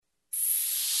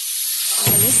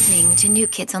listening to New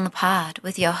Kids on the Pod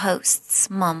with your hosts,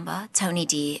 Mamba, Tony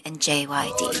D, and JYD.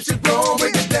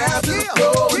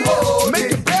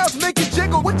 Make it bounce, make it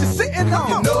jiggle, what you sitting on?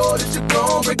 You know that you're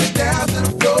gon' break it down to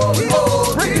the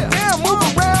floor. Break it down,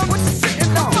 move around, what you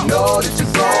sitting on? You know that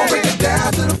you're gon' break it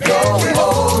down to the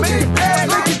floor. Make it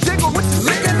bounce, make it jiggle, what you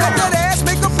sitting on? That ass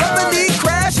make a brother need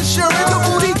crash insurance.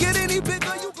 The booty get any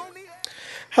bigger, you gon' need.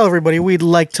 Hello, everybody. We'd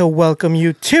like to welcome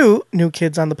you to New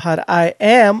Kids on the Pod. I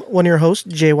am one of your hosts,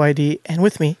 JYD, and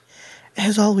with me,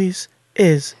 as always,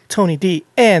 is Tony D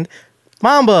and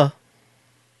Mamba.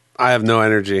 I have no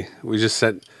energy. We just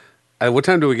said, what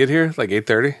time do we get here? Like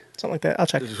 8:30? Something like that. I'll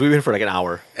check. We've been for like an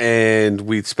hour. And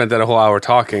we spent that whole hour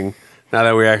talking. Now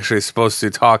that we're actually supposed to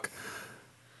talk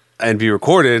and be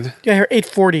recorded. Yeah, here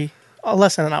 8:40,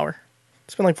 less than an hour.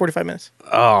 It's been like 45 minutes.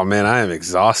 Oh, man, I am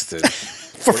exhausted.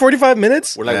 For 45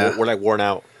 minutes? We're like worn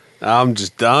out. I'm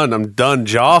just done. I'm done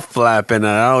jaw flapping, and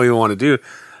I don't even want to do it.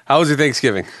 How was your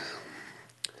Thanksgiving?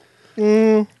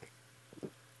 It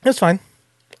was fine.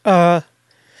 I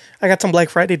got some Black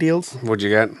Friday deals. What'd you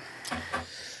get?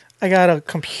 I got a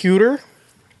computer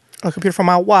for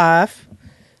my wife,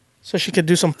 so she could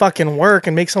do some fucking work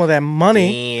and make some of that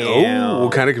money. Oh,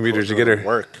 what kind of computer did you get her?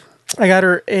 Work. I got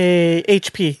her a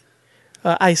HP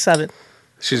i7.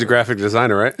 She's a graphic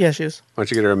designer, right? Yeah, she is. Why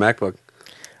don't you get her a MacBook?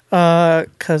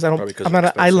 Because I'm not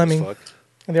an they're iLemming, expensive as fuck.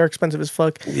 and they're expensive as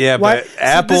fuck. Yeah, Why-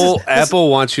 but so Apple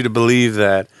wants you to believe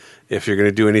that if you're going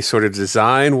to do any sort of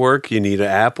design work, you need an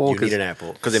Apple. You need an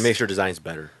Apple because it makes your designs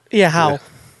better. Yeah, how?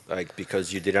 Like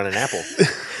because you did it on an Apple.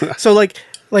 So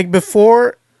like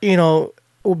before,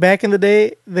 back in the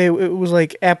day, it was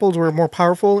like Apples were more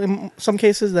powerful in some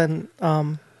cases than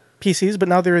PCs, but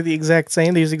now they're the exact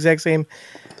same. They use the exact same.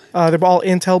 They're all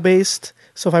Intel based.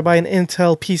 So if I buy an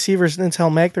Intel PC versus an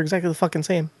Intel Mac, they're exactly the fucking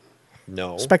same,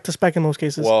 No. spec to spec in most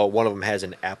cases. Well, one of them has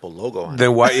an Apple logo on it.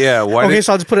 Then why? Yeah, why? Okay,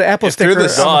 so I'll just put an Apple if they're sticker.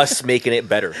 the Thus making it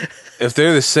better. If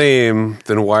they're the same,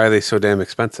 then why are they so damn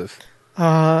expensive?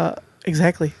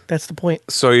 Exactly, that's the point.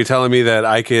 So you're telling me that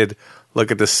I could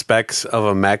look at the specs of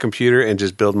a Mac computer and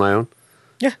just build my own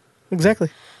Yeah, exactly.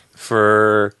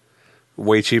 for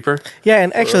way cheaper? Yeah,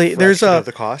 and actually, there's fraction a of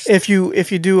the cost? if you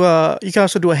do you can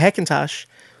also do a Hackintosh.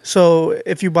 So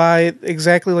if you buy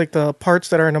exactly like the parts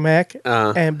that are in a Mac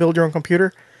and build your own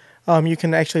computer, you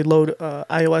can actually load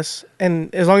iOS.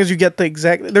 And as long as you get the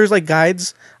exact, there's like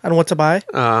guides on what to buy.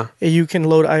 You can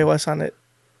load iOS on it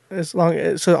as long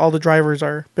as so all the drivers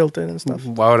are built in and stuff.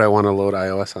 Why would I want to load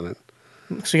iOS on it?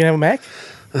 So you can have a Mac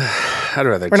I'd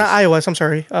rather or not iOS. I'm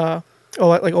sorry.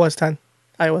 Like OS 10.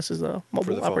 iOS is the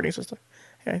mobile phone. operating system.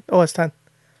 Okay, OS 10.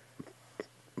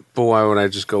 But why would I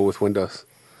just go with Windows?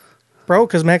 Bro,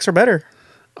 because Macs are better.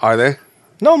 Are they?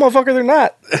 No, motherfucker, they're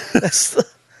not.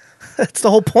 That's the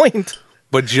whole point.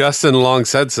 But Justin Long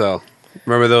said so.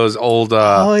 Remember those old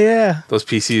Oh yeah, those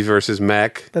PC versus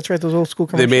Mac? that's right. Those old school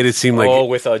They commercials. made it seem like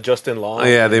with Justin Long.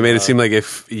 yeah, they made it seem like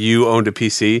if you owned a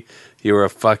PC, you were a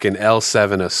fucking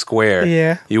L7, a square.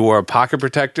 Yeah. You wore a pocket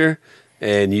protector,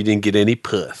 and you didn't get any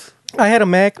puff. I had a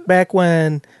Mac back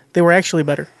when they were actually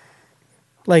better.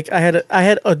 Like I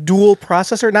had a dual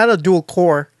processor, not a dual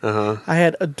core. I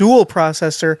had a dual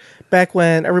processor back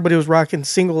when everybody was rocking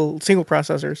single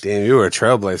processors. Damn, you were a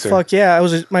trailblazer. Fuck yeah,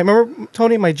 remember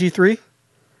Tony, my G3?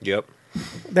 Yep.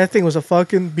 That thing was a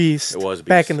fucking beast. It was a beast.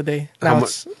 back in the day. Now mu-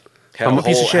 it's Had a, piece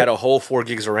of whole, shit. had a whole 4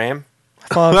 gigs of RAM.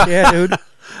 fuck yeah, dude.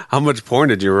 How much porn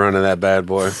did you run in that bad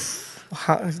boy?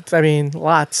 I mean,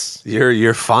 lots.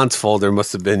 Your fonts folder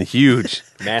must have been huge.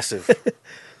 Massive.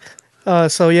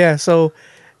 So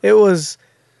it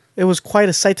was quite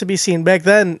a sight to be seen back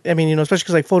then. I mean, especially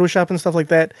because like Photoshop and stuff like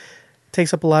that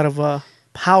takes up a lot of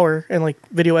power and like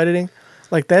video editing.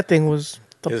 Like that thing was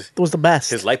the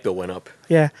best. His light bill went up.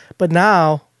 Yeah, but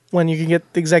now when you can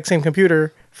get the exact same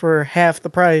computer for half the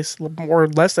price, or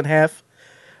less than half,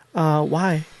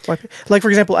 why? Like for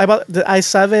example, I bought the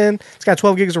i7. It's got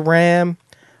 12 gigs of RAM,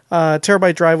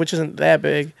 terabyte drive, which isn't that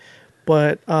big,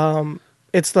 but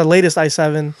it's the latest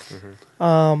i7.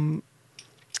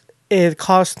 It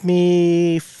cost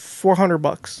me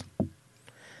 $400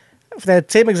 for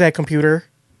that same exact computer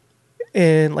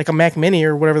in like a Mac Mini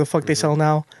or whatever the fuck they sell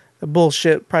now. The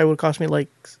bullshit probably would cost me like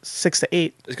 6 to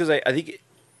 8. It's because I think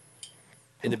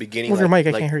in the beginning, Move your mic,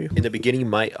 I can't hear you. In the beginning,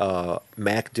 my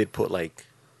Mac did put like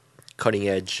cutting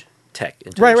edge tech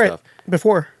into Right. their stuff.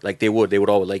 Before. Like they would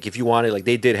always like if you wanted like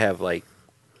they did have like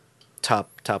top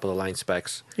of the line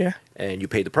specs. Yeah. And you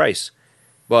paid the price,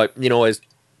 but as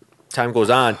time goes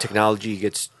on, technology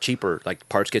gets cheaper. Like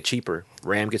parts get cheaper,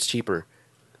 RAM gets cheaper,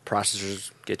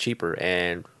 processors get cheaper,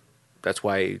 and that's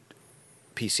why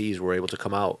PCs were able to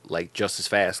come out like just as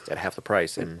fast at half the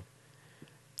price, and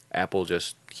Apple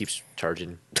just keeps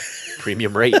charging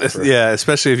premium rate. For, Yeah,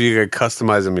 especially if you could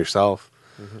customize them yourself.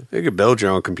 You could build your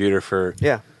own computer for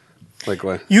yeah. like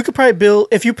what You could probably build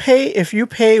if you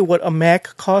pay what a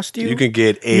Mac cost you. you could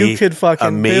get You could fucking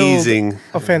amazing. build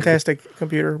a fantastic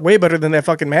computer, way better than that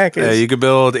fucking Mac is. Yeah, you could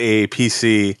build a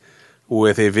PC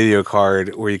with a video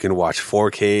card where you can watch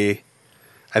 4K.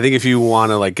 I think if you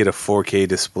want to like get a 4K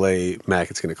display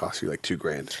Mac, it's going to cost you like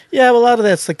 $2,000. Yeah, but a lot of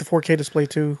that's like the 4K display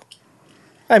too.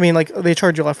 I mean, like they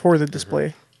charge you a lot for the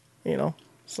display, you know.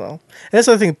 So and that's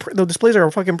the other thing. The displays are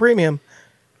fucking premium.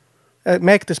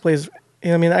 Mac displays, you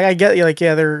know, what I mean, I get like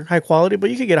they're high quality, but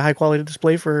you could get a high quality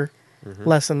display for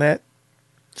less than that.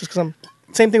 Just because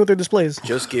same thing with their displays.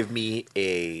 Just give me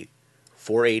a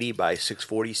 480 by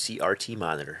 640 CRT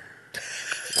monitor.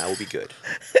 That will be good.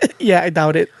 Yeah, I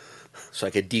doubt it. So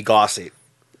I could degauss it.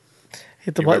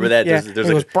 Hit the You button. remember that? Yeah, There's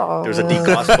it a goes,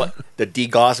 degauss button. The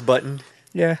degauss button.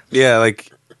 Yeah. Yeah,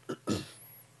 like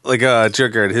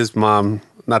Jerkard, his mom,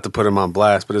 not to put him on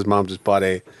blast, but his mom just bought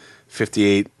a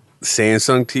 58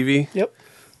 Samsung TV, Yep.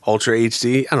 Ultra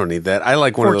HD. I don't need that. I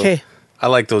like one of 4K. those. I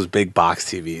like those big box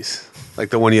TVs, like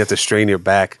the one you have to strain your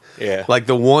back. Yeah. Like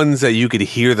the ones that you could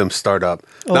hear them start up.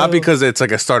 Not Oh. because it's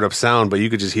like a startup sound, but you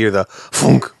could just hear the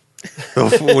funk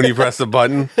when you press the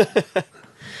button.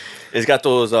 It's got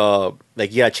those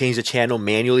like you gotta change the channel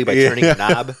manually by turning a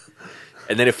knob,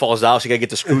 and then it falls out. So you gotta get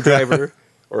the screwdriver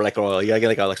or like you gotta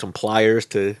get like some pliers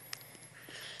to.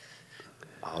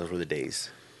 Oh, those were the days.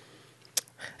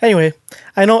 Anyway,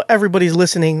 I know everybody's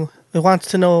listening who wants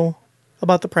to know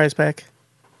about the prize pack.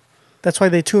 That's why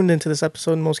they tuned into this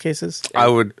episode in most cases. I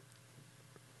would.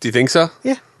 Do you think so?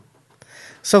 Yeah.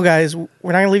 So, guys, we're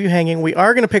not going to leave you hanging. We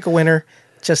are going to pick a winner,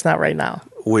 just not right now.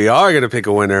 We are going to pick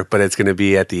a winner, but it's going to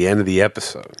be at the end of the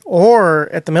episode. Or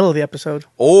at the middle of the episode.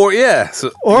 Or, yeah. So,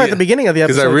 Or at the beginning of the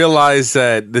Because I episode. realized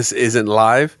that this isn't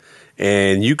live,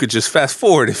 and you could just fast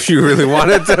forward if you really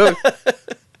wanted to.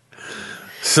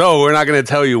 So we're not going to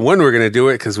tell you when we're going to do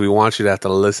it because we want you to have to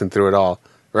listen through it all,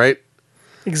 right?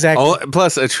 Exactly. Oh,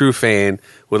 plus, a true fan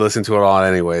would listen to it all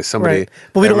anyway. Somebody Right.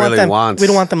 But we that don't want really them wants. we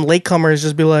don't want them latecomers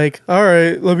just be like, all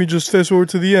right, let me just fast forward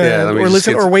to the end. Yeah, let me or just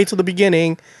listen get or to- wait till the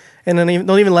beginning and then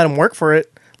don't even let them work for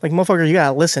it. Like, motherfucker, you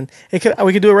gotta listen. We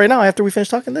could do it right now after we finish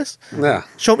talking this. Yeah.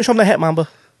 Show them the hat, Mamba,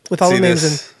 with all See the names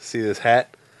in. See this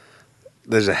hat?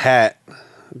 There's a hat,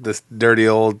 this dirty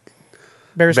old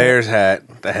Bears. hat. Bears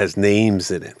hat that has names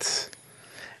in it.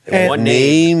 And- one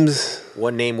name, Names.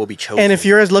 one name will be chosen. And if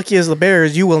you're as lucky as the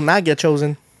Bears, you will not get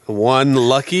chosen. One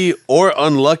lucky or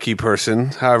unlucky person.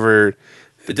 However,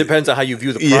 it depends on how you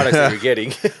view the products Yeah. that you're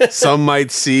getting. some might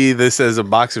see this as a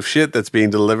box of shit that's being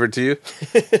delivered to you.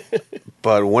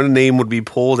 But one name would be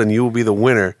pulled, and you will be the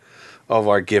winner of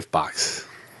our gift box.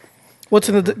 What's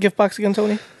in the gift box again,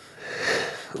 Tony?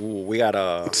 Ooh, we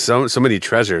got So many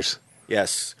treasures.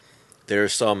 yes.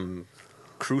 There's some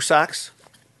crew socks.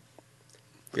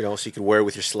 You know, so you can wear it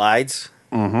with your slides.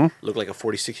 Mm-hmm. Look like a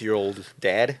 46-year-old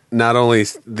dad. Not only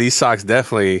these socks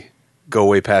definitely go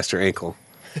way past your ankle.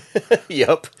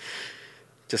 Yep.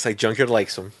 Just like Junkyard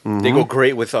likes them. They go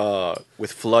great with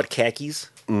flood khakis.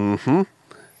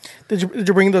 Did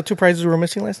you bring the two prizes we were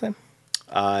missing last time?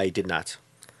 I did not.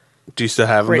 Do you still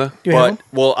have them? Great. Though? Do you have But them?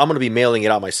 well, I'm going to be mailing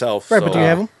it out myself. Right, so, but do you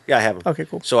have 'em? Yeah, I have them. Okay,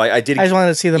 cool. So I did. I just wanted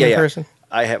to see them in person.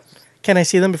 I have. Can I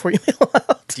see them before you mail them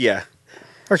out? Yeah.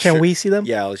 Or can Sure. we see them?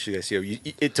 Yeah, I'll let you guys see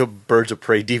them. It's a Birds of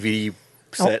Prey DVD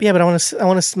Oh, set. yeah, but I want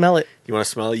to smell it. You want to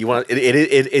smell it? You want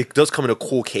it does come in a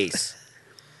cool case.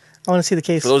 I want to see the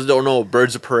case. For those that don't know,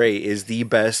 Birds of Prey is the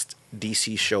best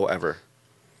DC show ever.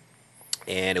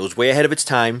 And it was way ahead of its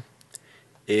time.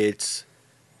 It's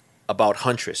about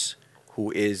Huntress,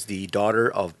 who is the daughter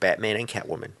of Batman and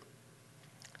Catwoman.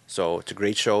 So it's a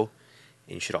great show,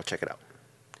 and you should all check it out.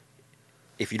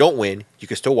 If you don't win, you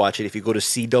can still watch it if you go to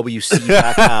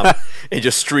CWC.com and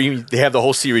just stream. They have the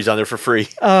whole series on there for free.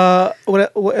 And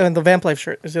the Vamp Life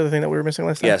shirt is the other thing that we were missing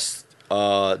last time. Yes.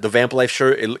 The Vamp Life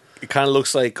shirt, it kind of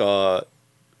looks like Steven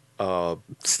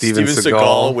Steven Seagal.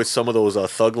 Seagal with some of those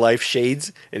Thug Life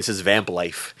shades, and it says Vamp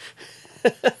Life.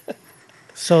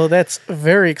 So that's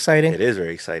very exciting. It is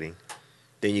very exciting.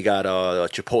 Then you got a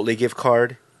Chipotle gift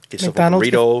card. Get yourself McDonald's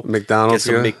a burrito. McDonald's,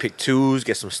 Get some yeah. McPick 2s.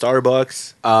 Get some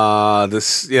Starbucks. The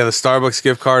Starbucks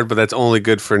gift card, but that's only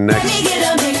good for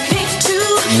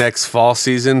next fall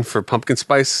season for pumpkin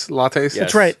spice lattes. Yes.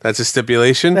 That's right. That's a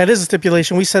stipulation. That is a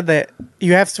stipulation. We said that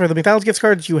you have to, for the McDonald's gift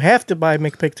cards, you have to buy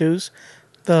McPick 2s.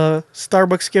 The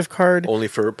Starbucks gift card Only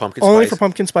for pumpkin only spice. for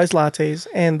pumpkin spice lattes,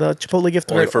 and the Chipotle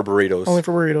gift Only card for burritos. only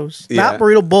for burritos. Yeah. Not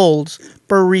burrito bowls,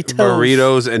 burritos.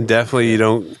 Burritos, and definitely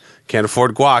you can't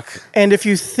afford guac. And if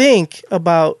you think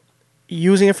about,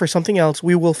 using it for something else,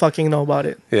 we will fucking know about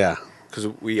it. Yeah. Because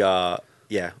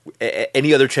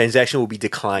any other transaction will be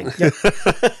declined.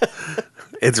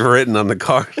 It's written on the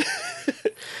card.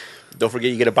 Don't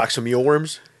forget, you get a box of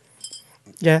mealworms.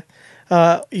 Yeah.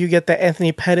 You get the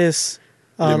Anthony Pettis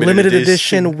Limited limited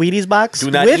edition Wheaties box.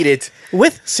 Do not eat it.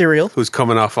 With cereal. Who's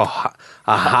coming off a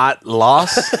hot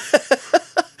loss?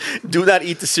 Do not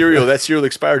eat the cereal. That cereal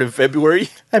expired in February.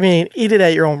 I mean, eat it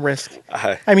at your own risk.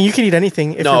 Uh, I mean, you can eat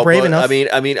anything if you're brave enough.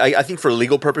 I think for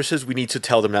legal purposes, we need to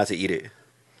tell them not to eat it.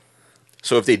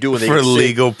 So if they do, and they For get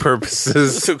legal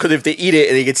purposes. sick, because if they eat it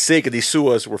and they get sick and they sue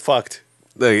us, we're fucked.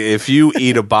 Like, if you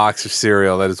eat a box of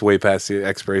cereal that is way past the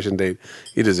expiration date,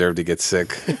 you deserve to get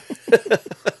sick.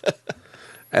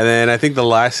 And then I think the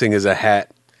last thing is a hat,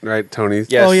 right, Tony?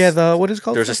 Yes. Oh, yeah, what is it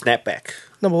called? There's a snapback.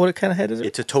 No, but what kind of hat is it?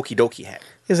 It's a Tokidoki hat.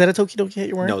 Is that a Tokidoki hat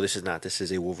you're wearing? No, this is not. This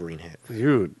is a Wolverine hat.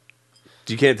 You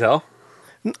can't tell?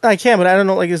 I can, but I don't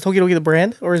know. Like, is Tokidoki the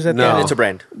brand? Or is that No. the... It's a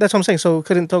brand. That's what I'm saying. So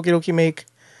couldn't Tokidoki make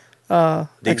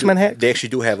X-Men hat? They actually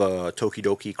do have a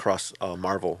Tokidoki cross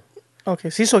Marvel.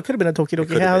 Okay, see, so it could have been a Tokidoki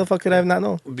could've hat. How the been, fuck could I have not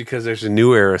known? Because there's a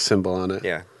New Era symbol on it.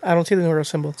 Yeah. I don't see the Neuro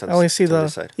symbol. on I only the- see it's on the...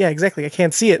 this side. Yeah, exactly. I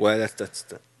can't see it. Well, that's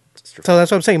true. So that's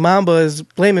what I'm saying. Mamba is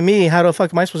blaming me. How the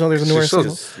fuck am I supposed to know there's a Neuro You're so-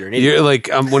 symbol? You're an idiot. You're like,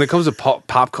 when it comes to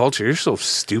pop culture, you're so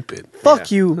stupid.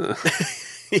 Fuck you.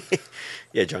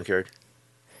 Yeah, junkyard.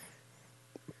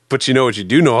 But you know what you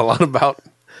do know a lot about?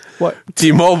 What?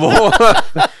 T-Mobile.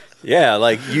 Yeah,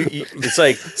 like you it's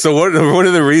like So one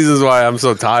of the reasons why I'm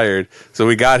so tired? So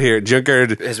we got here.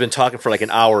 Junkyard has been talking for like an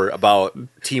hour about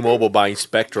T-Mobile buying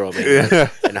Spectrum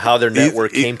and how their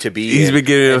network came to be. he's been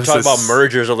giving and us talking about this-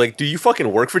 mergers. I'm like, do you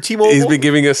fucking work for T-Mobile? He's been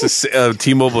giving us a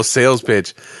T-Mobile sales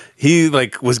pitch. He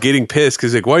like was getting pissed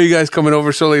because like, why are you guys coming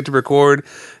over so late to record?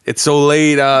 It's so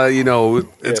late.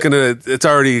 It's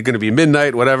already gonna be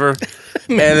midnight. Whatever.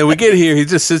 And then we get here. He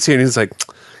just sits here and he's like,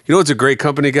 you know, it's a great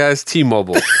company, guys.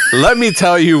 T-Mobile. Let me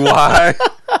tell you why.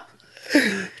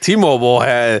 T-Mobile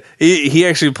had he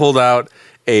actually pulled out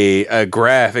a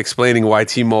graph explaining why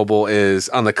T-Mobile is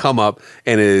on the come up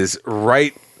and is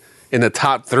right in the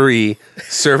top 3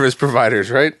 service providers.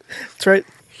 Right. That's right.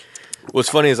 What's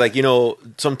funny is like you know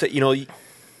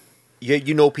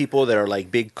people that are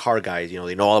like big car guys. You know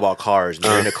they know all about cars and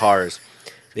they're into cars.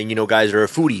 Then you know guys that are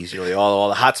foodies. You know they all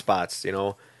the hot spots. You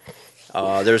know.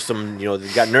 There's some, you know,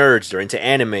 they got nerds. They're into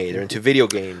anime. They're into video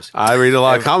games. I read a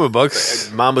lot of comic books.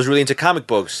 Mamba's really into comic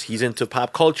books. He's into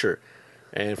pop culture.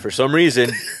 And for some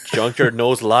reason, Junkyard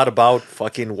knows a lot about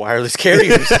fucking wireless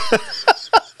carriers.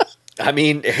 I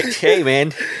mean, hey,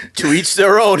 man, to each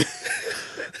their own.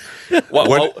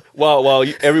 While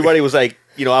everybody was like,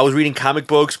 you know, I was reading comic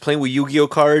books, playing with Yu-Gi-Oh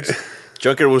cards.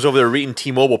 Junkyard was over there reading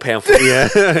T-Mobile pamphlets. Yeah,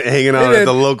 hanging out at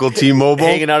the local T-Mobile.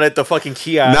 Hanging out at the fucking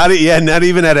kiosk. Not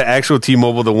even at an actual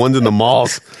T-Mobile, the ones in the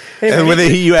malls. Hey, and man,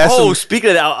 when you asked Oh, him, speaking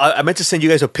of that, I meant to send you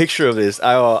guys a picture of this.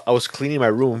 I was cleaning my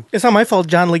room. It's not my fault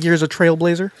John Leggear's a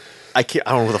trailblazer. I don't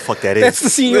know who the fuck that is. That's the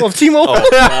CEO of T-Mobile.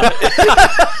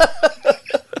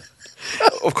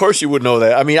 Of course you would know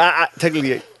that. I mean, I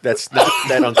technically that's not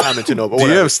that uncommon to know. But do you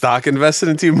whatever. have stock invested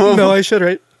in T-Mobile? No, I should,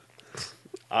 right?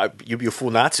 You'd be a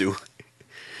fool not to.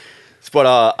 But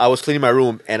I was cleaning my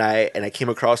room and I came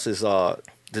across this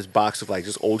box of like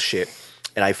just old shit,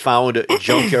 and I found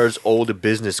Junkyard's old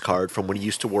business card from when he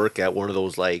used to work at one of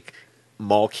those like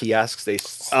mall kiosks. They used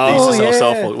to sell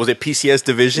cell phones. Was it PCS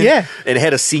Division? Yeah. And it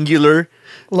had a singular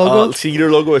Logo?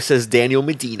 logo. It says Daniel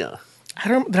Medina. I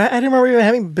didn't remember even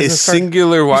having Is business cards.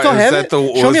 singular? You Why still is have that it?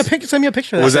 the? Show me a picture. Send me a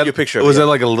picture. Of Was that. that you a picture of Was it, that yeah.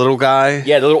 like a little guy?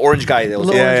 Yeah, the little orange guy. That was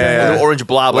Little orange guy. The little orange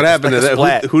blob. What like happened like to a that?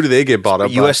 splat. Who do they get bought up?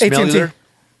 U.S. AT&T. Cellular.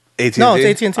 AT&T. No, it's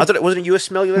AT&T. I thought it wasn't U.S.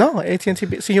 Cellular. No, AT&T.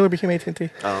 Singular became AT&T.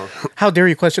 Oh. How dare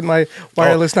you question my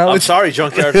wireless I'm knowledge? sorry,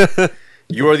 Junkyard.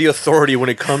 You are the authority when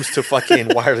it comes to fucking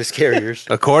wireless carriers.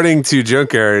 According to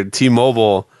Junkyard,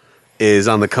 T-Mobile is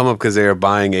on the come up because they are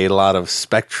buying a lot of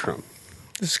Spectrum,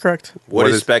 This is correct. What What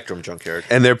is is- Spectrum, Junkyard?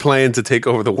 and they're planning to take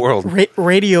over the world.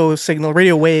 Radio signal,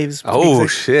 radio waves. Oh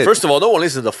Exact- shit! First of all, no one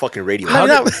listens to the fucking radio. No,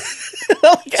 no.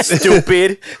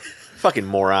 Stupid. Fucking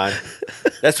moron.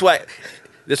 That's why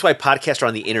podcasts are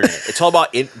on the internet. It's all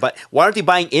about but why aren't they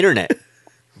buying internet?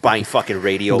 Buying fucking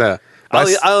radio. Nah.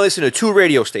 I listen to 2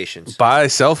 radio stations. Buy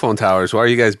cell phone towers. Why are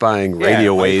you guys buying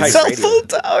radio why you waves? guys- Cell phone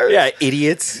tower. Yeah,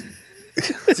 idiots.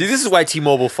 See, this is why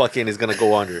T-Mobile fucking is gonna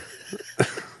go under.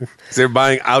 They're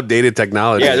buying outdated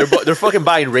technology. Yeah, they're fucking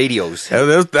buying radios.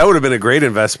 That would have been a great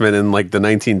investment in like the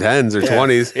 1910s or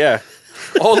 20s. Yeah.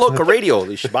 Oh, look, a radio.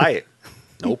 They should buy it.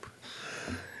 Nope.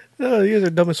 Oh, you guys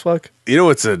are dumb as fuck. You know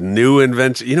what's a new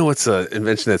invention? You know what's an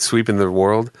invention that's sweeping the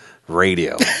world?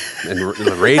 Radio and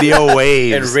radio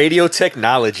waves. And radio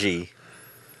technology.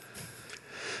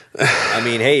 I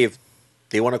mean, hey, if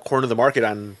they want to corner the market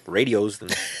on radios, then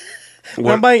They're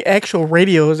not buying actual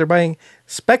radios. They're buying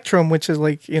spectrum, which is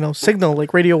like, signal,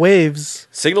 like radio waves.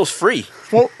 signal's free.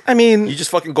 Well, I mean, You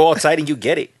just fucking go outside and you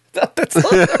get it. that's not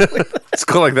It's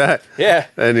cool like that. Yeah.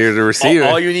 And you're the receiver.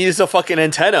 All you need is a fucking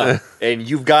antenna, and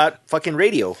you've got fucking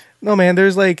radio. no, man.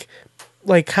 There's it's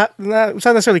not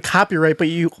necessarily copyright, but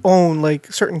you own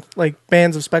like certain like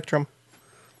bands of spectrum.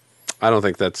 I don't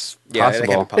think that's Yeah, that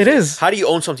possible. can't be It is. How do you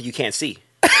own something you can't see?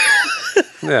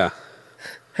 Yeah.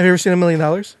 Have you ever seen $1 million?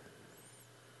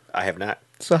 I have not.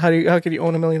 So how can you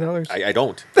own $1 million? I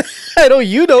don't. I know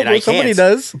you don't, And I but somebody can't.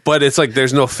 does. But it's like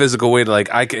there's no physical way to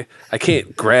I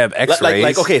can't grab X-rays.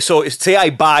 Like okay, so say I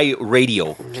buy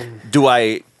radio.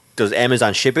 Does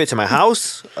Amazon ship it to my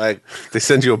house? Like, They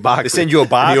send you a box. They send you a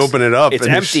box. And you open it up. It's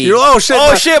and empty. oh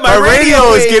shit! My radio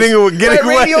is waves. getting My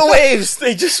away. radio waves.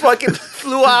 They just fucking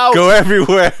flew out. Go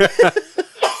everywhere.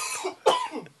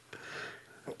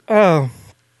 Oh,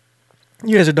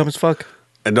 you guys are dumb as fuck.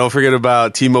 And don't forget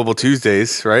about T-Mobile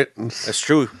Tuesdays, right? That's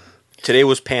true. Today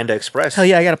was Panda Express. Hell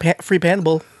yeah, I got a free Panda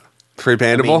Bowl. Free I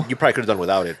Panda Bowl. mean, you probably could have done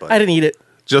without it, but I didn't eat it.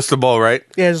 Just the bowl, right?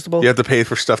 Yeah, just a bowl. You have to pay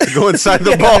for stuff to go inside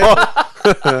the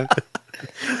bowl.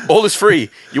 bowl is free.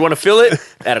 You want to fill it?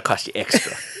 That'll cost you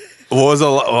extra. What was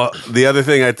the other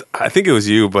thing? I think it was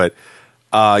you, but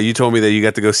you told me that you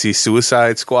got to go see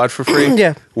Suicide Squad for free.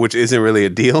 Yeah. Which isn't really a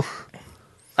deal.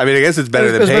 I mean, I guess it's better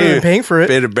It's than better paying, than paying for it.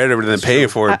 Better than paying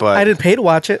for it, but I didn't pay to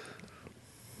watch it.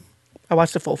 I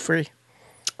watched it for free.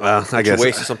 I You guess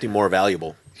wasted something more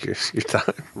valuable. your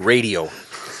time. Radio.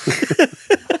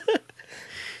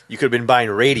 You could have been buying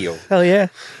radio. Hell yeah.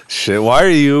 Shit, why are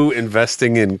you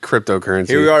investing in cryptocurrency?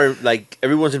 Here we are, like,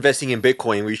 everyone's investing in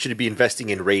Bitcoin. We should be investing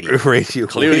in radio. Radio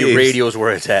Clearly, waves. radio's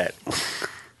where it's at.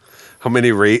 How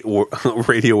many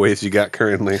radio waves you got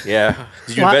currently? Yeah.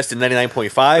 Did you What? invest in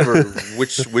 99.5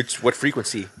 or what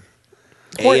frequency?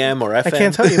 AM or FM? I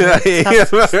can't tell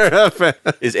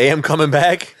you. Is AM coming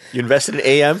back? You invested in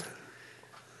AM?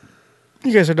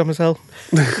 You guys are dumb as hell.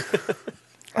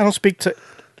 I don't speak to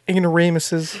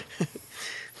ignoramuses.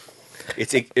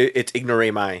 It's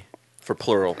ignorami for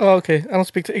plural. Oh, okay. I don't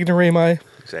speak to ignorami.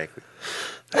 Exactly.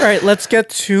 All right, let's get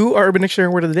to our Urban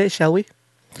Dictionary word of the day, shall we?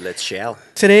 Let's shall.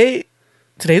 Today's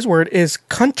word is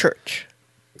cunt church.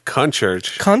 Cunt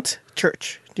church. Cunt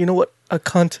church. Do you know what a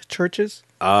cunt church is?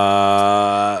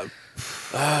 A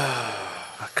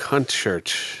cunt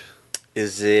church.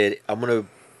 Is it?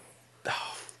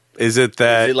 Is it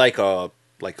that? Is it like a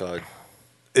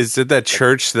Is it that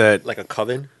church that like a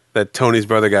coven? that Tony's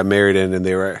brother got married in, and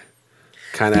they were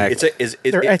kind of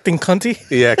They're acting cunty.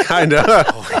 yeah, kind of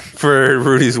for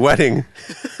Rudy's wedding.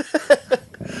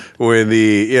 When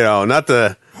not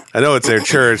the I know it's their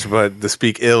church, but to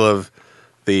speak ill of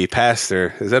the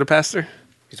pastor. Is that a pastor?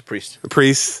 He's a priest. The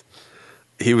priest.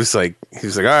 He was like,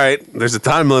 all right, there's a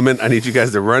time limit. I need you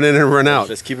guys to run in and run out.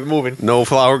 Let's keep it moving. No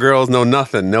flower girls, no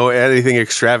nothing, no anything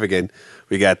extravagant.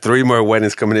 We got 3 more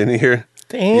weddings coming in here.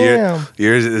 Damn.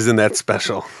 Yours isn't that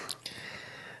special.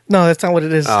 No, that's not what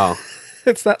it is. Oh,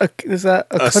 It's not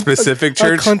a specific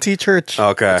church? A cunty church.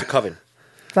 okay. It's a coven.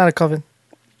 It's not a coven.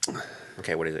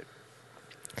 Okay, what is it?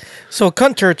 So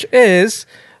cunt church is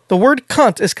the word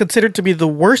cunt is considered to be the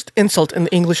worst insult in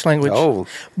the English language. Oh.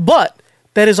 But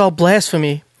that is all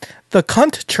blasphemy. The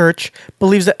cunt church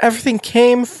believes that everything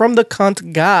came from the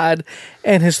cunt God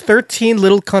and his 13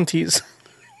 little cunties.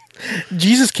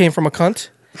 Jesus came from a cunt.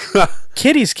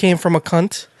 Kitties came from a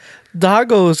cunt.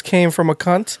 Doggos came from a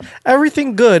cunt.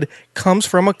 Everything good comes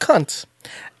from a cunt.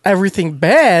 Everything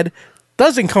bad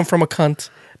doesn't come from a cunt.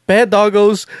 Bad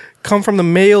doggos come from the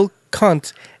male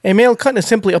cunt. A male cunt is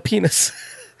simply a penis.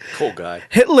 Cool guy.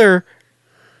 Hitler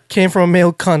came from a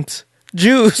male cunt.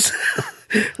 Jews,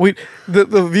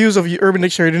 the views of Urban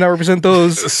Dictionary do not represent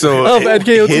those So of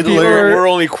NKOTP Hitler- or- We're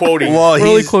only quoting. Well, We're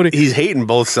only quoting. he's hating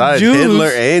both sides, Jews. Hitler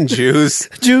and Jews.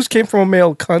 Jews came from a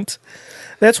male cunt.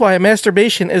 That's why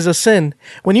masturbation is a sin.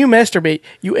 When you masturbate,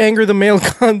 you anger the male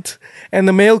cunt, and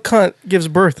the male cunt gives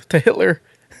birth to Hitler.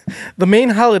 The main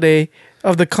holiday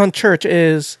of the cunt church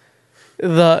is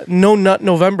the No Nut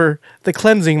November, the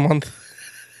cleansing month.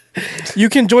 You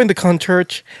can join the cunt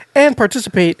church and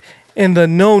participate in the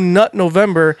No Nut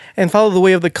November and follow the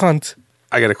way of the cunt.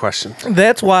 I got a question.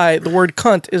 That's why the word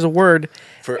cunt is a word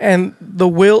and the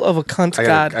will of a cunt I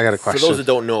God. got a For question. those that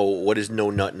don't know, what is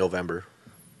No Nut November?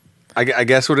 I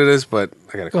guess what it is, but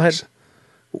I got a Go ahead. question.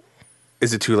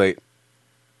 Is it too late?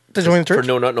 To join the For church?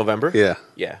 No Nut November? Yeah.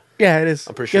 Yeah. Yeah, it is.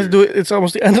 I'm pretty You have to do it. It's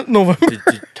almost the end of November.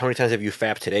 How many times have you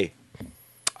fapped today?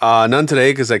 None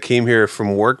today because I came here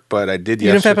from work, but I did You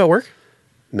didn't yesterday. fap at work?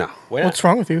 No. Why not? What's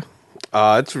wrong with you?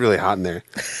 It's really hot in there.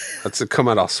 It's come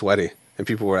out all sweaty, and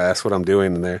people were asked what I'm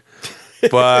doing in there.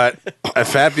 But I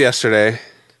fapped yesterday.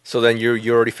 So then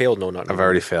you already failed. No, not. I've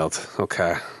already failed.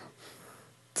 Okay.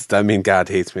 Does that mean God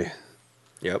hates me?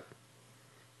 Yep.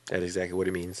 That's exactly what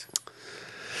it means.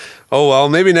 Oh, well,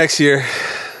 maybe next year.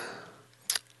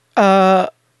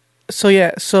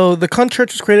 So the cunt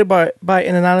church was created by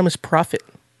an anonymous prophet.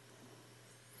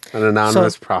 An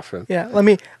anonymous prophet. Yeah, let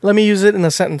me use it in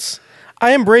a sentence.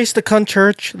 I embraced the cunt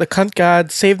church, the cunt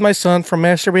god, saved my son from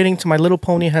masturbating to My Little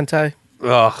Pony hentai.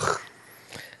 Ugh.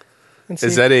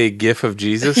 Is that a gif of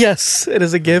Jesus? Yes, it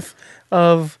is a gif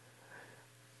of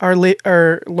our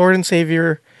Lord and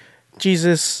Savior,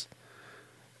 Jesus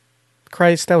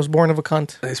Christ, that was born of a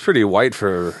cunt. He's pretty white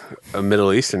for a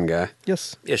Middle Eastern guy.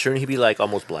 Yes. Yeah, shouldn't he be like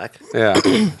almost black? Yeah.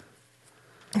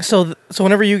 So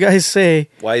whenever you guys say,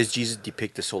 Why is Jesus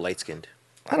depicted so light skinned?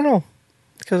 I don't know,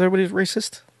 because everybody's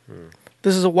racist.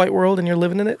 This is a white world and you're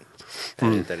living in it.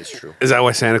 That is true. Is that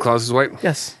why Santa Claus is white?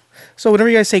 Yes. So whenever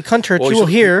you guys say cunt church, Well, you will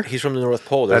hear. He's from the North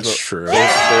Pole. That's true. No.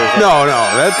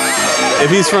 If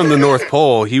he's from the North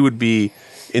Pole, he would be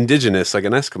indigenous, like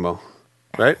an Eskimo,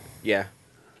 right? Yeah.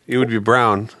 He would be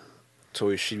brown. So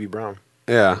he should be brown.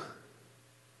 Yeah.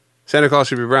 Santa Claus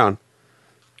should be brown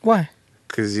Why?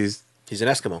 because he's He's an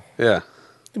Eskimo. yeah.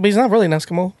 But he's not really an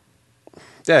Eskimo.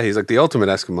 Yeah, he's like the ultimate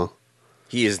Eskimo.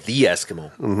 He is the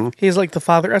Eskimo. He's like the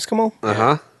father Eskimo,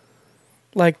 Uh-huh.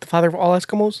 like the father of all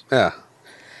Eskimos. Yeah.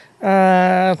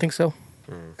 I don't think so.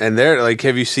 And they're like,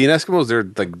 have you seen Eskimos? They're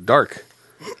like dark.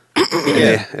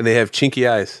 And they have chinky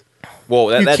eyes. Whoa,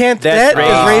 You can't. that's That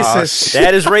is racist. racist.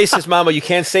 That is racist, Mama. You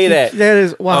can't say that. That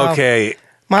is wow. Okay.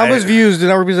 Mama's views do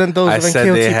not represent those I of said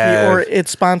they NKOTP have- or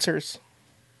its sponsors.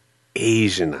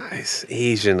 Asian eyes.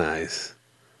 Asian eyes.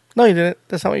 No, you didn't.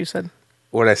 That's not what you said.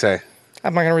 What did I say?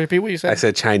 I'm not going to repeat what you said. I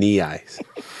said Chinese eyes.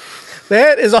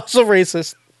 That is also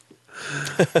racist.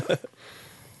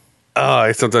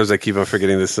 Oh, sometimes I keep on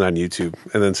forgetting this is on YouTube.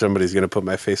 And then somebody's going to put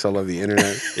my face all over the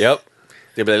internet. Yep.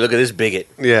 They'll be like, look at this bigot.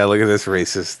 Yeah, look at this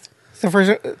racist. The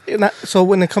first, so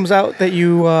when it comes out that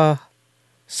you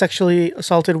sexually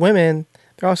assaulted women,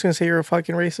 they're also going to say you're a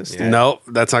fucking racist. Yeah. No,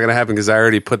 that's not going to happen because I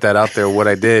already put that out there, what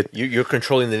I did. You're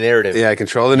controlling the narrative. Yeah, I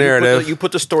control the narrative. You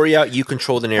put the story out, you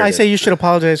control the narrative. I say you should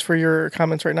apologize for your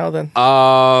comments right now then.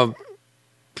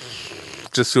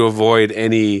 Just to avoid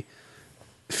any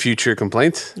future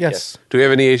complaints. Yes. Do we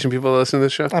have any Asian people that listen to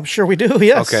this show? I'm sure we do,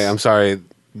 yes. Okay, I'm sorry.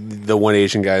 The one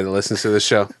Asian guy that listens to this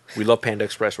show. We love Panda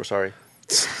Express. We're sorry.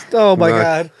 Oh my No.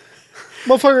 God.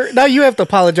 Motherfucker, now you have to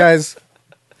apologize.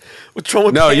 What's wrong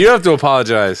with No, Panda? you have to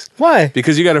apologize. Why?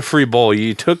 Because you got a free bowl.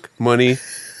 You took money.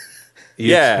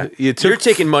 Yeah. You took. You're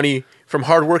taking money from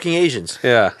hardworking Asians.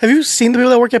 Yeah. Have you seen the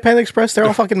people that work at Panda Express? They're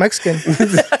all fucking Mexican.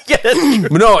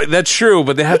 No, that's true,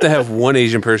 but they have to have one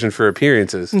Asian person for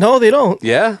appearances. No, they don't.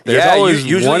 Yeah? There's Yeah, always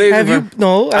usually- one Asian Have you? per-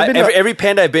 No, I've been. Every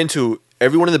Panda I've been to,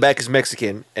 everyone in the back is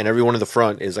Mexican, and everyone in the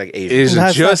front is like Asian. is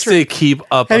That's not just true. to keep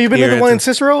up have you been to the one in appearances.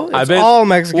 Cicero? It's I've been- all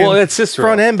Mexican. Well, that's Cicero.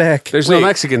 Front and back. There's Wait. no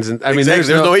Mexicans. I mean, Exactly,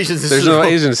 there's no Asians in There's no Cicero.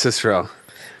 Asians in Cicero.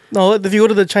 No, if you go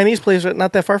to the Chinese place,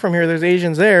 not that far from here, there's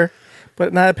Asians there,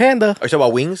 but not at Panda. Are you talking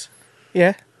about wings?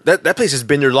 Yeah. That place has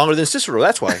been there longer than Cicero.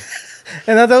 That's why.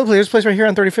 And that other place, there's a place right here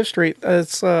on 35th Street.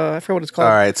 It's I forget what it's called.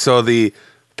 All right, so the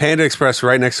Panda Express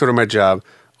right next door to my job,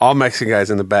 all Mexican guys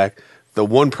in the back. The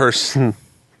one person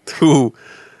who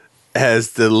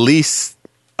has the least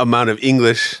amount of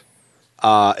English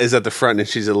is at the front, and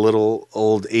she's a little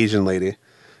old Asian lady,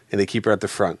 and they keep her at the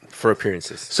front. For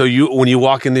appearances. So when you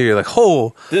walk in there, you're like,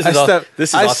 oh, This I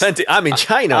is authentic. I'm in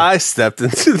China. I stepped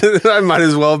into I might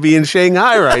as well be in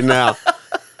Shanghai right now.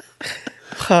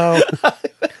 Wow.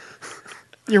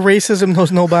 Your racism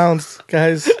knows no bounds,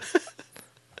 guys.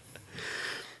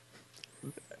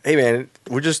 Hey, man,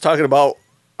 we're just talking about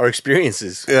our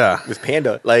experiences. Yeah. With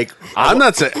Panda. Like, I'm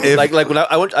not saying if, like when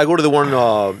I go to the one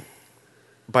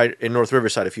in North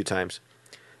Riverside a few times,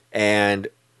 and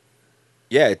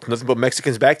yeah, it's nothing but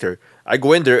Mexicans back there. I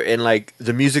go in there and like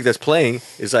the music that's playing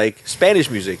is like Spanish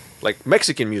music, like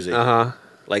Mexican music,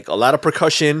 like a lot of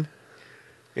percussion,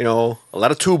 a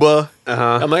lot of tuba.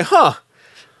 I'm like,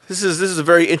 this is a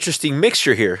very interesting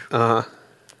mixture here.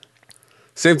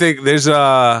 Same thing. There's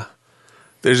a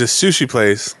sushi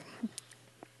place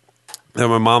that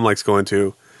my mom likes going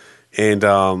to, and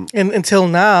And until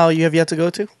now, you have yet to go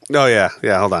to? oh yeah,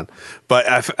 hold on, but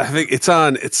I think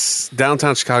it's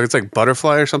downtown Chicago. It's like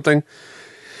Butterfly or something,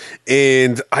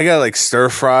 and I got like stir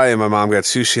fry, and my mom got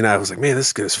sushi, and I was like, man, this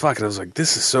is good as fuck, and I was like,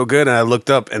 this is so good, and I looked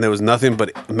up, and there was nothing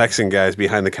but Mexican guys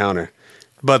behind the counter,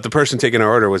 but the person taking our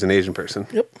order was an Asian person.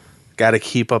 Yep. Got to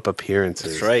keep up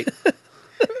appearances. That's right.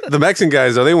 The Mexican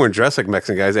guys, though, they weren't dressed like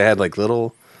Mexican guys. They had like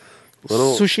little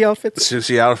Sushi outfits.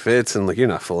 sushi outfits, and like you're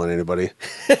not fooling anybody.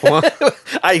 What?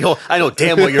 I know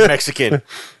damn well you're Mexican.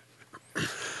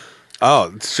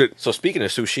 Oh, shit. So speaking of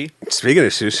sushi, Speaking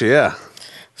of sushi, yeah,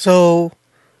 So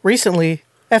recently,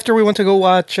 after we went to go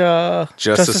watch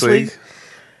Justice League.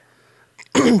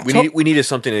 we needed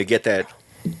something to get that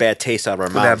bad taste out of our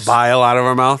That mouths. bile out of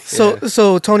our mouth.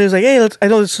 So Tony was like, "Hey, I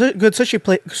know this good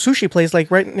sushi place like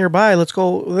right nearby. Let's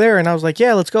go there." And I was like,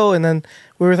 "Yeah, let's go." And then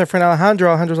we were with our friend Alejandro.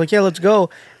 Alejandro was like, "Yeah, let's go."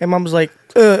 And Mom was like,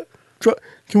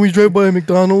 "Can we drive by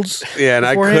McDonald's?" Yeah, and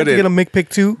I beforehand to couldn't. get a McPick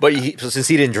too. But since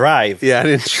he didn't drive, Yeah, I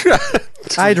didn't try.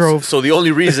 I drove. so the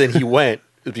only reason he went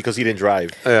is because he didn't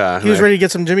drive. Yeah, He was ready to get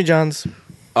some Jimmy John's.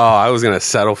 Oh, I was gonna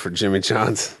settle for Jimmy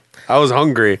John's. I was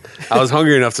hungry. I was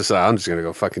hungry enough to say, I'm just gonna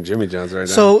go fucking Jimmy John's right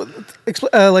now. So,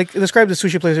 describe the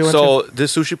sushi place we went to. So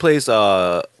this sushi place,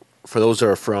 for those that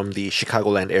are from the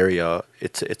Chicagoland area,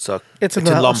 it's It's in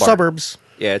the Lombard. suburbs.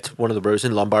 Yeah, it's one of the boroughs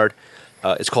in Lombard.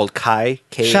 It's called Kai.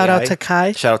 K-A-I. Shout out to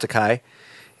Kai. Shout out to Kai.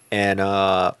 And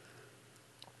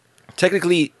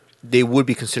technically, they would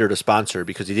be considered a sponsor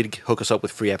because they did hook us up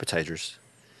with free appetizers.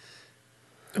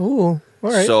 Ooh,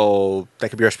 all right. So that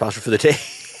could be our sponsor for the day.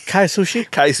 Kai Sushi.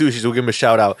 Kai Sushi, so we'll give them a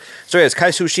shout out. So yeah, it's Kai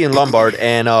Sushi in Lombard,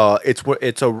 and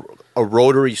it's a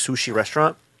rotary sushi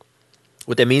restaurant.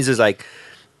 What that means is like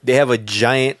they have a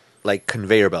giant like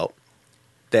conveyor belt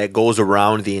that goes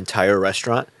around the entire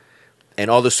restaurant, and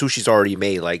all the sushi's already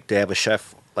made. Like they have a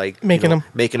chef like Making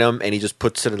them, and he just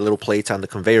puts it in little plates on the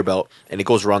conveyor belt, and it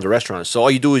goes around the restaurant. So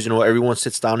all you do is everyone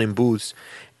sits down in booths,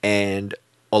 and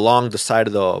along the side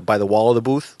of by the wall of the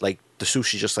booth, like the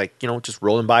sushi just like just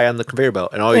rolling by on the conveyor belt,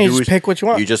 and all Yeah, you you do just is pick what you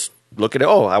want. You just look at it.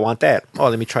 Oh, I want that. Oh,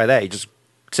 let me try that. You just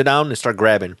sit down and start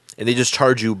grabbing, and they just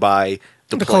charge you by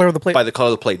The color of the plate. By the color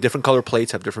of the plate. Different color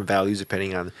plates have different values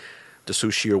depending on the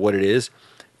sushi or what it is.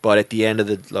 But at the end of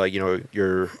the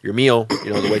your meal,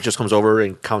 the waitress comes over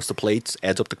and counts the plates,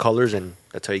 adds up the colors, and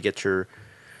that's how you get your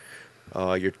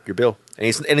bill. And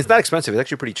it's not expensive. It's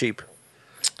actually pretty cheap.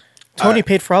 Tony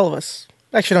paid for all of us.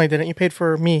 Actually, no, he didn't. You paid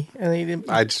for me, and he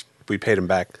didn't. we paid him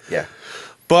back. Yeah.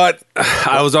 But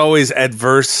I was always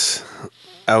adverse.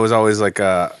 I was always like,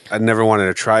 I never wanted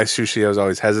to try sushi. I was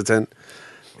always hesitant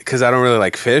because I don't really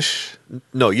like fish.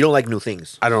 No, you don't like new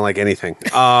things. I don't like anything.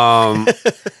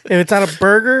 If it's not a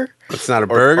burger, It's not a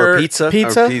burger or pizza.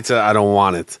 Pizza? Or pizza. I don't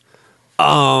want it.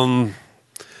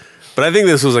 But I think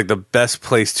this was like the best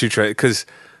place to try because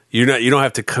you don't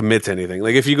have to commit to anything.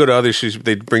 Like if you go to other sushi,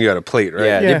 they bring you out a plate, right?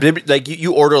 Yeah. Yeah. Like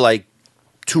you order like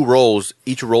 2 rolls.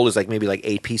 Each roll is like maybe like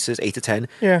 8 pieces, 8 to 10.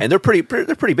 Yeah. And they're pretty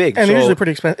big. and they're usually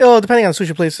pretty expensive. Oh, depending on the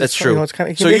sushi place, That's true. It's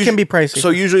it can be pricey. So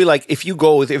usually, like if you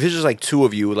go if it's just like 2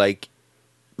 of you, like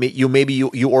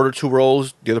you order 2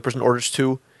 rolls, the other person orders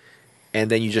 2, and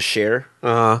then you just share.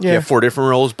 Yeah. You have 4 different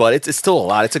rolls, but it's still a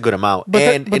lot. It's a good amount.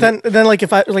 but then like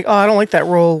if I like, oh, I don't like that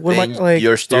roll. What am I then like?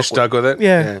 you're stuck. You're stuck with it?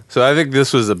 Yeah. So I think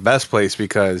this was the best place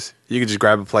because you could just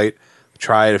grab a plate,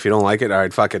 try it. If you don't like it, all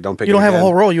right, fuck it. Don't pick You it don't have a again.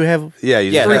 whole roll. You have Yeah,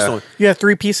 you Yeah, just next have- one. you have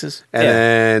 3 pieces. And Yeah.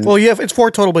 then Well, it's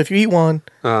 4 total, but if you eat one,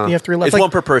 you have 3 left. It's like, 1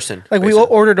 per person. Like we basically.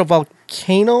 ordered a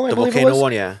volcano. I The believe volcano it was.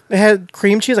 one, yeah. It had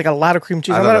cream cheese, like a lot of cream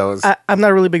cheese. I thought I'm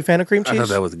not a really big fan of cream I cheese. thought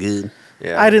that was good.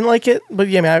 Yeah. I didn't like it, but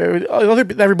yeah, man,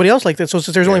 everybody else liked it. So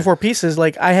since there's only 4 pieces,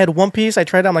 like I had 1 piece, I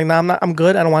tried it. I'm like, nah, I'm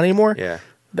good. I don't want any more. Yeah.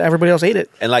 Everybody else ate it.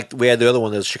 And like we had the other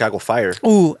one, the Chicago Fire.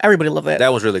 Ooh, everybody loved that.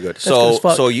 That was really good. good as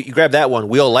fuck. So you grab that one.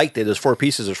 We all liked it. There's 4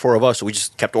 pieces. There's 4 of us. So we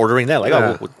just kept ordering that. Like,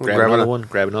 Yeah. we'll We'll grab another it. one.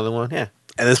 Grab another one. Yeah.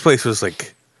 And this place was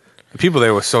like, the people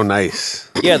there were so nice.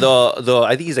 Yeah. The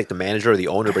I think he's like the manager or the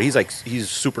owner, but he's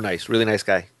super nice. Really nice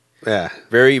guy. Yeah.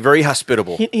 Very, very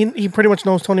hospitable. he pretty much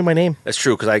knows Tony by name. That's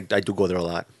true because I do go there a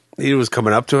lot. He was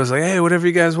coming up to us like, hey, whatever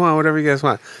you guys want, whatever you guys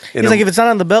want. He's like, if it's not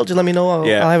on the belt, just let me know.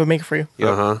 I'll have it make it for you.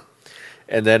 uh-huh.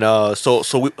 And then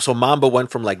so Mamba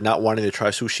went from like not wanting to try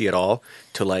sushi at all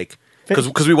to like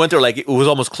because we went there like it was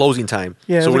almost closing time.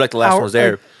 Yeah, it So was we're like the last hour- ones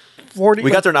there. like 40. We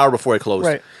got there an hour before it closed.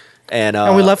 Right. And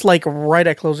we left like right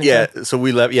at closing. Yeah, time. so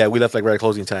we left like right at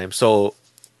closing time. So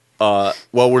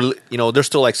we're there's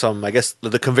still like some, I guess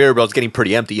the conveyor belt's getting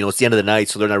pretty empty. It's the end of the night,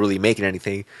 so they're not really making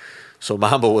anything. So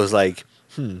Mamba was like,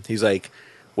 he's like,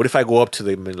 what if I go up to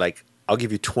them and like I'll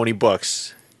give you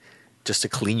 $20 just to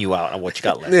clean you out on what you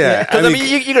got left? Yeah, Because I I mean,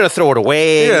 mean, you're gonna throw it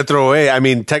away. You're gonna throw away. I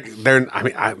mean,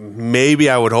 maybe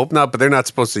I would hope not, but they're not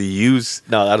supposed to use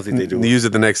No, I don't think they do. use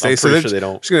it the next day. I'm So pretty they're sure they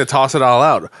don't. just gonna toss it all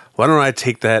out. Why don't I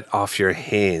take that off your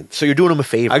hands? So you're doing them a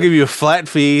favor. I'll give you a flat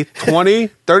fee,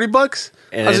 $20, $30.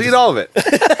 And I'll just then eat all of it. Get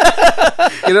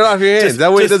it off your hands.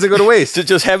 That way it doesn't go to waste.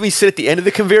 just have me sit at the end of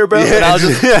the conveyor belt, and I'll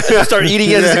just start eating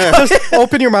it. Just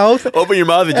open your mouth. Open your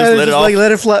mouth and just and let it just, all like,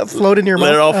 let it float in your mouth.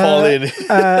 let it all fall in.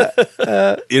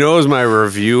 You know, what was my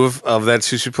review of that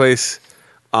sushi place?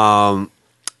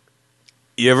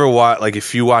 You ever watch, like,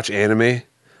 if you watch anime,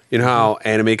 you know how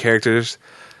anime characters,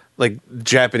 like,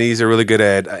 Japanese are really good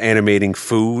at animating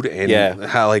food and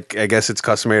how, like, I guess it's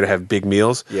customary to have big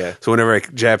meals. Yeah. So whenever a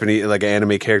Japanese, like, an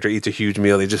anime character eats a huge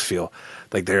meal, they just feel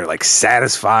like they're, like,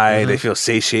 satisfied. They feel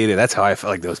satiated. That's how I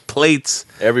felt. Like, those plates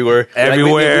Everywhere.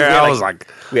 everywhere. I was like,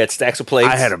 we had stacks of plates.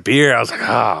 I had a beer. I was like,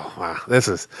 oh, wow, this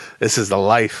is the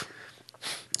life.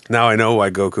 Now I know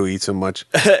why Goku eats so much.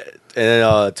 And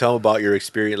then tell them about your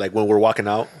experience, like when we're walking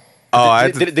out. Oh,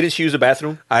 Didn't you use the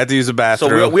bathroom? I had to use the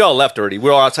bathroom. So we all left already. We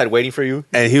were all outside waiting for you.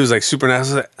 And he was like super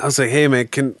nice. I was like, hey man,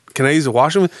 can I use the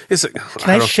washroom? It's like,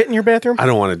 Can I shit in your bathroom? I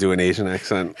don't want to do an Asian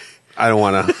accent. I don't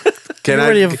want to. Can You I?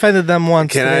 already offended them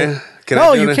once. Can today. I? Can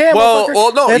No, I do you it? can't.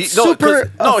 motherfucker. No, That's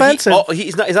super offensive.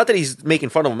 He's not. It's not that he's making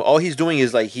fun of him. All he's doing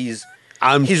is like he's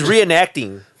I'm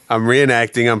reenacting. I'm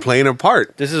reenacting. I'm playing a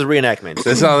part. This is a reenactment.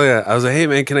 That's all. Yeah. I was like, hey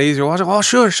man, can I use your washroom? Oh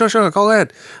sure. Go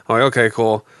ahead. I'm like, okay,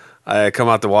 cool. I come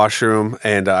out the washroom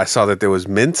and I saw that there was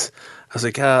mint. I was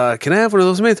like, can I have one of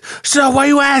those mints? So why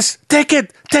you ask? Take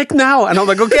it. Take now. And I'm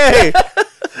like, okay,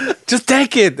 just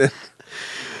take it.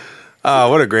 Oh,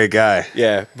 what a great guy.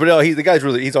 Yeah, but no, the guy's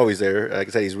really. He's always there. Like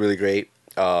I said, he's really great.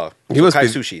 He must Kai be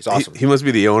Sushi. It's awesome. He must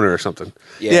be the owner or something.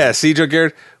 Yeah. See, Joe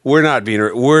Garrett,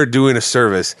 we're doing a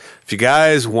service. If you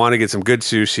guys want to get some good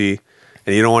sushi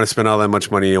and you don't want to spend all that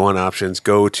much money, you want options,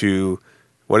 go to,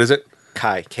 what is it?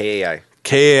 Kai, Kai.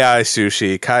 KAI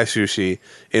Sushi, Kai Sushi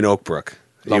in Oak Brook.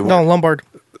 No, Lombard.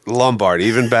 Lombard,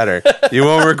 even better. You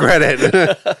won't regret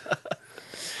it.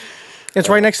 It's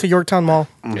right next to Yorktown Mall.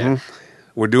 Yeah.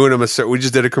 We're doing him we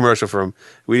just did a commercial for him.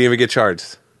 We didn't even get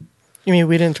charged. You mean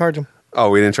we didn't charge him? Oh,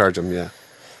 we didn't charge him, yeah.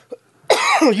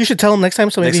 You should tell him next time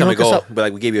so maybe Next time we he'll hook us go, up. but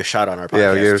like we gave you a shot on our podcast.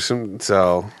 Yeah, we gave some,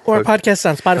 so. Or our podcast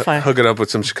on Spotify. Hook it up with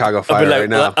some Chicago I'll Fire be like, right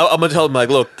now. I'm gonna tell him like,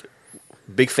 look,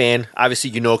 big fan.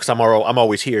 Obviously, you know, because I'm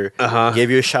always here.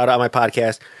 Gave you a shout out on my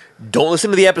podcast. Don't listen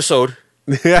to the episode.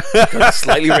 It's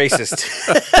slightly racist.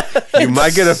 You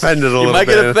might get offended a little bit. You might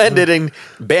get offended and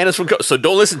ban us from. So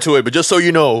don't listen to it. But just so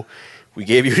you know, we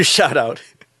gave you a shout out.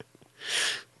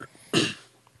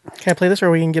 Can I play this or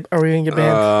are we gonna get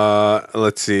banned?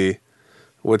 Let's see.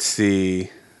 What's the...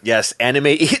 Yes, anime.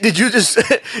 Did you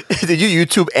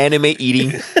YouTube anime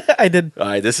eating? I did. All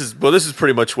right, this is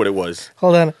pretty much what it was.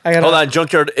 Hold on. Hold on,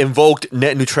 Junkyard invoked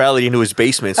net neutrality into his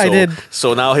basement. So, I did.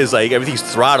 So now his like everything's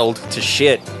throttled to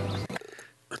shit.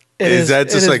 Is that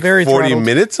just like 40 throttled.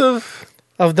 minutes of...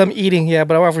 Of them eating, yeah,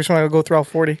 but I obviously want to go through all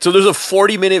 40. So there's a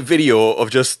 40-minute video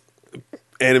of just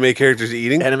Anime characters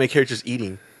eating? anime characters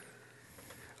eating.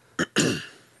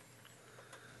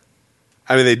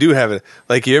 I mean, they do have it.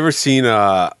 Like, you ever seen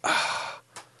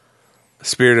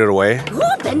Spirited Away?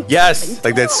 Yes.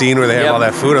 Like that scene where they have Yep. all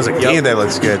that food? I was like, Yep. damn, that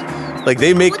looks good. Like,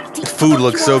 they make food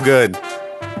look so good.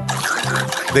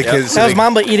 They can, That was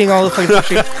Mamba eating all the fucking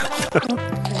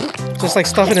sushi. Just like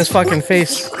stuffing his fucking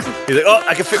face. He's like, oh,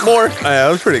 I can fit more. Yeah, that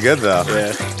was pretty good, though.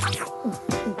 Yeah.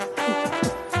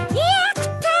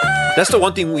 That's the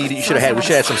one thing you should have had. We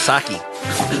should have had some sake.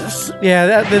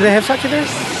 Yeah, did they have sake there?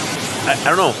 I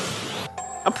don't know.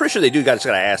 I'm pretty sure they do. Just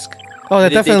gotta ask. Oh, that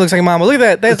They- definitely they- looks like Mamba. Look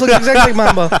at that. That looks exactly like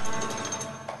Mamba.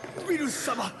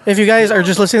 If you guys are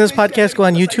just listening to this podcast, go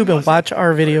on YouTube and watch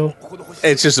our video.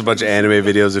 It's just a bunch of anime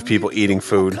videos of people eating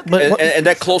food. But And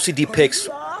that closely depicts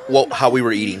how we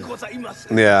were eating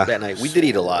Yeah. that night. We did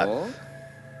eat a lot.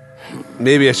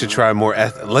 Maybe I should try more.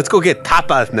 Let's go get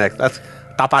tapas next. That's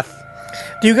tapas.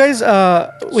 do you guys?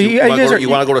 You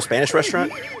want to go to a Spanish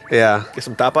restaurant? Yeah. Get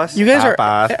some tapas? You guys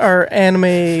Tapas. are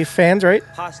anime fans, right?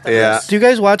 Yeah. Do you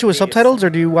guys watch it with subtitles or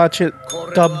do you watch it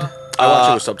dubbed? I watch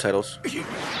it with subtitles.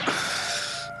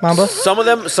 Mamba? Some of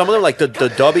them, like the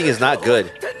dubbing is not good.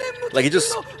 Like it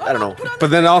just, I don't know. But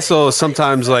then also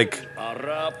sometimes like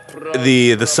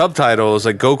the subtitles,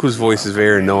 like Goku's voice is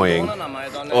very annoying.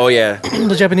 Oh yeah,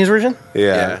 The Japanese version?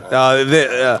 Yeah.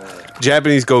 The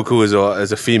Japanese Goku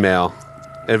is a female,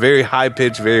 and very high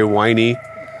pitched, very whiny.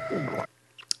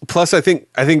 Plus, I think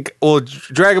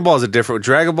Dragon Ball is a different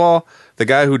Dragon Ball. The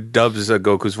guy who dubs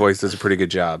Goku's voice does a pretty good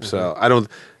job. So I don't.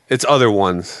 It's other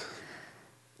ones.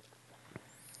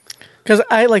 Because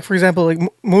I like, for example, like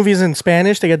movies in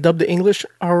Spanish, they get dubbed to English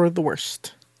are the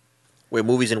worst. wait,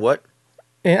 movies in what?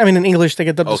 I mean, in English, they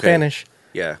get dubbed to Okay. Spanish.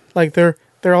 Yeah, Like they're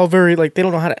all very like they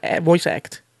don't know how to voice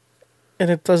act, and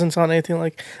it doesn't sound anything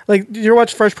like you ever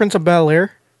watch Fresh Prince of Bel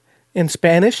Air? in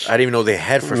Spanish. I didn't even know they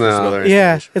had Fresh Prince of No. Bel-Air in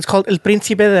Yeah, Spanish. it's called El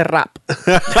Príncipe de Rap.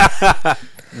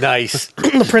 Nice.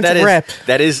 The Prince That of is Rap.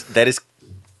 that is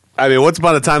I mean, once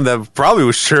upon a time that probably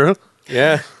was true.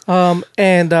 yeah.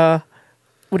 And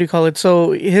what do you call it?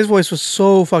 So his voice was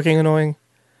so fucking annoying.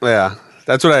 Yeah,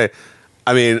 that's what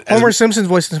I mean. as- Homer Simpson's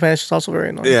voice in Spanish is also very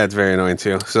annoying. yeah, it's very annoying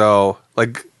too. So,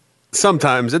 like,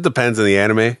 sometimes it depends on the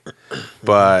anime,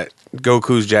 but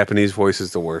Goku's Japanese voice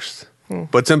is the worst.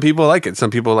 But some people like it.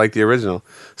 Some people like the original.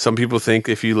 Some people think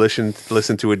if you listen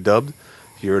to it dubbed,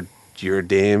 you're a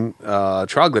damn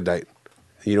troglodyte.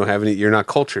 You don't have any. You're not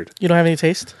cultured. You don't have any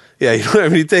taste? Yeah, you don't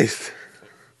have any taste.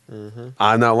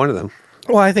 I'm not one of them.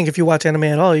 Well, I think if you watch anime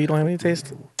at all, you don't have any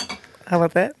taste. How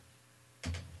about that?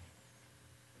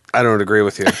 I don't agree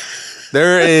with you.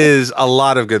 There is a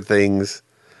lot of good things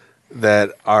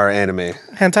that are anime.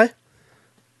 Hentai?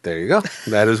 There you go.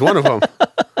 That is one of them.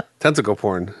 Tentacle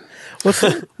porn. What's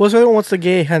the other one? What's the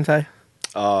gay hentai?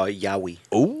 Yaoi.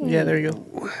 Ooh, Yeah, there you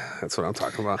go. that's what I'm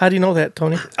talking about. How do you know that,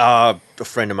 Tony? A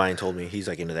friend of mine told me he's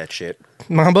like into that shit.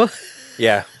 Mamba?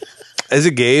 Yeah. Is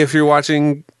it gay if you're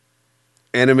watching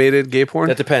animated gay porn?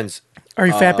 That depends. Are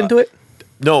you fapping to it?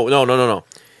 No.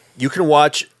 You can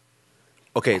watch.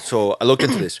 Okay, so I looked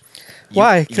into this.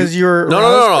 Why? 'Cause you're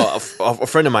No. A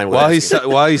friend of mine. Was While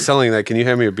asking. while he's selling that, can you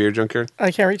hand me a beer, Junkyard?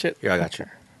 I can't reach it. Yeah, I got you.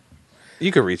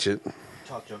 You can reach it.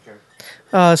 Talk, Junkyard.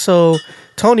 So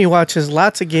Tony watches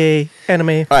lots of gay anime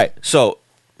All right, so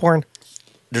porn.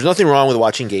 there's nothing wrong with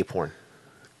watching gay porn.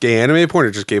 Gay anime porn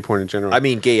or just gay porn in general? I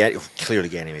mean, clearly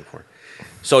gay anime porn.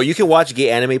 So you can watch gay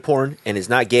anime porn, and it's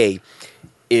not gay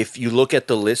if you look at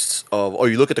the lists of, or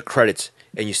you look at the credits,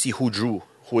 and you see who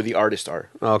the artists are.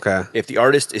 okay. If the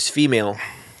artist is female,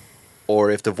 or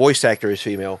if the voice actor is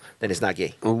female, then it's not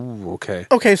gay. Ooh, okay.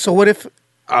 Okay, so what if?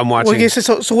 I'm Well, watching.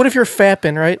 so what if you're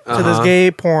fapping right to this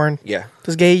gay porn? Yeah.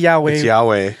 This gay yaoi. It's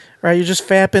Yahweh. Right, you're just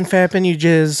fapping.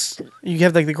 You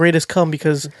have like the greatest cum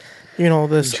because, you know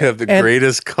this. You have the and-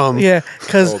 greatest cum. Yeah,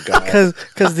 because Oh, God.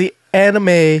 the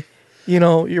anime,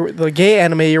 the gay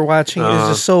anime you're watching is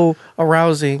just so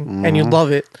arousing and you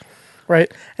love it, right?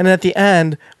 And then at the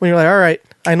end, when you're like, all right,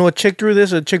 I know a chick drew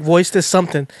this, or a chick voiced this,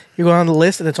 something. You go on the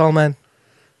list and it's all men.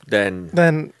 Then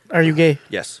Then are you gay?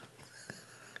 yes.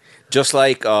 Just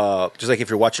like if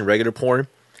you're watching regular porn,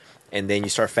 and then you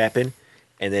start fapping,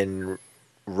 and then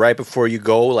right before you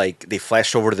go, like they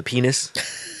flash over to the penis.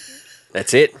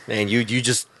 That's it, and you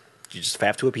just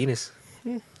fap to a penis.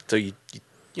 So you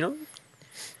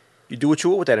do what you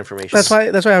will with that information. That's why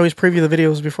I always preview the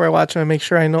videos before I watch them and make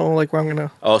sure I know like where I'm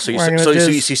gonna. Oh, so you where I'm set, gonna so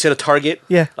jizz. you set a target.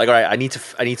 Yeah. Like, all right, I need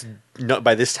to know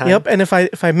by this time. Yep, and if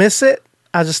I miss it,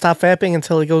 I'll just stop fapping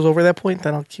until it goes over that point.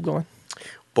 Then I'll keep going.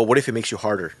 But what if it makes you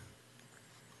harder?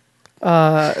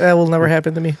 That will never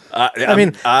happen to me. I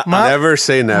mean, Never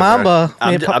say never. Mamba,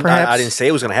 perhaps. I didn't say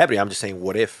it was going to happen. I'm just saying,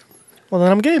 what if? Well,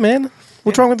 then I'm gay, man.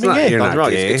 What's wrong with being not- gay? you're Nothing not wrong.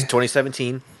 gay. It's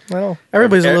 2017. I know.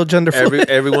 Everybody's a little gender fluid.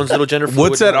 Everyone's a little gender fluid.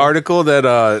 What's that now. article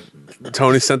that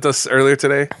Tony sent us earlier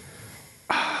today?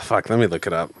 Fuck, let me look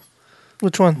it up.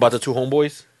 Which one? About the two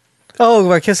homeboys? Oh,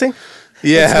 about kissing?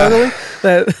 Yeah. Snuggling?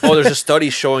 That Oh, there's a study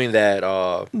showing that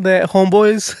that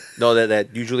homeboys.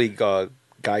 that usually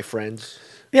guy friends.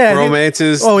 Yeah,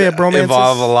 Romances, Oh, yeah, bromances.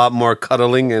 involve a lot more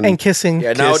cuddling and, and kissing.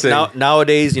 Yeah, Kissing.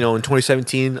 nowadays, in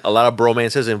 2017, a lot of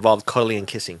bromances involve cuddling and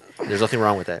kissing. There's nothing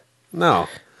wrong with that. no.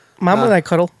 Mom and I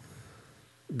cuddle.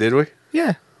 Did we?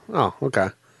 Yeah, Oh, okay.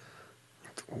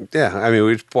 Yeah, I mean,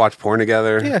 we watch porn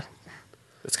together. yeah.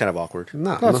 It's kind of awkward.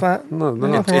 No, No, it's not. No,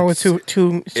 There's nothing wrong with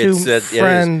two It's yeah, it is.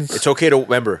 friends. It's okay to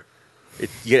remember.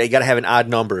 You got to have an odd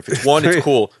number. If it's one, it's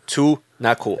cool. Two,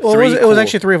 not cool. Well, Three, it was cool.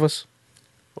 actually three of us.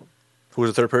 Who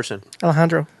was the third person?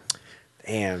 Alejandro.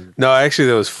 Damn. No, actually,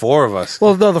 there was four of us.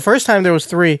 Well, no, the first time there was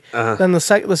three. Uh-huh. Then the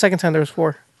second time there was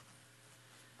four.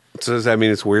 So does that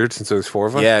mean it's weird since there's four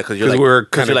of us? Yeah, because you're we're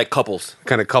kind of like couples.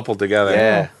 kind of coupled together.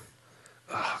 Yeah.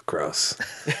 Oh, gross.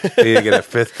 You need to get a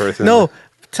fifth person. No,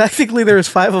 technically there was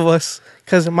five of us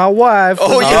because my wife.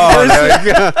 Oh, was- yeah. Oh, there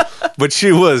you go. But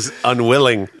she was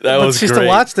unwilling. That but was she great. still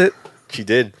watched it. She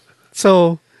did.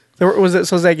 So so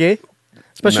is that gay?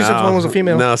 Especially since one was a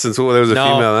female. No, since there was a No,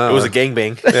 female. No. it was a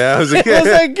gangbang. Yeah, it was a It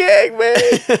was a gang,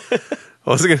 man.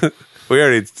 was it gonna, we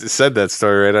already said that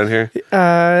story right on here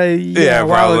Yeah, a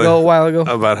while probably. ago.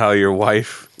 About how your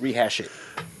wife. Rehash it.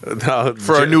 No,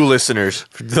 For our new listeners.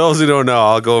 For those who don't know,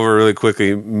 I'll go over it really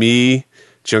quickly. Me,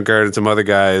 Junkyard, and some other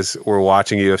guys were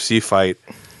watching a UFC fight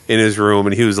in his room,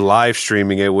 and he was live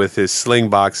streaming it with his sling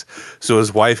box so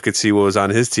his wife could see what was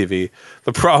on his TV.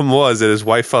 The problem was that his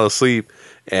wife fell asleep,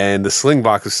 and the sling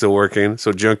box was still working.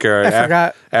 So Junkyard, I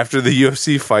forgot. after the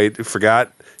UFC fight,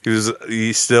 forgot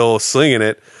he's still slinging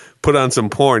it. put on some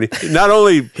porn. Not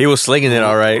only He was slinging it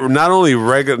all right. not only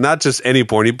regular, not just any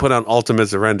porn. He put on Ultimate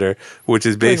Surrender, which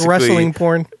is Like basically wrestling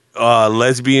porn.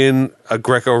 lesbian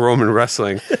Greco-Roman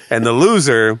wrestling, and the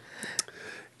loser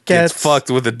gets fucked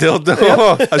with a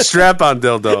dildo, a strap-on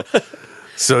dildo.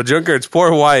 So Junkyard's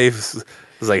poor wife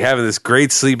was like having this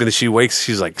great sleep, and she wakes.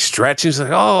 She's like stretching. She's like,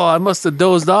 "Oh, I must have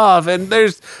dozed off." And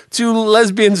there's two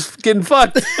lesbians getting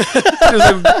fucked. She's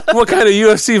like, "What kind of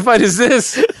UFC fight is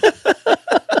this?"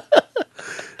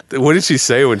 What did she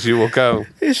say when she woke up?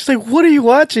 She's like, "What are you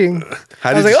watching?" How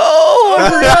I was did like, you- "Oh, I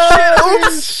forgot.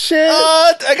 Oops, shit."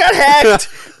 I got hacked.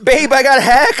 Babe, I got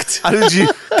hacked. How did you?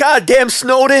 Goddamn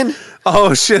Snowden.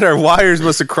 Oh shit! Our wires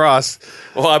must have crossed.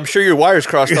 Well, I'm sure your wires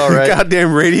crossed all right.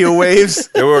 Goddamn radio waves.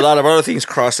 There were a lot of other things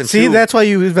crossing See, too. that's why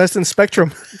you invest in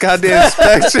Spectrum. Goddamn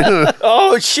Spectrum.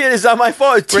 Oh shit, is that my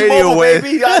fault? Radio T-Mobile, wave.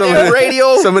 baby. Goddamn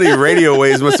radio. So many radio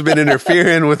waves must have been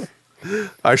interfering with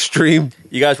our stream.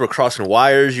 You guys were crossing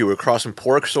wires. You were crossing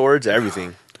pork swords.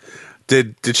 Everything.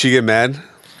 Did she get mad?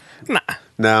 Nah.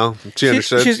 No, she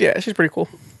understood. She's pretty cool.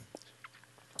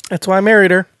 That's why I married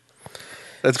her.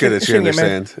 That's good that she shouldn't get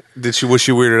mad. understands. Was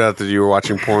she weirded out that you were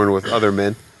watching porn with other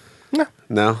men? No,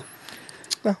 No.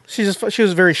 no. She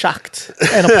was very shocked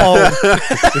and appalled,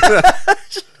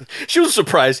 She was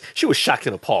surprised. She was shocked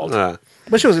and appalled.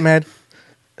 but she wasn't mad.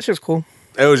 She was cool.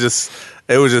 It was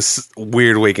just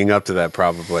weird waking up to that.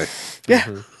 Probably. Yeah.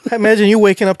 Imagine you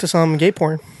waking up to some gay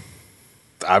porn.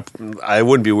 I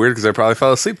wouldn't be weird because I probably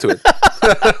fell asleep to it.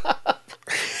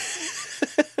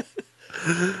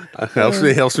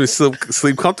 helps me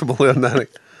sleep comfortably on that.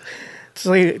 It's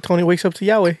like Tony wakes up to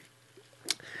Yahweh.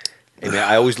 Hey, man,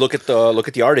 I always look at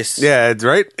the artists. Yeah, it's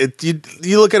right.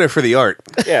 You look at it for the art.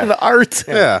 Yeah. The art.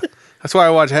 Yeah, that's why I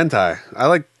watch hentai. I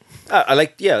like I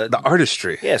like the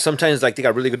artistry. Yeah, sometimes like they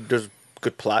got really good. There's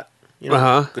good plot. You know,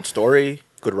 Uh-huh. good story,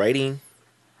 good writing.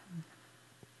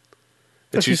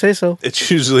 If you say so. It's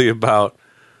usually about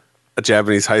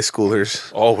Japanese high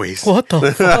schoolers. Always. What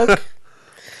the fuck?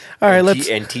 All right,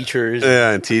 And teachers.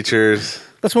 Yeah, and teachers.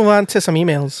 let's move on to some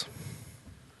emails.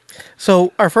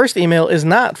 So our first email is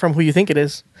not from who you think it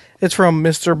is. It's from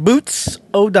Mr. Boots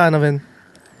O'Donovan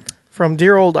from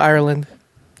dear old Ireland.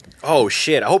 Oh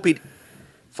shit! I hope he.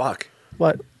 Fuck.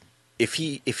 What? If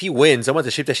he wins, I'm going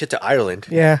to ship that shit to Ireland.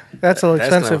 Yeah, that's a little That's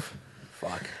gonna- expensive.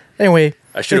 Fuck. Anyway,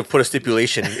 I should have put a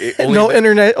stipulation. no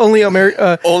internet, only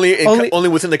America. Only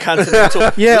within the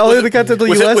continental. Yeah, only the continental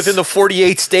US. Within the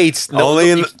 48 states. No, only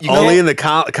in you only can't- in the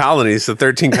colonies. The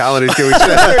 13 colonies. Can we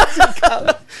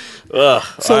say? So, All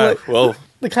right, like, well,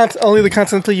 only the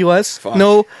continental U.S. Fuck.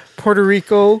 No Puerto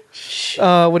Rico.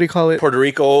 What do you call it? Puerto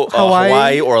Rico, Hawaii,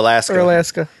 Hawaii, or Alaska. Or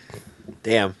Alaska.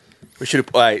 Damn. We should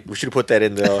have put that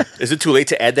in the. Is it too late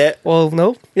to add that? Well,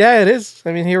 no. Yeah, it is.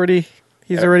 I mean,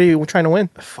 he's already trying to win.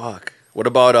 Fuck. What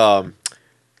about All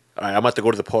right, I'm about to go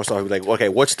to the post office. Like, okay,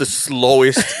 what's the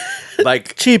slowest,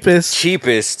 like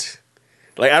Cheapest.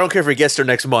 Like, I don't care if it gets there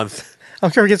next month.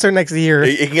 I'm sure he gets there next year.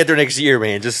 It can get there next year,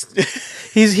 man. Just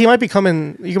He might be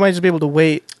coming. You might just be able to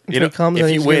wait until he comes. if and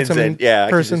he he's wins, some then yeah,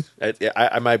 person.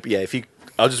 I might be. Yeah, if he,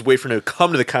 I'll just wait for him to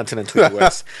come to the continental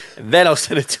U.S. and then I'll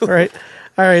send it to him.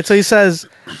 All right. So he says,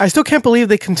 I still can't believe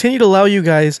they continue to allow you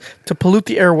guys to pollute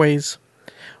the airways.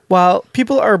 While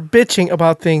people are bitching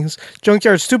about things,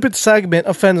 Junkyard's stupid segment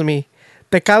offends me.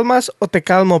 Te calmas o te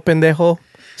calmo, pendejo.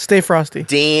 Stay frosty.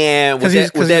 Damn, what 'Cause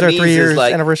that, what it's that our means 3 years is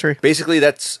like anniversary. basically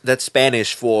that's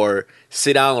Spanish for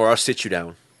sit down or I'll sit you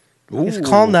down. It's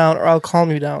calm down or I'll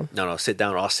calm you down. No, sit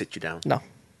down or I'll sit you down. No.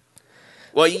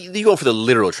 Well, you go for the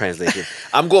literal translation.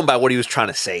 I'm going by what he was trying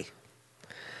to say.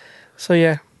 So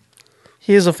yeah,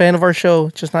 he is a fan of our show,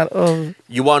 just not of.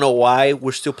 You want to know why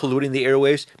we're still polluting the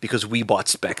airwaves? Because we bought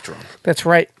Spectrum. That's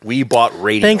right. We bought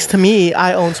radio. Thanks to me,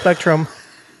 I own Spectrum.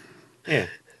 Yeah.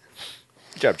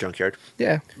 Good job, Junkyard.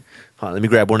 Yeah. Let me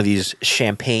grab one of these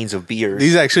champagnes of beers.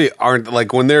 These actually aren't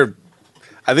like when they're.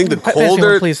 I think the Pass me one,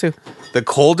 colder, please, too. the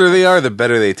colder they are, the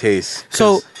better they taste. 'Cause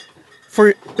So,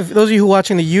 for those of you who are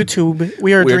watching the YouTube,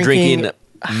 we are We're drinking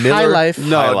Miller High Life.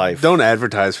 no, High Life. don't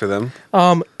advertise for them.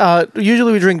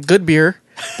 Usually we drink good beer,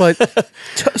 but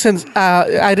since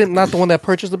I didn't not the one that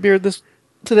purchased the beer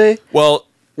today. Well,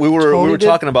 we were Tony did?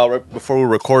 talking about right before we were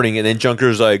recording, and then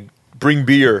Junker's like, "Bring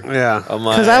beer." Yeah. I'm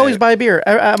like, Because I always buy beer.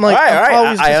 I'm like, All right, I'm all right.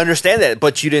 always I just- understand that,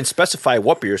 but you didn't specify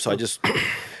what beer, so I just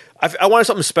I wanted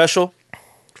something special,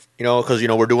 because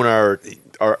we're doing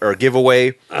our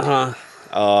giveaway.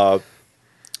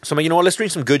 So I'm like, you know what? Let's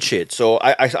drink some good shit. So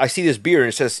I see this beer and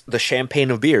it says the champagne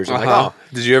of beers. I'm like,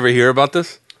 Did you ever hear about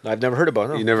this? I've never heard about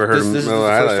it. No. You never heard this, of this is the Miller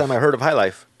High first Life? time I heard of High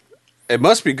Life. It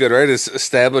must be good, right? It's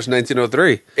established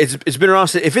 1903. It's been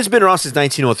around. If it's been around since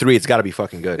 1903, it's got to be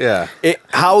fucking good. Yeah.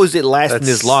 How is it lasting That's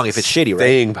this long if it's shitty, right?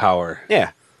 Staying power.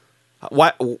 Yeah.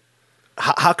 Why?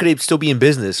 How could it still be in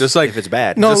business? Just like- if it's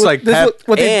bad. No, Just like this is Pep-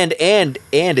 what they,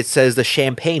 and it says the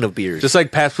champagne of beers. Just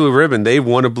like Pabst Blue Ribbon, they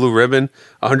won a blue ribbon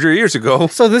 100 years ago.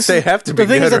 so this they is, have to the be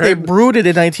thing good, is that they right? brewed it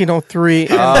in 1903, and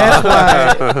that's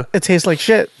why it tastes like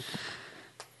shit.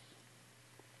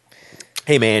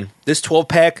 Hey man, this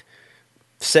 12-pack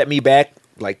set me back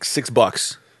like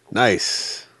 $6.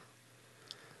 Nice.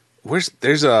 There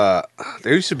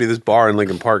used to be this bar in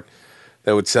Lincoln Park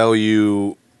that would sell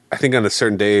you, I think on a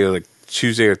certain day, like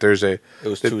Tuesday or Thursday. It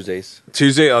was Tuesdays.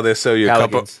 Tuesday, oh, they sell you a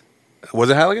couple. Halligan's. Was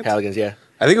it Halligan's? Halligan's, yeah.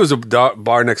 I think it was a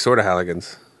bar next door to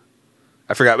Halligan's.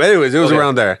 I forgot. But anyways, it was Okay.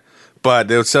 around there. But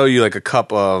they would sell you like a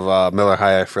cup of Miller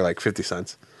High for like 50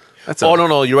 cents. That's Oh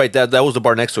no, you're right. That was the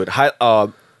bar next to it.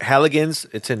 Halligan's.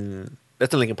 That's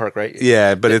in Lincoln Park, right?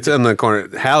 Yeah, but it's in the corner.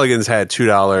 Halligan's had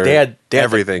 $2 They had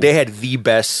everything. They had the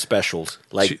best specials.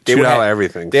 Like they $2 would have-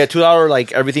 everything. They had $2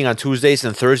 like everything on Tuesdays,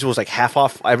 and Thursday was like half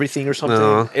off everything or something.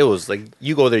 No. It was like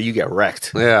you go there, you get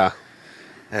wrecked. Yeah.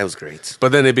 That was great.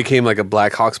 But then it became like a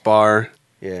Black Hawks bar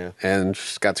Yeah, and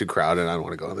just got too crowded. I don't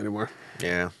want to go there anymore.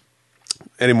 yeah.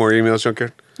 Any more emails,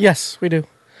 Junkyard? Yes, we do.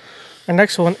 Our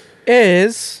next one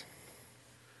is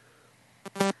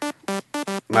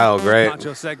Oh, great.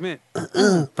 Pancho segment.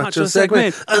 Pancho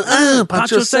segment.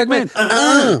 Pancho segment.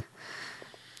 it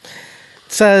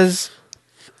says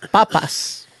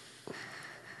papas.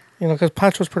 You know, because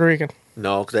Pancho's Puerto Rican.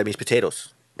 No, because that means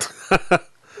potatoes.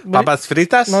 Papas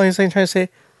fritas? No, he's trying to say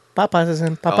papas as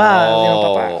in papa.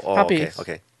 Papa. okay, Papis.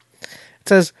 okay. It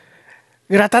says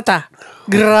gratata.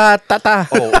 Gratata.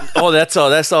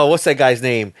 That's what's that guy's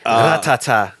name?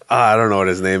 Ratata. I don't know what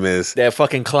his name is. That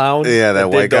fucking clown. Yeah, that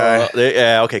white guy.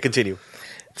 Yeah, okay, continue.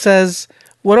 It says,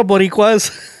 what up, Boricuas?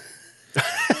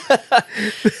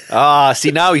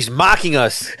 See, now he's mocking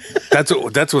us. That's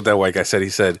what that white guy said. He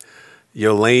said,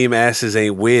 "Your lame asses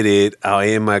ain't with it. I'll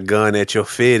aim my gun at your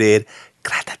fitted."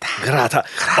 Grata.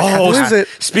 Oh, What is it?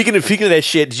 Speaking of that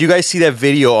shit, did you guys see that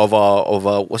video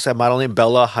of what's that model name?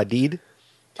 Bella Hadid?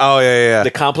 Oh yeah.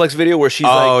 The Complex video where she's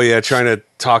Oh like, yeah, trying to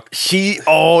talk.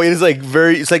 it is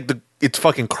like it's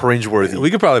fucking cringeworthy. We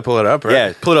could probably pull it up, right?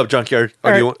 Yeah, pull it up, Junkyard.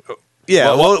 Or do you want?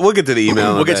 Yeah, Well, we'll get to the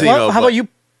email. we'll get to the in a bit. email. How about you?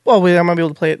 Oh, wait, I might be able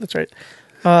to play it. That's right.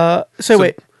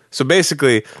 Wait. So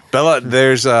basically, Bella,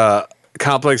 there's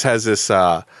Complex has this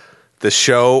the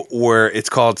show where it's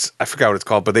called, I forgot what it's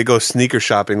called, but they go sneaker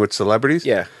shopping with celebrities.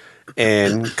 Yeah.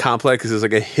 And Complex is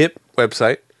like a hip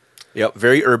website, Yep.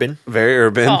 Very urban. very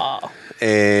urban,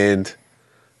 and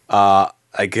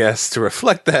I guess to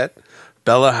reflect that,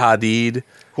 Bella Hadid.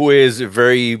 Who is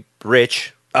very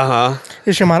rich.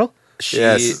 Is she a model?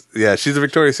 Yes, yeah, she's a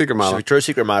Victoria's Secret She's a model. Victoria's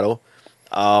Secret model.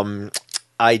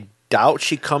 I doubt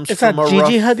she comes It's from not a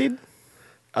Gigi rough. Hadid?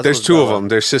 I thought it There's was two of Bella. them.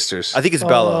 They're sisters. I think it's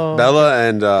Bella. Bella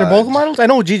and They're both models? I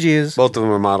know who Gigi is. both of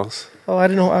them are models. Oh, I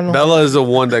don't know. Bella is the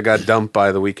one that got dumped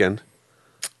by The Weeknd.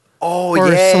 Oh, Or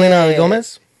yeah. Selena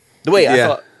Gomez? Wait,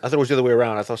 Yeah. I thought it was the other way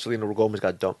around. I thought Selena Gomez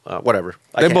got dumped. Whatever.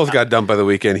 They both got dumped by The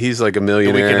Weeknd. He's like a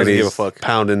millionaire doesn't and give a he's fuck.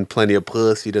 pounding plenty of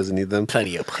puss. He doesn't need them.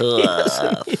 plenty of puss.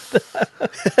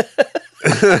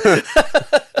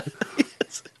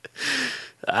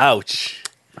 Ouch.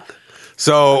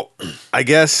 So I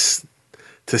guess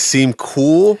to seem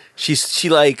cool, She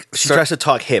tries to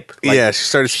talk hip. Like, yeah, she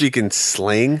started speaking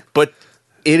slang. But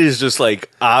it is just like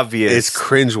obvious. It's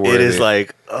cringeworthy. It is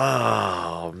like,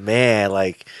 oh man,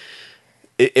 like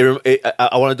I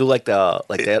want to do like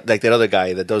that other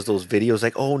guy that does those videos.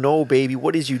 Like, oh no, baby,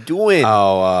 what is you doing?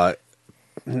 Oh,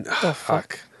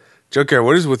 fuck. Joker,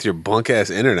 what is with your bunk ass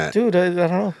internet? Dude, I don't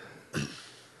know.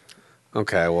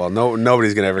 Okay, well,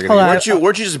 nobody's gonna ever get. Hold on.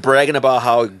 weren't you just bragging about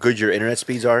how good your internet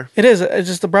speeds are? It is. It's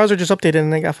just the browser just updated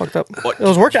and they got fucked up. What? It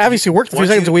was working. Obviously worked a few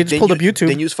seconds. We just pulled up YouTube.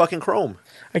 Then use fucking Chrome.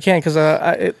 I can't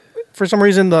because for some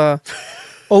reason the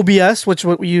OBS, which is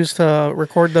what we use to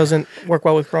record, doesn't work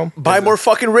well with Chrome. Buy more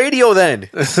fucking radio then.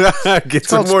 Get some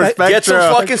called more Spectrum. Get some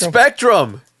spectrum. fucking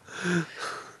Spectrum.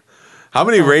 How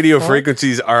many radio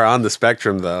frequencies are on the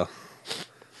spectrum, though?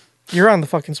 You're on the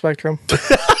fucking spectrum.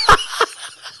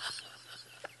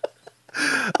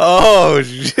 Oh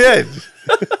shit!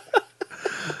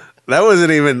 That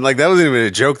wasn't even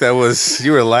a joke. That was,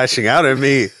 you were lashing out at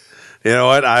me. You know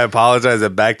what? I apologize. I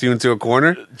backed you into a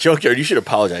corner. Junkyard, you should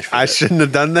apologize for I that. shouldn't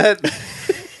have done that.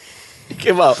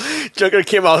 Junkyard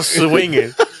came out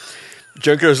swinging.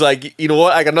 Junkyard was like, you know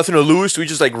what? I got nothing to lose. So he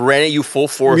just like ran at you full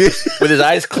force with his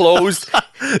eyes closed.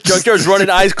 Junkyard's running,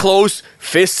 eyes closed,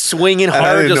 fists swinging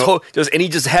hard, didn't know. and he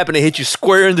just happened to hit you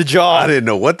square in the jaw. I didn't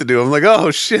know what to do. I'm like,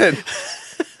 oh shit.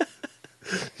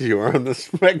 You are on the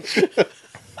spectrum.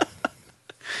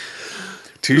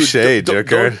 Touche,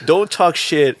 Junkyard. Don't talk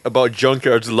shit about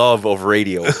Junkyard's love of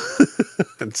radio.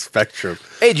 And Spectrum.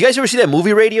 Hey, did you guys ever see that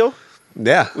movie Radio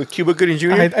Yeah. with Cuba Gooding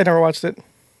Jr.? I never watched it.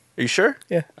 Are you sure?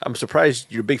 Yeah. I'm surprised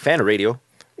you're a big fan of radio.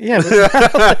 Yeah.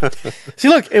 But see,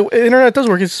 look, internet does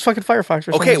work. It's just fucking Firefox.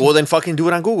 For some Okay, reason. well then fucking do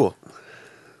it on Google.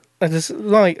 I just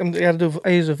not like I gotta do. I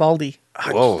use Vivaldi.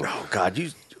 Whoa. Oh God,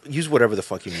 use whatever the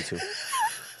fuck you need to.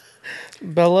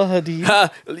 Bella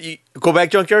Hadid. Go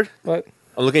back, Junkyard. What?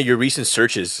 I'm looking at your recent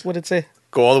searches. What did it say?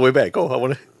 Go all the way back. Go. I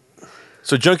want to.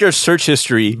 So Junkyard's search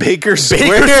history: Baker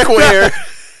Square. Baker Square,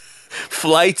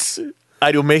 flights,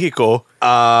 Aeromexico.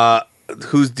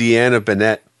 Who's Deanna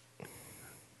Bennett?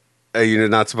 You're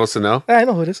not supposed to know? I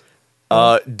know who it is.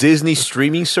 Disney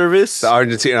streaming service. The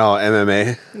Argentina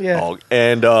MMA. Yeah. Oh,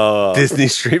 and Disney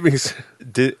streaming.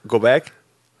 go back.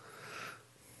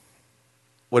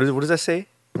 What does that say?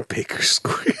 Baker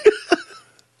Square.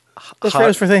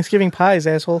 That's for Thanksgiving pies,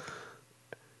 asshole.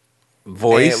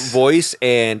 Voice.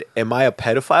 And am I a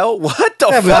pedophile? What the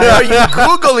fuck are you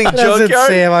googling, That doesn't Junkyard?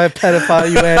 say am I a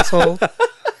pedophile, you asshole.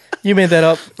 You made that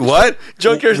up. What?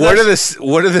 Junkyard's what next-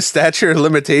 are the stature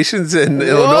limitations in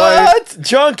Illinois? What?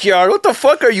 Junkyard, what the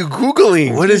fuck are you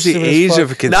googling? What is the Stupid as age fuck.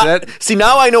 of consent?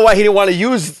 Now I know why he didn't want to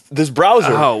use this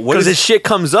browser. Oh, what because is- this shit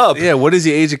comes up. Yeah, what is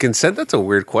the age of consent? That's a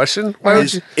weird question.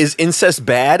 Is incest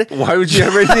bad? Why would you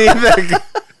ever need that?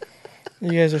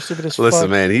 You guys are stupid as Listen, fuck.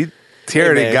 man, he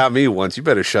already man. got me once. You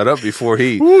better shut up before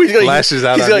he Ooh, lashes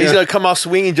out he's on gonna, you. He's gonna come out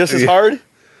swinging just as Yeah. hard.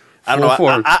 I don't know. Full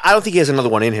force. I don't think he has another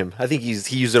one in him. I think he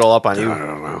used it all up on you. I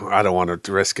don't know. I don't want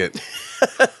to risk it.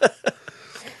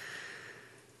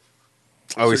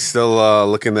 Are we still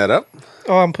looking that up?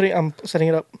 Oh, I'm setting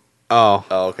it up. Oh.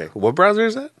 Oh, okay. What browser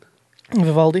is that?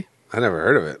 Vivaldi. I never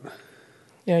heard of it.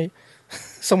 Yeah.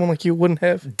 Someone like you wouldn't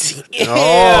have.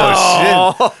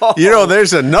 Oh, shit. You know,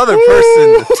 there's another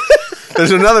person.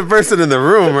 There's another person in the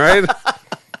room, right?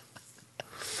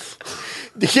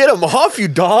 Get him off you,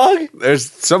 dog. There's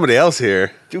somebody else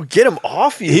here. Dude, get him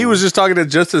off you. He was just talking to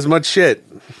just as much shit.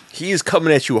 He is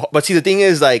coming at you. But see, the thing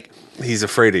is, like, He's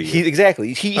afraid of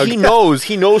you. he knows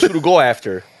who to go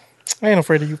after. I ain't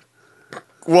afraid of you.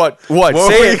 What? What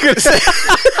Say were you it. gonna say?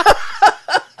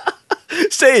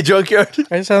 Say it, Junkyard.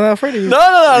 I just I'm not afraid of you. No.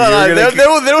 You're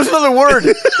gonna- There was another word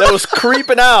that was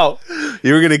creeping out.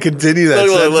 You were going to continue that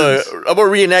Look. sentence. I'm gonna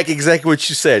reenact exactly what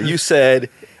you said. You said,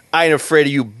 "I ain't afraid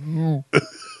of you."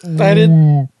 I did.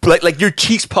 Like your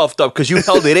cheeks puffed up because you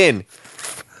held it in.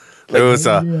 There was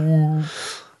a...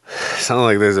 Sounded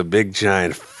like there's a big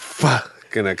giant fuck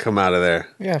gonna come out of there.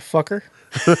 Yeah, fucker.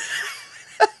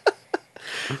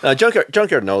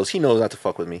 Junkyard knows. He knows not to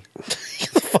fuck with me.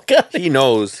 Fuck out. He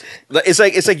knows. It's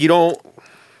like you don't.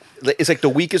 It's like the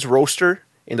weakest roaster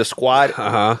in the squad.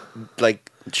 Like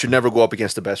should never go up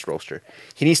against the best roaster.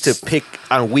 He needs to pick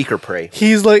on weaker prey.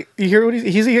 He's like, you hear what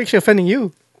he's actually offending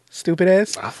you, stupid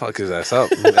ass. I'll fuck his ass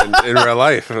up in real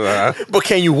life. But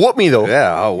can you whoop me though?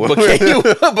 Yeah, I'll whoop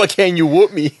But can you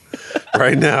whoop me?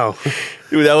 right now.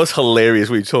 Dude, that was hilarious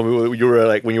when you told me when you were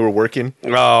like when you were working.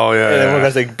 Oh, yeah. And everyone yeah.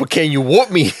 was like, "But can you whoop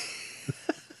me?"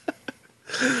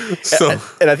 So,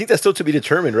 And I think that's still to be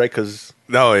determined, right? Because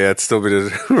no, yeah, it's still been.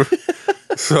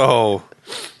 So,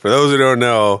 for those who don't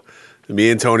know,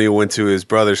 me and Tony went to his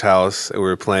brother's house and we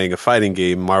were playing a fighting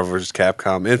game, Marvel vs.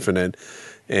 Capcom Infinite,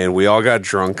 and we all got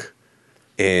drunk.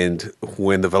 And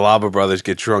when the Villalba brothers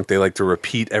get drunk, they like to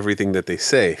repeat everything that they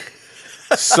say.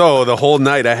 So the whole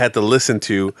night I had to listen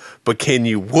to, but can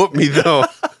you whoop me though?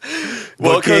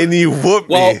 But can you whoop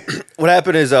well, me? what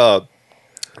happened is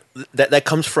that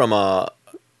comes from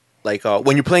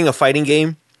when you're playing a fighting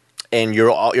game and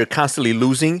you're constantly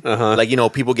losing. Like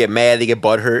people get mad, they get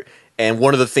butthurt. And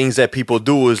one of the things that people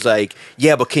do is like,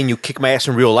 yeah, but can you kick my ass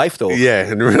in real life though?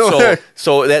 Yeah, in real life.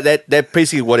 So that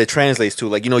basically what it translates to.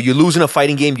 Like, you lose in a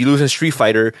fighting game, you lose in Street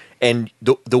Fighter, and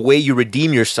the way you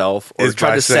redeem yourself or Is try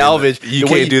by to saying salvage, that you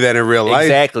the way can't do that in real life.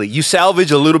 Exactly. You salvage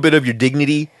a little bit of your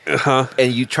dignity,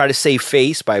 and you try to save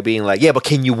face by being like, yeah, but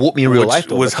can you whoop me in real life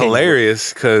though? was But can you-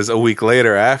 hilarious because a week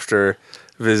later, after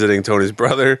visiting Tony's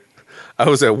brother, I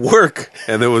was at work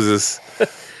and there was this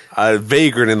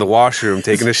vagrant in the washroom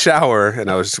taking a shower, and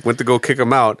I went to go kick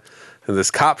him out, and this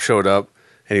cop showed up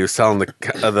and he was telling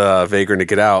the vagrant to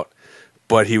get out,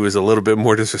 but he was a little bit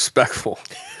more disrespectful.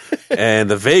 And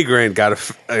the vagrant got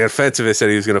offensive and said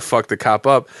he was going to fuck the cop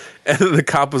up. And the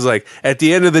cop was like, at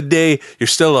the end of the day, you're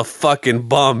still a fucking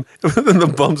bum. And the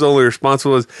bum's only response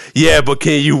was, yeah, but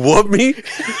can you whoop me?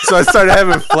 So I started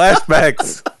having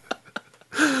flashbacks.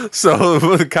 So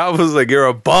the cop was like, you're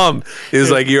a bum. He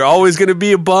was like, you're always going to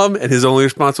be a bum. And his only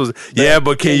response was, yeah,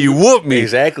 but can you whoop me?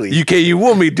 Exactly. Can you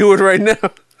whoop me? Do it right now.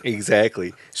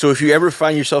 Exactly. So if you ever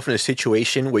find yourself in a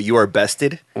situation where you are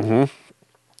bested,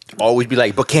 always be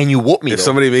like, but can you whoop me? If though?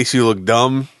 somebody makes you look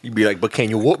dumb, You'd be like, but can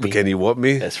you whoop me? can you whoop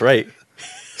me? That's right.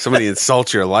 Somebody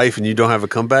insults your life and you don't have a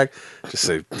comeback, just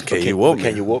say, can you whoop me?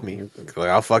 Can you whoop me? Like,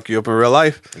 I'll fuck you up in real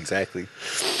life. Exactly.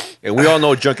 And we all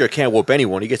know Junkyard can't whoop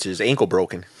anyone. He gets his ankle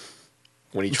broken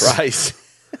when he tries.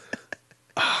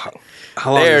 How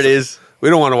long There it is. We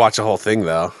don't want to watch the whole thing,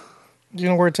 though. Do you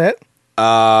know where it's at?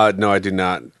 No, I do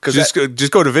not. Just go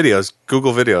to videos.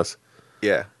 Google videos.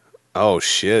 Yeah. Oh,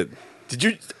 shit. Did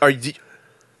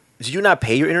you not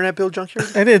pay your internet bill, Junkyard?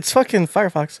 I did. It's fucking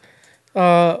Firefox.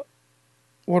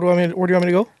 Where do you want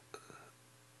me to go?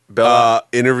 Bella.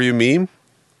 Interview meme?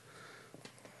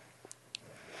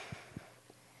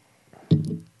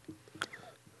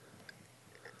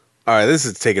 All right, this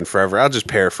is taking forever. I'll just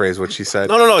paraphrase what she said.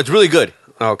 No. It's really good.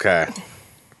 Okay.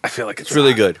 I feel like It's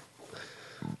really good.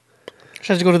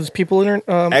 Should I just go to this people internet?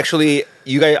 Actually,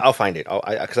 you guys, I'll find it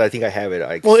because I think I have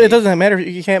it. Well, it doesn't matter.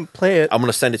 You can't play it. I'm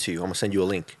gonna send it to you. I'm gonna send you a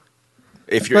link.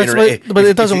 If your But, internet, but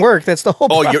it doesn't work. That's the whole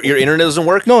Oh, problem. your internet doesn't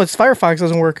work. No, it's Firefox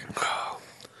doesn't work.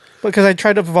 Because I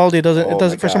tried to Vivaldi, it doesn't. Oh It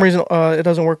doesn't. my For some God. reason, it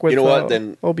doesn't work with. You know what,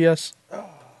 then- OBS.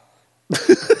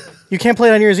 You can't play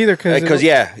it on yours either because Because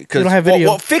you don't have video.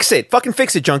 Well, fix it. Fucking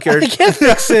fix it, Junkyard. I can't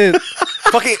fix it.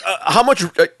 Fucking how much?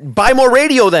 Buy more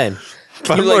radio then.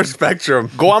 Buy You, more like, Spectrum.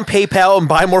 Go on PayPal and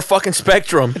buy more fucking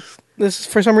Spectrum. This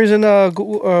for some reason,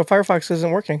 Google, Firefox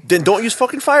isn't working. Then don't use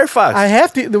fucking Firefox. I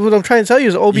have to. What I'm trying to tell you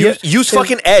is OBS. use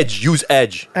fucking Edge. Use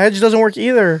Edge. Edge doesn't work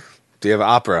either. Do you have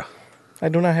Opera? I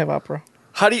do not have Opera.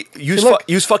 How do you use See, look.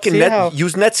 use fucking See how-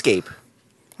 use Netscape?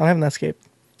 I don't have Netscape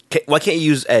Why can't you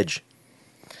use Edge?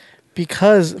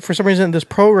 because for some reason this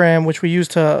program which we use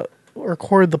to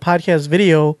record the podcast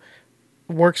video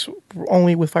works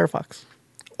only with Firefox.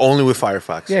 Only with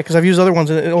Firefox. Yeah, because I've used other ones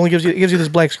and it only gives you this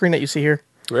black screen that you see here.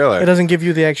 Really? It doesn't give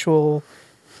you the actual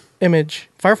image.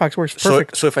 Firefox works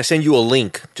perfect. So if I send you a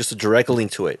link, just a direct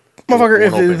link to it, Motherfucker, it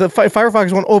if won't open. the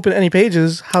Firefox won't open any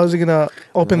pages, how is it gonna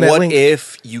open that What link?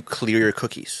 if you clear your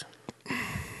cookies?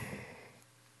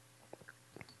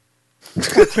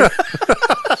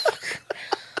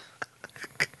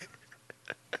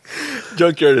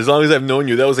 Junkyard, as long as I've known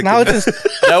you, that was like Now the it's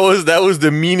best- that was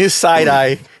the meanest side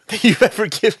eye that you've ever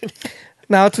given.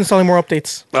 Now it's installing more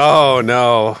updates. Oh,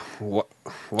 no. Why?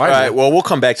 All right, well, we'll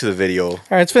come back to the video. All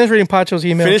right, let's finish reading Pacho's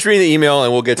email. Finish reading the email,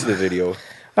 and we'll get to the video.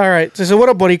 All right. So what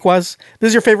up, Boricuas? This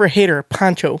is your favorite hater,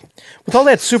 Pancho. With all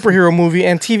that superhero movie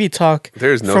and TV talk,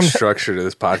 There's no from- structure to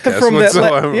this podcast from that.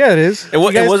 whatsoever. Yeah, it is. And what-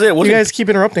 you guys, and wasn't you guys keep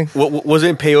interrupting.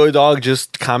 Wasn't Peyo Dog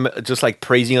just like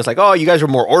praising us, like, "Oh, you guys are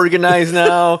more organized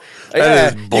now."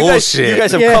 That is bullshit. You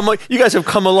guys have Yeah. You guys have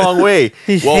come a long way.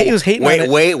 He was hating on it.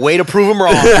 Way to prove him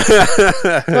wrong.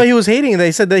 No, he was hating.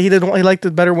 They said that he liked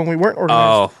it better when we weren't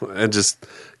organized. Oh, and just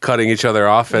cutting each other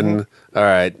off. And all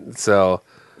right. So,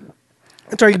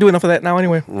 It's already do enough of that now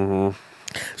anyway.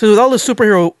 So with all the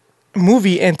superhero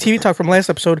movie and TV talk from last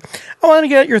episode, I want to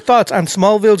get your thoughts on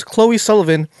Smallville's Chloe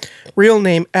Sullivan, real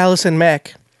name Allison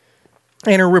Mack,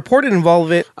 and her reported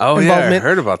involvement I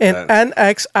heard about in that.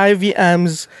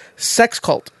 NXIVM's sex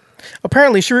cult.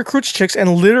 Apparently, she recruits chicks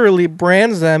and literally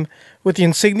brands them with the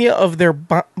insignia of their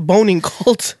boning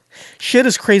cult. Shit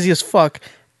is crazy as fuck.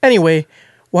 Anyway,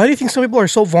 why do you think some people are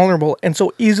so vulnerable and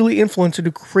so easily influenced to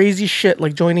do crazy shit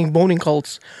like joining boning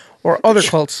cults or other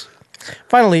cults?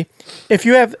 Finally, if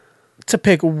you have to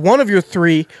pick one of your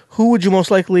three, who would you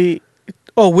most likely...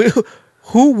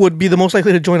 who would be the most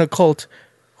likely to join a cult?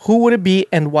 Who would it be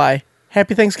and why?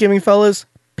 Happy Thanksgiving, fellas.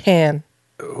 Pan.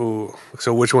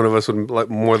 so which one of us would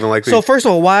more than likely? So first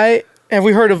of all, why... Have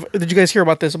we heard of... Did you guys hear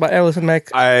about this, about Allison Mack?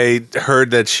 I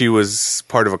heard that she was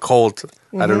part of a cult.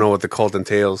 I don't know what the cult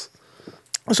entails.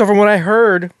 So from what I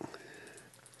heard,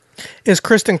 is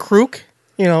Kristen Kruk,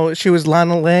 she was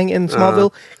Lana Lang in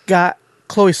Smallville, got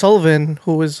Chloe Sullivan,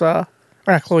 who was, or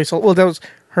not Chloe Sullivan, well, that was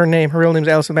her name. Her real name's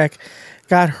Allison Mack.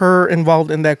 Got her involved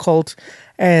in that cult.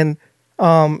 And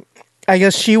I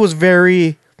guess she was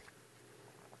very,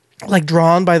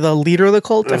 drawn by the leader of the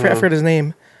cult. I forget his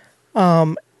name.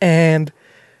 And,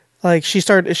 she's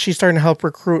starting to help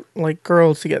recruit,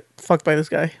 girls to get fucked by this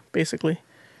guy, basically.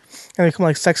 And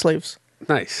become, sex slaves.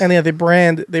 Nice. And yeah, they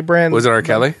brand. Was it R.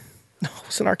 Kelly? No, it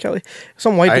wasn't R. Kelly.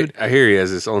 Some white dude. I hear he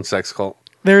has his own sex cult.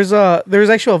 there's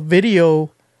actually a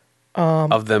video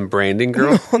of them branding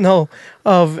girl. no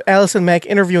of Allison Mack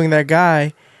interviewing that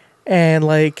guy, and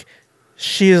like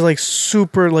she is like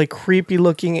super like creepy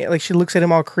looking. Like she looks at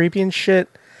him all creepy and shit.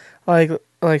 Like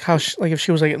how like if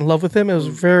she was like in love with him. It was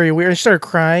very weird. And she started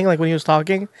crying like when he was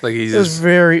talking. Like it was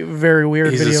very very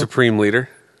weird. He's video. a supreme leader.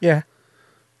 Yeah.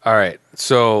 All right,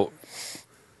 so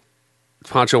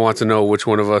Pancho wants to know which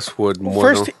one of us would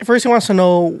more. First, he wants to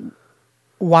know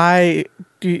why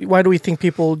do we think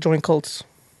people join cults?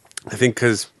 I think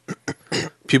because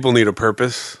people need a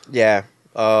purpose. Yeah.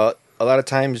 A lot of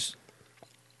times,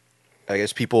 I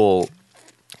guess people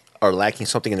are lacking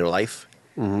something in their life,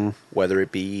 whether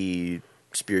it be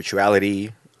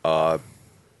spirituality.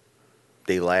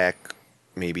 They lack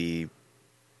maybe,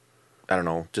 I don't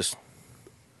know, just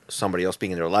somebody else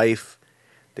being in their life.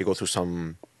 They go through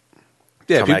some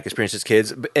traumatic experience as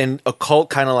kids. And a cult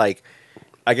kind of like,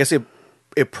 I guess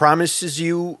it promises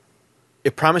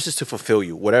to fulfill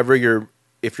you.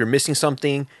 If you're missing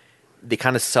something, they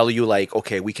kind of sell you like,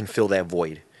 okay, we can fill that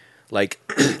void. Like,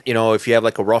 you know, if you have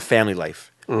like a rough family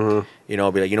life, you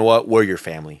know, be like, you know what, we're your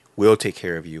family. We'll take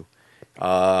care of you.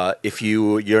 If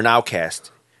you're an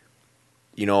outcast,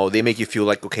 you know, they make you feel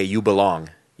like, okay, you belong.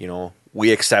 You know,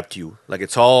 we accept you. Like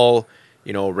it's all,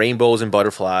 you know, rainbows and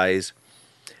butterflies.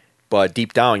 But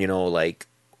deep down, you know, like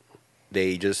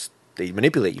they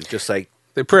manipulate you, just like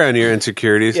they prey on your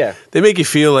insecurities. Yeah. They make you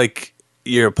feel like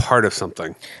you're a part of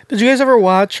something. Did you guys ever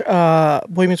watch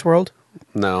Boy Meets World?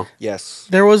 No. yes.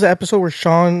 There was an episode where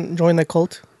Sean joined the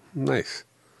cult. Nice.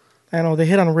 I know they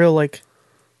hit on real like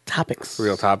topics.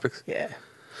 Real topics. Yeah.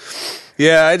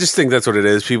 Yeah, I just think that's what it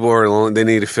is. People are alone. They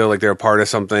need to feel like they're a part of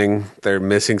something. They're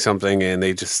missing something, and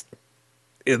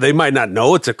they might not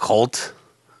know it's a cult.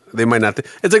 They might not.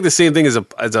 It's like the same thing as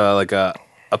a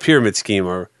pyramid scheme,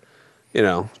 or you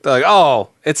know, they're like, oh,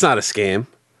 it's not a scam,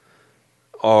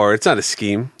 or it's not a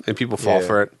scheme, and people fall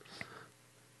for it.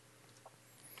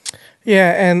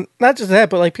 Yeah, and not just that,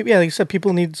 but like people, like you said,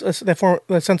 people need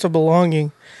that sense of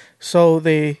belonging, so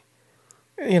they,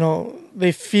 you know,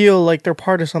 they feel like they're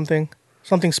part of something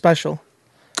special.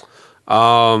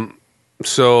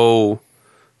 So,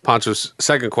 Pancho's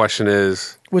second question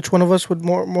is, which one of us would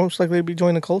most likely be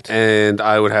joining the cult? And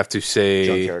I would have to say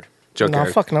Junkyard. No,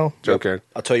 fuck no. Junkyard.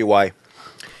 I'll tell you why.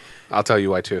 I'll tell you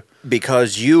why too.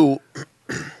 Because you,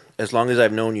 as long as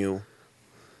I've known you,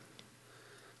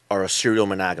 are a serial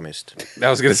monogamist. I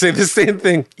was going to say the same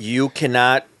thing. You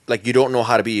cannot, like, you don't know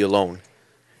how to be alone.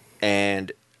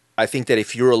 And I think that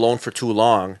if you're alone for too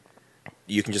long,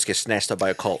 you can just get snatched up by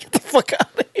a cult. Get the fuck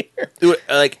out of here. Dude,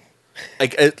 like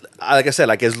I said,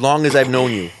 like, as long as I've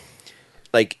known you,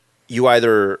 like, you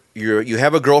either you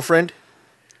have a girlfriend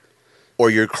or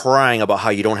you're crying about how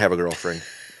you don't have a girlfriend.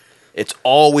 It's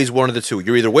always one of the two.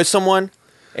 You're either with someone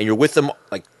and you're with them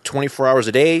like 24 hours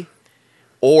a day,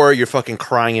 or you're fucking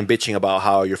crying and bitching about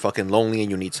how you're fucking lonely and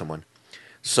you need someone.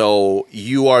 So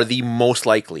you are the most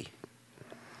likely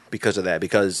because of that.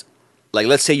 Because, like,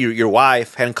 let's say your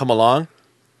wife hadn't come along,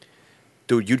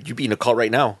 dude, you'd be in a cult right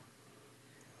now.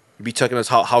 You'd be talking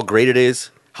about how great it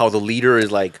is, how the leader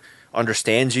is, like,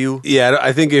 understands you. Yeah,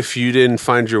 I think if you didn't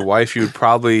find your wife, you would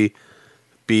probably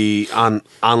be on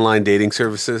online dating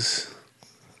services.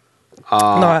 No,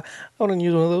 I wouldn't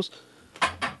use one of those.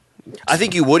 I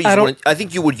think you would. I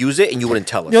think you would use it, and you wouldn't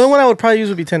tell us. The only one I would probably use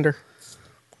would be Tinder,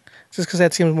 just because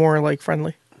that seems more like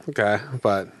friendly. Okay,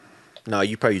 but No,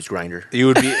 you probably use Grindr. you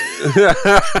would be.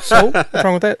 So what's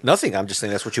wrong with that? Nothing. I'm just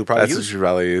saying that's what you would probably That's what use. you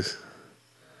probably use.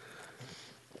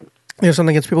 You have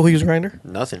something against people who use Grindr?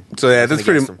 Nothing. So yeah, Nothing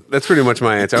against them. that's pretty much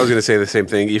my answer. I was going to say the same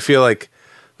thing. You feel like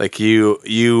you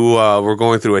were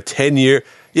going through a 10-year.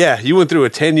 Yeah, you went through a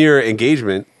 10-year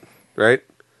engagement, right?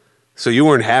 So you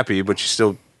weren't happy, but you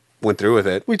still went through with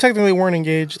it. We technically weren't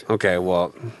engaged Okay,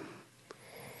 well,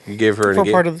 you gave her an for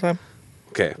engagement. part of the time.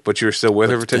 Okay, but you were still with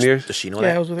her for 10 years? Does she know Yeah,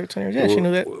 that? I was with her 10 years. Yeah, she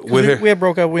knew that. 'Cause With her- we had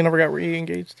broke up. We never got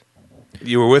re-engaged.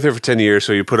 You were with her for 10 years,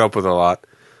 so you put up with a lot.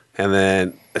 And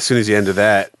then as soon as you ended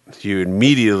that, you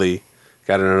immediately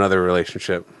got in another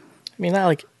relationship. I mean, not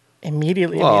like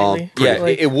immediately. Well, Yeah,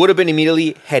 Like, it would have been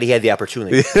immediately had he had the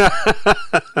opportunity.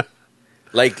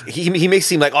 Like he makes it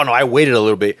seem like, oh no, I waited a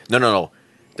little bit. No.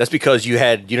 That's because you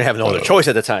didn't have no other choice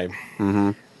at the time.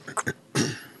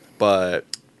 Mm-hmm. But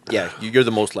yeah, you're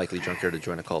the most likely junkyard to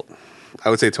join a cult. I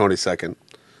would say Tony's second.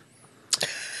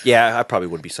 Yeah, I probably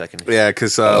would be second. Yeah,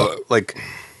 because like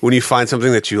when you find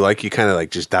something that you like, you kind of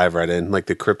like just dive right in, like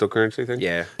the cryptocurrency thing.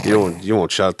 Yeah. you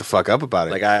won't shut the fuck up about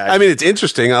it. Like, I mean, it's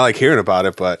interesting. I like hearing about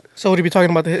it, but so would you be talking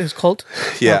about his cult?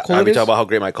 Yeah, How cool I'll it be is? talking about how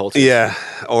great my cult is. yeah,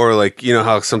 or like you know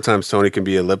how sometimes Tony can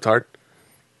be a libtard.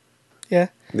 Yeah.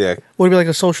 Yeah, Would it be like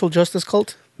a social justice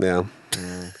cult? yeah.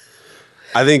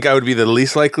 I think I would be the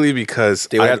least likely because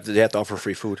They have to offer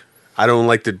free food. I don't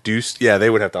like to do. Yeah, they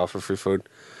would have to offer free food,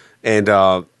 and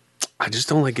I just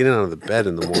don't like getting out of the bed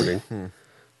in the morning.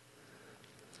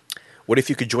 What if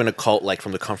you could join a cult like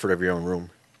from the comfort of your own room?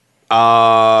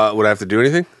 Would I have to do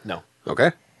anything? No.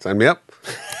 Okay, sign me up.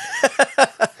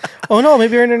 Oh no,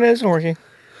 maybe your internet isn't working.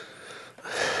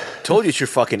 Told you it's your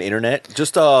fucking internet.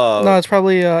 Just No, it's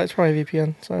probably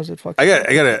VPN. So I was fuck. I got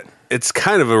it. It's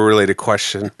kind of a related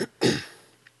question.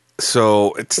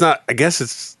 So it's not. I guess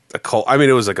it's a cult. I mean,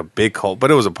 it was like a big cult,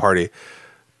 but it was a party.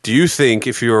 Do you think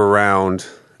if you were around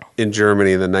in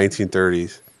Germany in the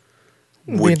 1930s,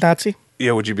 Be a Nazi.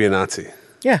 would you be a Nazi?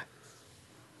 Yeah.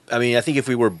 I mean, I think if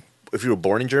you were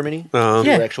born in Germany, Uh-huh. if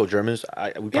Yeah. you were actual Germans,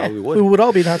 we probably We would. would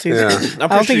all be Nazis. Yeah. I pretty don't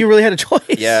sure think you really had a choice.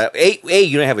 Yeah, A,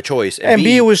 you don't have a choice, And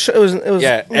B, it was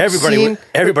yeah.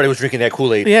 Everybody was drinking that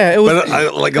Kool-Aid. Yeah, it was.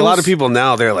 But like it a lot of was- people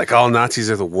now, they're like, "Oh,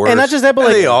 Nazis are the worst." And not just that, but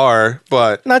And like- they are.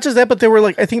 But Not just that, but they were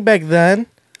like, I think back then,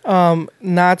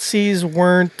 Nazis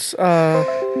weren't.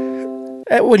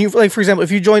 When you like, for example,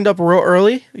 if you joined up real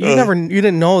early, you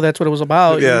didn't know that's what it was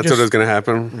about. yeah, You that's just- what was going to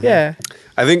happen. Yeah,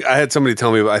 I think I had somebody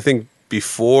tell me. I think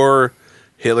before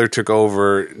Hitler took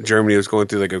over, Germany was going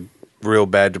through like a real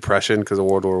bad depression because of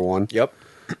World War One. Yep.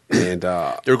 And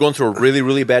They were going through a really,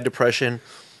 really bad depression,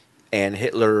 and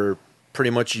Hitler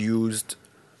pretty much used.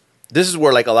 This is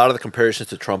where like a lot of the comparisons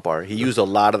to Trump are. He used a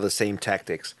lot of the same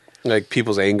tactics. like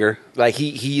people's anger. Like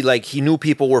he knew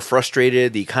people were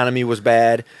frustrated. The economy was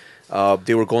bad.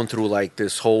 They were going through like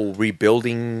this whole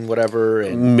rebuilding, whatever,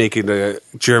 and Making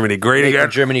Germany great making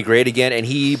again. Germany great again. And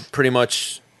he pretty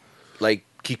much like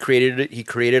he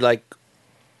created like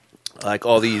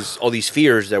all these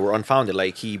fears that were unfounded.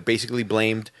 Like he basically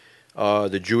blamed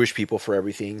the Jewish people for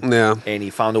everything. Yeah. And he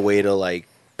found a way to like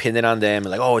pin it on them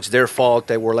and like, oh, it's their fault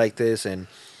that we're like this, and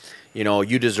you know,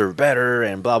 you deserve better,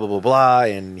 and blah blah blah blah.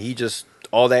 And he just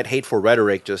all that hateful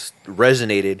rhetoric just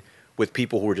resonated with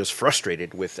people who were just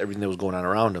frustrated with everything that was going on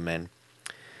around them. And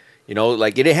you know,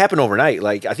 like it didn't happen overnight.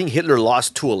 Like I think Hitler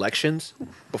lost 2 elections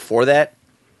before that.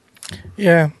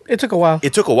 yeah. It took a while.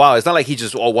 It took a while. It's not like he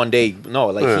just one day. No,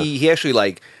 like Yeah. he actually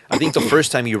like I think the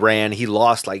first time he ran, he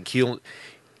lost like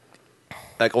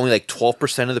only like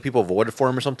 12% of the people voted for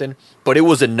him or something. But it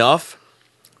was enough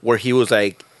where he was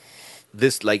like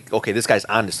okay, this guy's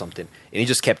onto something, and he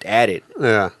just kept at it.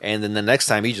 Yeah. And then the next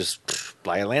time he just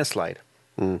by a landslide.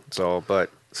 So, but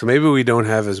So maybe we don't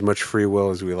have as much free will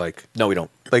as we like. no, we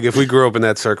don't. Like if we grew up in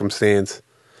that circumstance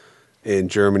in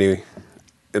Germany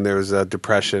and there was a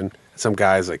depression, some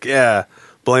guy's like, yeah,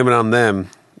 blame it on them.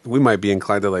 We might be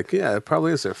inclined to like, yeah, it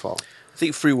probably is their fault. I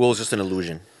think free will is just an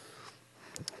illusion.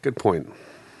 Good point.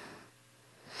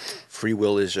 Free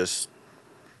will is just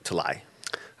to lie.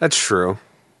 That's true.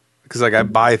 Because like I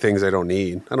buy things I don't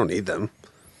need. I don't need them.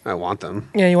 I want them.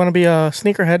 Yeah, you want to be a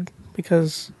sneakerhead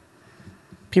because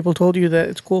people told you that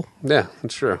it's cool. Yeah,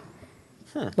 that's true.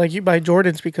 Like you buy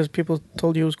Jordans because people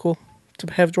told you it was cool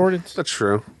to have Jordans. That's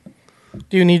true.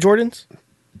 Do you need Jordans?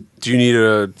 Do you need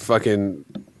to fucking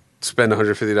spend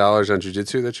 $150 on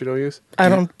jujitsu that you don't use? I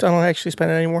don't actually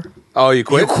spend it anymore. Oh, you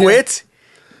quit? You quit?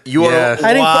 You Yeah. are.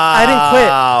 I didn't quit.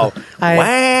 Wow. I-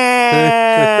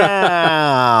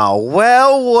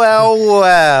 Wow.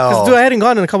 Well. Dude, I hadn't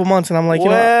gone in a couple months, and I'm like,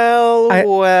 I-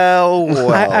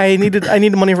 well. I needed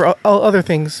money for other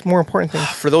things, more important things.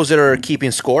 For those that are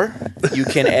keeping score, you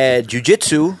can add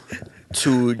jujitsu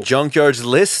to Junkyard's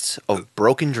list of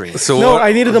broken dreams. So No, what-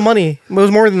 I needed the money. It was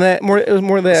more than that. It was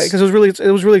more than that because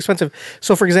it was really expensive.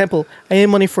 So, for example, I need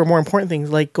money for more important things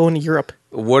like going to Europe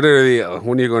what are the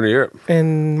when are you going to Europe?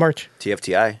 in March.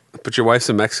 TFTI. But your wife's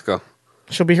in Mexico.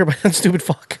 She'll be here by that stupid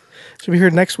fuck. She'll be here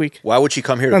next week. Why would she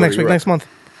come here to Not go next to week, Europe? next month.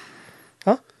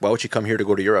 Why would she come here to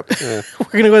go to Europe? We're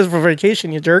gonna go for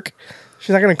vacation, you jerk. She's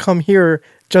not gonna come here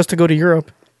just to go to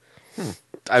Europe.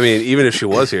 I mean, even if she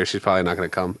was here, she's probably not going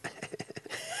to come.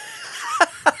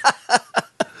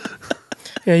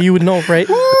 Yeah, you would know, right?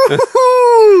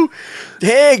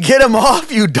 Hey, get him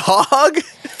off, you dog!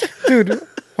 Dude,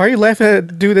 why are you laughing at a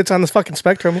dude that's on this fucking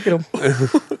spectrum? Look at him.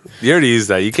 You already used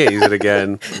that. You can't use it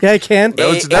again. Yeah, I can. That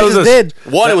was- I that was just a- did.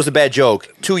 One, it was a bad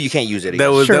joke. Two, you can't use it again.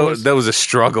 That was Sure that it was, was. that was a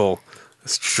struggle. A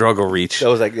struggle reach. That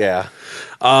was like, yeah.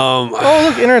 Oh,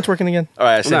 look, internet's working again. All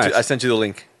right, Nice. I sent you the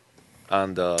link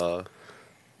on the.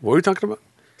 What were we talking about?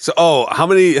 So, how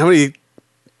many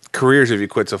careers have you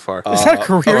quit so far? It's not a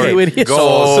career, okay. you idiot.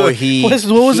 So What he.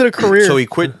 was it a career? So he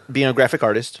quit being a graphic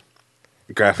artist.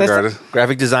 Graphic that's- artist.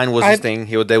 Graphic design was his thing.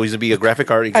 He was to be a graphic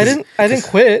artist. I didn't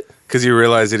quit. Because you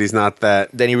realize that he's not that.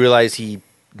 Then he realized he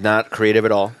not creative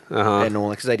at all, Uh-huh. and no one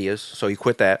likes his ideas. So he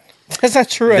quit that. That's not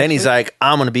true. Then he's like,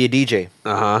 I'm going to be a DJ.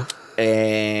 Uh-huh.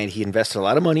 And he invested a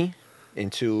lot of money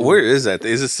into... Where is that?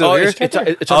 Is it still here? It's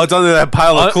It's under that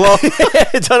pile of clothes.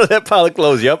 it's under that pile of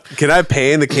clothes, yep. Can I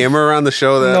pan the camera around the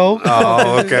show? That? No.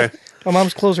 Oh, okay. My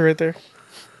mom's clothes are right there.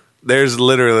 There's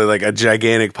literally like a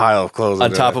gigantic pile of clothes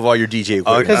On top of all your DJ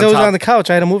equipment. Because it was on the couch.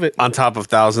 I had to move it. on top of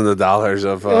thousands of dollars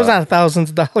of. It was not thousands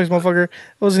of dollars, motherfucker. It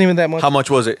wasn't even that much. How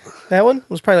much was it? That one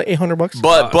was probably like $800.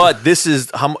 But this is...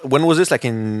 when was this? Like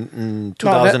in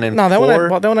 2004? No,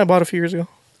 that one I bought a few years ago.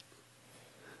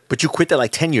 But you quit that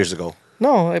like 10 years ago.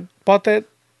 No, I bought that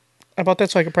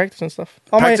so I could practice and stuff.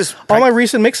 All Practice- my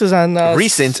recent mixes on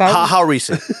Recent? Sound- How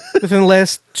recent? within the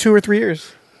last 2 or 3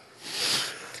 years.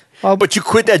 But you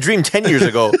quit that dream 10 years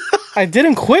ago. I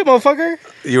didn't quit, motherfucker.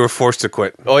 You were forced to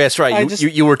quit. Oh, that's right. I just-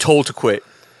 You were told to quit.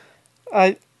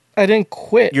 I didn't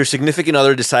quit. Your significant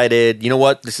other decided, you know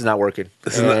what? This is not working.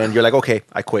 And you're like, okay,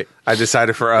 I quit. I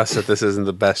decided for us that this isn't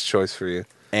the best choice for you.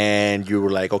 And you were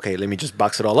like, okay, let me just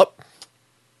box it all up.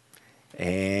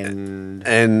 And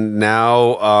And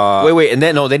now, wait, and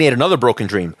then they had another broken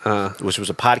dream, which was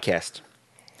a podcast.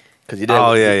 Because you did.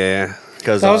 oh yeah.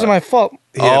 Because That wasn't my fault.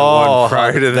 He had one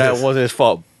prior to that this. wasn't his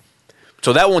fault.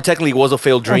 So that one technically was a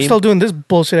failed dream. I'm still doing this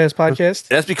bullshit ass podcast.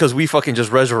 That's because we fucking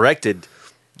just resurrected.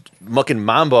 Mucking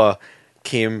Mamba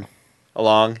came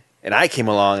along, and I came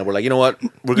along, and we're like, you know what?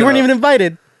 You weren't even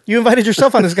invited. You invited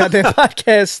yourself on this goddamn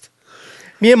podcast.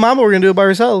 Me and Mama were gonna do it by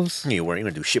ourselves. You weren't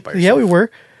gonna do shit by yourself. Yeah, we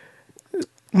were.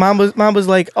 Mamba's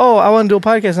like, oh, I want to do a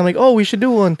podcast. I'm like, oh, we should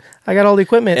do one. I got all the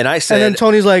equipment. And I said- and then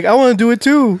Tony's like, I want to do it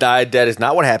too. That is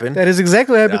not what happened. That is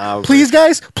exactly what happened. Nah, please,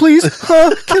 guys, please,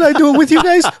 can I do it with you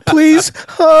guys? Please,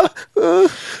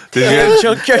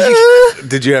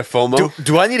 Did you have FOMO?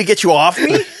 Do I need to get you off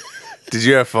me? Did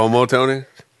you have FOMO, Tony?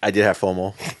 I did have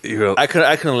FOMO. You were- I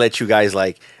couldn't let you guys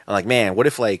I'm like, man, what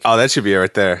if oh, that should be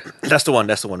right there. that's the one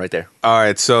right there. All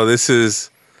right, so this was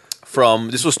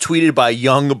tweeted by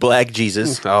Young Black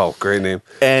Jesus, oh, great name.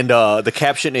 and the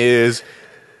caption is,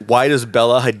 "Why does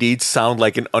Bella Hadid sound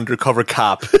like an undercover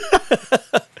cop?"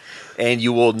 And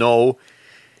you will know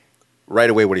right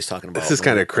away what he's talking about. This is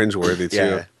kind of cringeworthy too.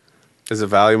 Yeah. Is the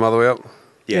volume all the way up?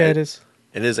 yeah, it is.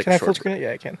 It is like Can a I full short. screen it?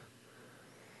 Yeah, I can.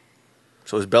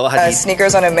 So is Bella Hadid?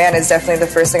 Sneakers on a man is definitely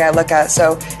the first thing I look at.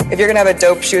 So if you're gonna have a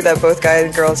dope shoe that both guys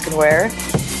and girls can wear,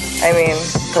 I mean,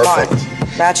 come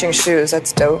on, matching shoes,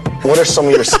 that's dope. What are some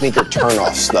of your sneaker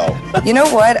turnoffs, though? You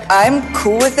know what? I'm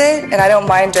cool with it, and I don't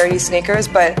mind dirty sneakers,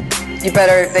 but they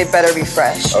better be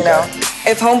fresh. You know,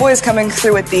 if Homeboy is coming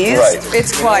through with these, Right.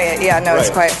 it's quiet. Yeah, no, it's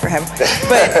Right. quiet for him.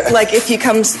 But like if he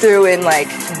comes through in like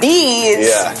these,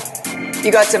 Yeah.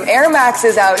 you got some Air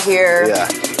Maxes out here. Yeah.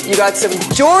 You got some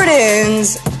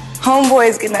Jordans.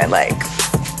 Homeboy's gonna like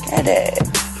get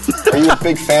it. Are you a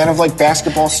big fan of like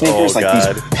basketball sneakers, Oh, like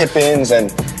God. these Pippins, and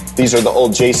these are the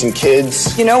old Jason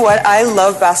Kidds? You know what? I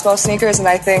love basketball sneakers, and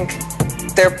I think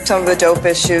they're some of the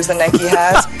dopest shoes that Nike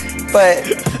has. But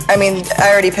I mean, I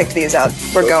already picked these out.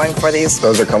 We're going for these.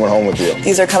 Those are coming home with you.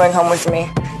 These are coming home with me.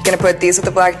 Gonna put these with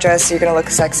the black dress. So you're gonna look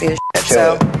sexy as shit. Kill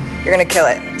So it. you're gonna kill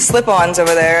it. Slip-ons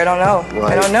over there. I don't know.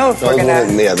 I don't know if we're Those gonna.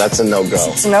 wouldn't- Yeah, that's a no-go.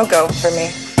 It's a no-go for me.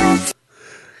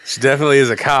 She definitely is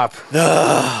a cop.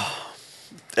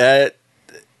 Yep.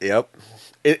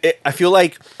 I feel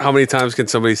like, How many times can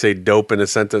somebody say dope in a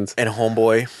sentence? and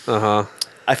Homeboy. Uh-huh.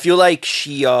 I feel like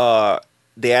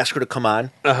they asked her to come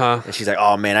on, and she's like,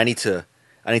 "Oh man, I need to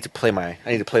play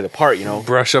the part, you know."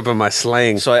 Brush up on my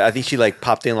slang. So I think she like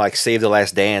popped in like "Save the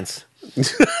Last Dance."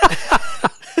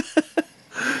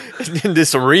 And did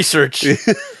some research.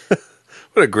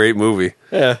 What a great movie.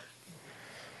 Yeah.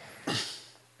 You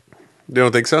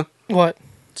don't think so? What?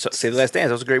 So, Save the Last Dance.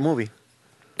 That was a great movie.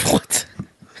 What?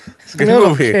 It's a good It was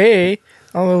movie. okay. I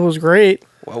don't know if it was great.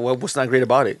 Well, what's not great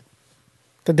about it?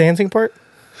 The dancing part.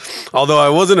 Although I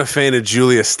wasn't a fan of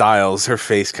Julia Stiles. Her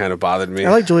face kind of bothered me. I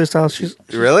like Julia Stiles. She's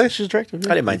Really? she's attractive. I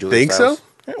didn't mind Julia Think Stiles.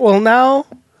 so? Well, now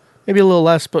maybe a little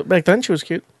less, but back then she was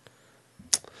cute.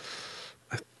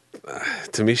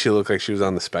 To me, she looked like she was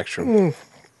on the spectrum.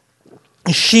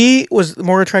 She was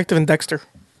more attractive in Dexter.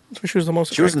 So she was the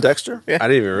most. She was in Dexter? Yeah. I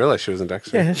didn't even realize she was in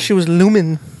Dexter. Yeah, she was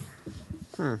Lumen.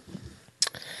 All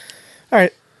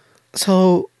right,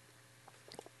 so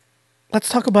let's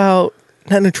talk about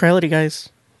net neutrality, guys.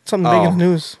 Something big in the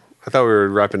news. I thought we were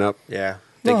wrapping up. Yeah.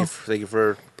 No. Thank you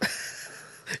for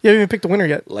You haven't even picked the winner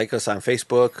yet. like us on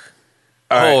Facebook.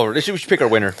 All We should pick our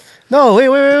winner. No,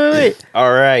 wait.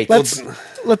 All right. Let's.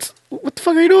 What the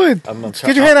fuck are you doing? I'm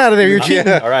Get your hand out of there. You're cheating.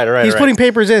 All right. He's putting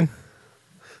papers in.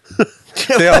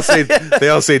 They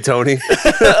all say Tony.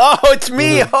 Oh, it's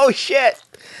me. Oh shit.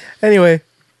 Anyway,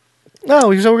 No,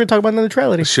 we said we're going to talk about net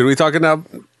neutrality. Should we talk now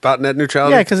about net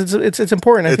neutrality? Yeah, because it's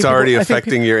important. I It's think already people- I think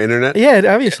affecting your internet? Yeah,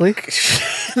 obviously.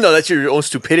 No, that's your own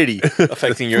stupidity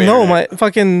affecting your No, internet. my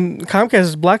fucking Comcast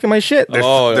is blocking my shit. They're,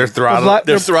 Oh, they're yeah. throttling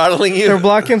They're throttling you. They're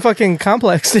blocking fucking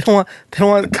Complex. They don't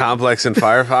want. Complex and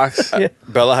Firefox. Yeah.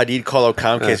 Bella Hadid call out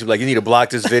Comcast. Be like, you need to block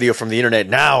this video from the internet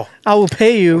now. I will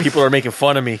pay you. People are making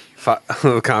fun of me.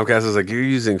 Comcast is like, you're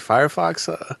using Firefox?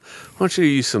 Why don't you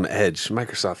use some Edge,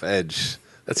 Microsoft Edge?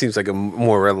 That seems like a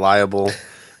more reliable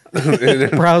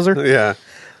browser. Yeah.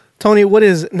 Tony, what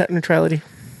is net neutrality?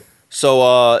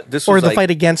 So this Or was the like-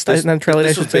 fight against net neutrality,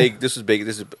 This I was should say. big. This was big.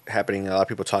 This is happening. A lot of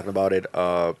people talking about it.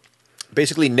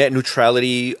 Basically, net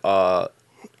neutrality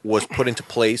was put into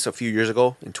place a few years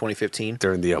ago in 2015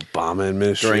 During the Obama during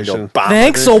administration. the Obama.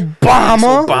 Thanks,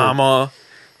 Obama. Thanks,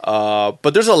 Obama.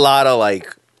 But there's a lot of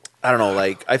like, I don't know,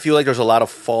 like I feel like there's a lot of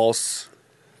false.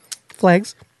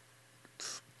 Flags.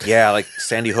 Yeah, like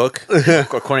Sandy Hook,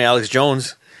 according to Alex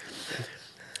Jones.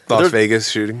 Las there- Vegas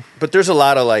shooting. But there's a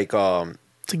lot of like,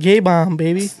 It's a gay bomb,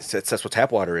 baby. that's what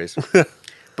tap water is.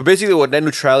 But basically, what net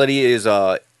neutrality is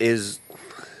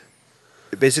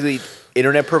basically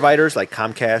internet providers like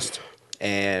Comcast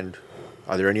and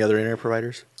are there any other internet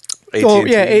providers? Oh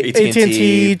yeah, AT&T,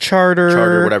 AT&T,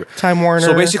 Charter, whatever. Time Warner.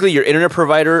 So basically, your internet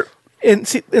provider. in the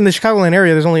Chicagoland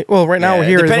area, there's only right now Yeah,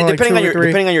 here. there's only depending like on two or three.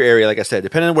 depending on your area, like I said,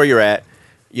 depending on where you're at,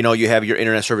 you have your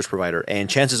internet service provider, and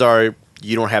chances are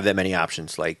you don't have that many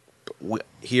options. Like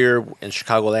here in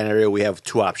Chicagoland area, we have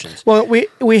two options. Well, we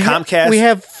Comcast- we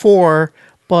have 4,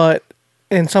 but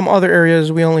in some other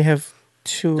areas we only have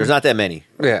 2. There's not that many.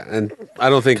 Yeah, and I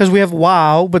don't think. because we have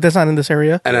WoW, but that's not in this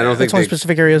area. And I don't think that's only they-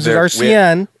 specific areas. they're- There's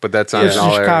RCN, But that's not is in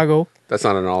all Chicago. areas. That's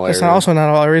not in all areas. That's not also not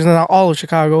all areas. Not all of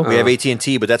Chicago. We have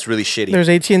AT&T, but that's really shitty. There's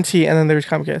AT&T, and then there's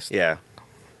Comcast. Yeah.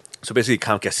 So basically,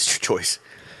 Comcast is your choice.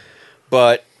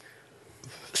 But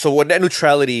so what net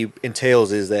neutrality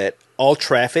entails is that all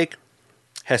traffic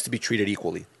has to be treated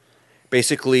equally.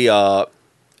 Basically,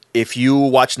 if you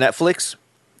watch Netflix,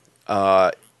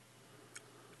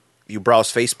 you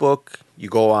browse Facebook, you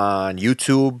go on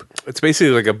YouTube. It's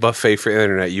basically like a buffet for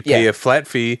internet. You pay Yeah. a flat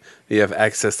fee. You have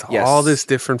access to Yes. all this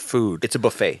different food. It's a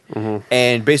buffet.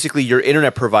 And basically, your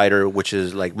internet provider, which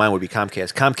is like mine would be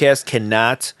Comcast, Comcast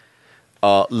cannot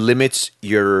limit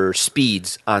your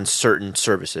speeds on certain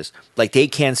services. Like they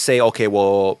can't say, okay,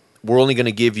 well, we're only going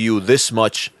to give you this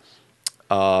much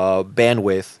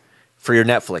bandwidth for your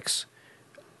Netflix,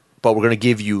 but we're going to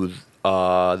give you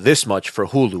this much for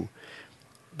Hulu.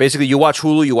 Basically, you watch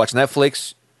Hulu, you watch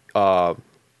Netflix,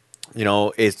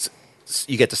 it's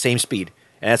you get the same speed,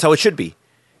 and that's how it should be.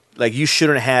 Like you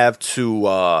shouldn't have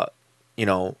to,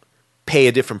 pay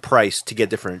a different price to get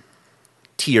different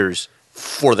tiers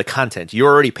for the content.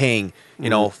 You're already paying,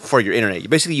 for your internet.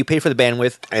 Basically, you pay for the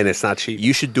bandwidth, and it's not cheap.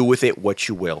 You should do with it what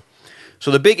you will.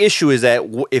 So the big issue is that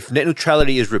if net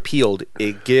neutrality is repealed,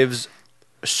 it gives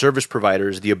service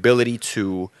providers the ability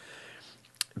to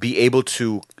be able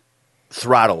to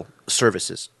throttle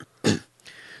services.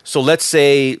 So let's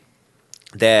say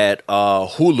that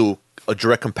Hulu, a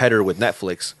direct competitor with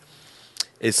Netflix,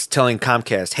 is telling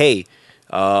Comcast, hey,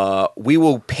 we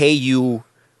will pay you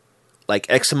like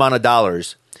X amount of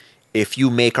dollars if you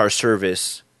make our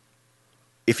service,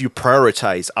 if you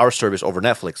prioritize our service over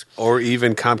Netflix. Or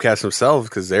even Comcast themselves,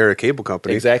 because they're a cable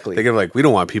company. Exactly. They give like, we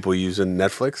don't want people using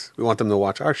Netflix. We want them to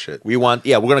watch our shit. We're going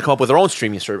to come up with our own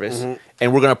streaming service,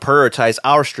 and we're going to prioritize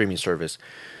our streaming service.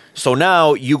 So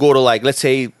now you go to like, let's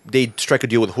say they strike a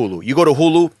deal with Hulu. You go to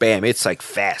Hulu, bam, it's like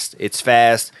fast. It's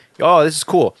fast. Oh, this is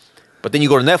cool. But then you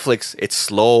go to Netflix, it's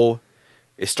slow.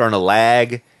 It's starting to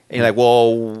lag. And you're like,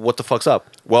 well, what the fuck's up?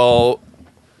 Well,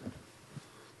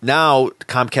 now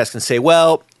Comcast can say,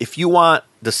 well, if you want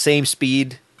the same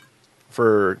speed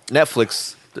for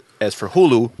Netflix as for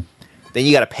Hulu, then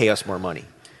you got to pay us more money.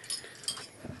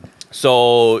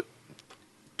 So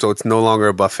it's no longer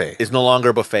a buffet. It's no longer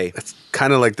a buffet. It's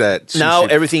kind of like that. Sushi. Now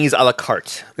everything is a la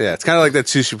carte. Yeah, it's kind of like that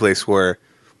sushi place where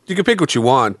you can pick what you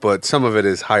want, but some of it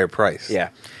is higher price. Yeah.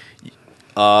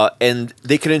 And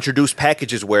they could introduce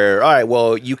packages where, all right,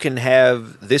 well, you can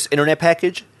have this internet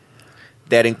package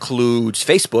that includes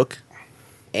Facebook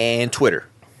and Twitter.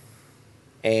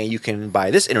 And you can buy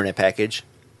this internet package,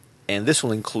 and this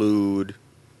will include,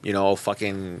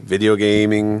 fucking video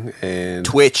gaming and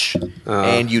Twitch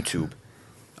and YouTube.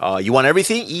 You want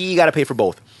everything? You got to pay for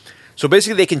both. So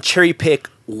basically, they can cherry pick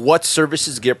what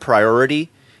services get priority,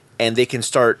 and they can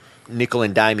start nickel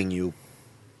and diming you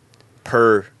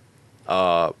per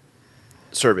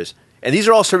service. And these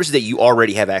are all services that you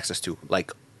already have access to.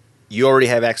 Like, you already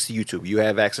have access to YouTube. You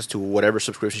have access to whatever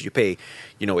subscriptions you pay.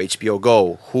 HBO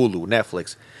Go, Hulu,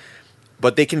 Netflix.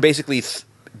 but they can basically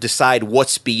decide what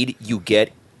speed you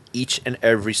get each and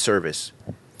every service.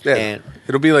 Yeah, And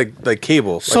it'll be like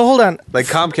cable. So hold on. Like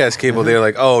Comcast cable, they're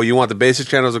like, oh, you want the basic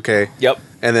channels, okay? Yep.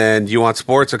 And then you want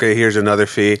sports, okay? Here's another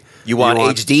fee. you want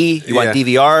HD, you want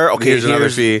DVR, okay? Here's another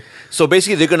fee. So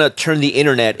basically, they're gonna turn the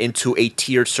internet into a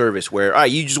tiered service where, all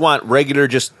right, you just want regular,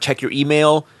 just check your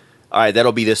email. All right,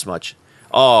 that'll be this much.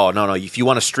 Oh no, if you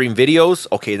want to stream videos,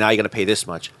 okay, now you're gonna pay this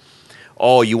much.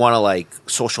 Oh, you want to like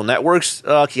social networks?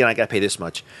 Okay, I got to pay this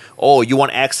much. Oh, you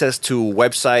want access to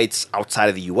websites outside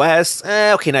of the U.S.?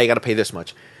 Okay, now you got to pay this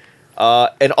much.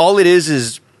 And all it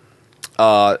is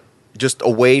just a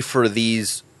way for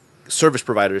these service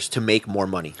providers to make more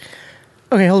money.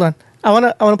 Okay, hold on. I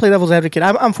wanna play devil's advocate.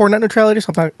 I'm for net neutrality,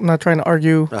 so I'm not trying to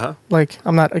argue. Like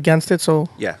I'm not against it. So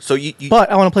Yeah. So you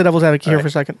but I want to play devil's advocate here right. for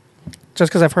a second,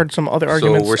 just because I've heard some other So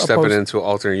arguments. we're stepping opposed. into an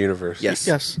alternate universe. Yes.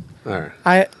 Yes, All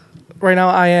right. right now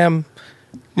I am.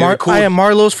 You're the cool- I am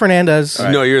Marlos Fernandez.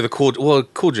 No, you're the cool. Well,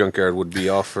 Cool Junkyard would be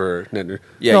all for net.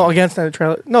 yeah. No, against net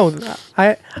neutrality. No,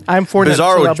 I'm for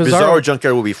Bizarro, net, so Bizarro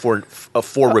Junkyard will be for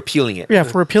repealing it. Yeah,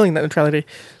 for repealing net neutrality.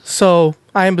 So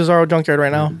I am Bizarro Junkyard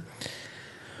right now.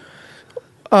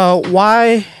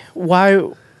 Why?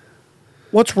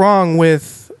 What's wrong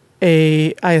with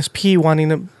a ISP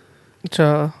wanting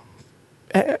to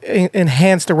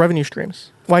enhance the revenue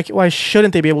streams? Why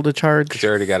shouldn't they be able to charge? They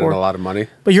already got a lot of money.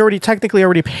 But you're technically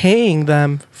already paying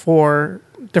them for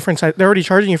different size. They're already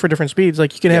charging you for different speeds.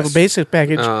 Like you can have a Yes. basic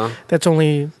package that's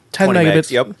only 10 20 megabits.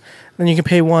 megs, yep. Then you can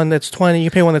pay one that's 20. You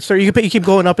can pay one that's 30. You keep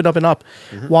going up and up and up.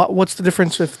 What's the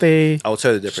difference if they? I'll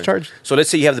tell you the difference. Charge. So let's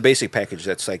say you have the basic package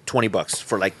that's like $20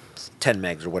 for like 10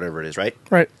 megs or whatever it is, right?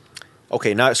 Right.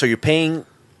 Okay, now so you're paying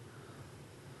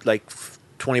like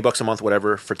 $20 a month,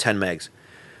 whatever, for 10 megs.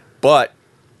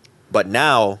 But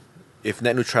now, if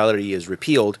net neutrality is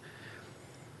repealed,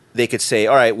 they could say,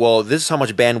 all right, well, this is how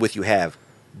much bandwidth you have,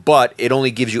 but it only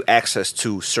gives you access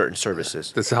to certain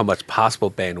services. This is how much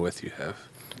possible bandwidth you have.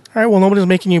 All right. Well, nobody's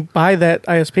making you buy that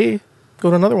ISP. Go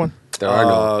to another one. There are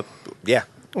no. Yeah,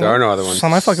 There are no other ones. It's not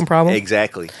my fucking problem.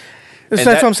 exactly. That's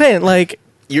And what I'm saying. Like,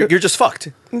 You're just fucked.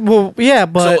 well, yeah,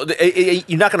 but So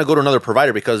you're not going to go to another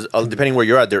provider because depending where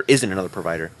you're at, there isn't another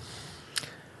provider.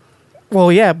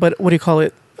 well, yeah, but what do you call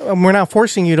it? We're not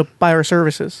forcing you to buy our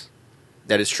services,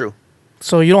 That is true.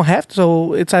 so you don't have to.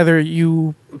 So it's either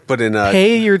you But in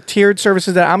pay your tiered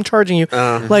services that I'm charging you.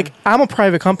 Like I'm a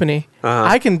private company.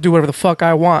 I can do whatever the fuck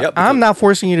I want. Yep, because- I'm not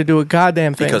forcing you to do a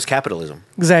goddamn thing. Because capitalism.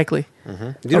 Exactly.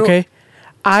 You know- Okay.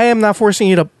 I am not forcing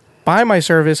you to buy my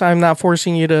service. I'm not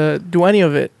forcing you to do any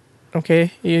of it.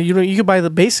 Okay. You could buy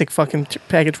the basic fucking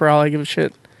package for all I give a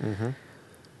shit.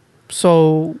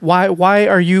 So why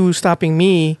are you stopping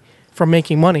me from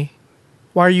making money?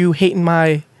 Why are you hating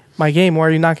my game? Why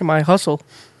are you knocking my hustle?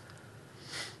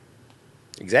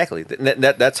 Exactly.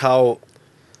 That's how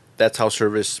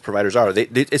service providers are.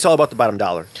 It's all about the bottom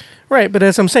dollar. Right, but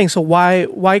as I'm saying, so why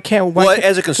can't Well,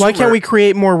 as a why can't consumer- we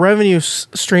create more revenue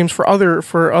streams for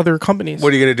other companies?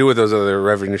 What are you going to do with those other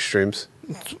revenue streams?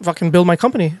 Fucking build my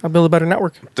company. I'll build a better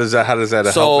network. How does that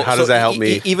help? How does that help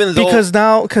me? Even though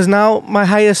Because now my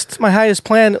highest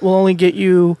plan will only get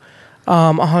you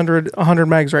 100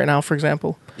 megs right now, for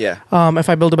example. yeah, If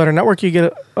I build a better network, you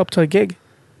get up to a gig.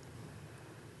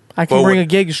 I can But bring what- a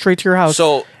gig straight to your house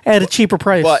So- at a cheaper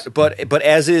price. but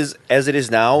as it is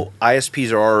now,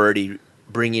 ISPs are already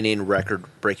bringing in record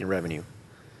breaking revenue.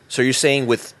 So you're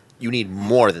saying you need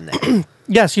more than that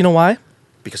yes, you know why?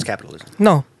 because capitalism.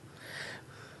 No.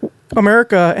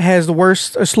 America has the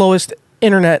slowest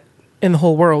internet in the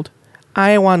whole world.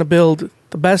 I want to build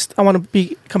the best. I want to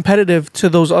be competitive to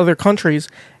those other countries,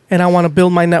 and I want to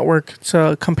build my network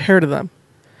to compare to them.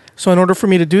 So in order for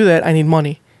me to do that, I need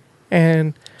money,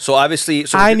 and So obviously,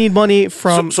 I need money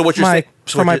from So what you're my saying?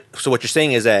 from my So what you're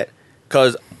saying is that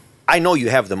because I know you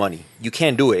have the money, you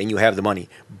can do it, and you have the money,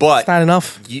 but it's not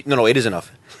enough. no, it is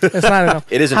enough. It's not enough.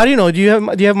 It isn't. How do you know? Do you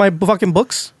have my fucking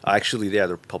books? Actually, yeah,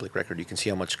 they're public record. You can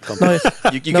see how much No, companies.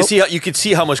 You can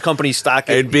see how much companies stock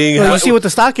it. And being Well, how, you see what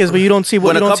the stock is, but you don't see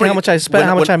When a see company- how much I spent, when-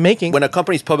 how much when- I'm making. When a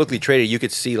company's publicly traded, you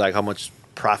could see like how much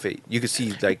profit. You could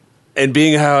see like and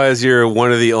being how as you're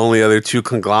one of the only other two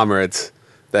conglomerates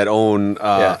that own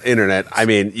internet. I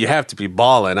mean, you have to be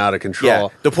balling out of control. yeah.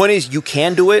 The point is, you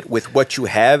can do it with what you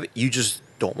have. You just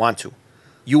don't want to.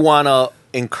 You want to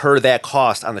incur that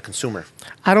cost on the consumer.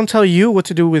 I don't tell you what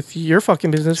to do with your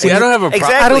fucking business. See, I don't have a problem.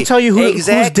 Exactly. I don't tell you whose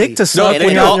Exactly. dick to suck and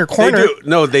when it- you're in your corner. They do.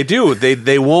 No, they do.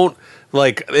 They won't.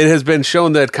 Like it has been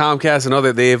shown that Comcast and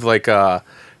other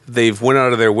they've went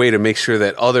out of their way to make sure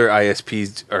that other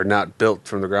ISPs are not built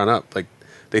from the ground up. Like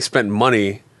they spent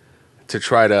money to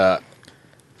try to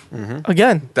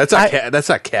Again, That's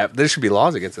not cap. There should be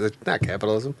laws against it. It's not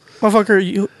capitalism.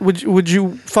 motherfucker. Would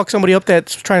you fuck somebody up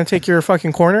that's trying to take your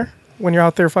fucking corner when you're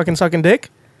out there fucking sucking dick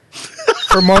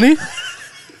for money?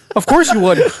 Of course you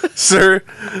would. Sir,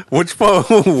 which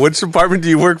department do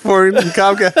you work for in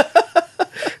Comcast?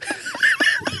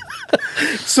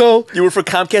 So You work for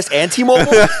Comcast and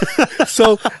T-Mobile?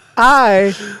 So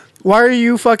why are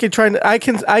you fucking trying to? I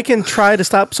can try to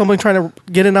stop someone trying to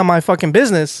get in on my fucking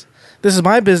business. This is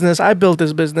my business. I built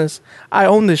this business. I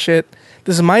own this shit.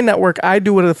 This is my network. I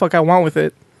do whatever the fuck I want with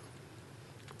it.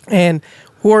 And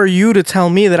who are you to tell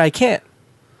me that I can't?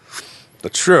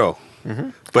 That's true.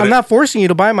 But I'm not forcing you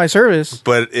to buy my service.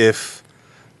 But if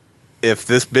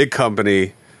this big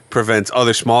company prevents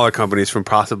other smaller companies from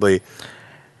possibly,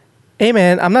 Hey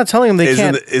man, I'm not telling them they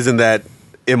can't. isn't that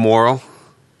immoral?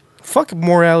 Fuck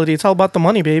morality. It's all about the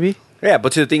money, baby. Yeah,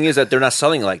 but the thing is that they're not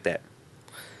selling like that.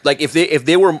 Like if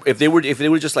they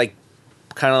were just like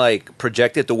kind of like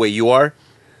projected the way you are,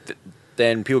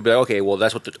 then people would be like, okay, well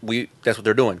that's what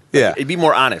they're doing. Yeah, it'd be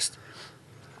more honest.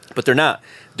 But they're not.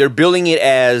 They're billing it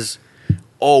as,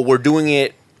 oh, we're doing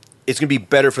it. It's gonna be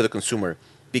better for the consumer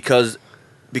because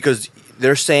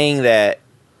they're saying that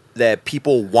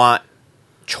people want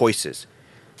choices.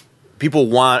 People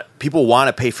want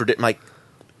to pay for like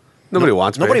nobody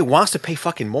wants to pay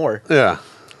fucking more. Yeah.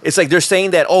 It's like they're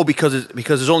saying that, oh, because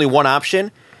there's only one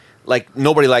option, like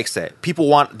nobody likes that. People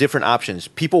want different options.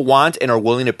 People want and are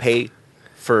willing to pay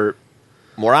for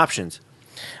more options.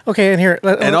 Okay, and here,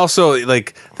 And also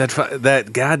like that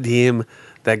goddamn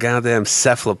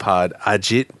cephalopod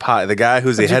Ajit Pai, the guy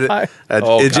who's the head Pai. of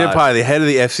Ajit Pai, the head of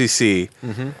the FCC.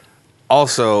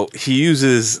 Also, he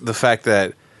uses the fact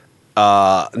that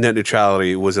net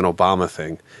neutrality was an Obama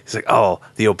thing. He's like, oh,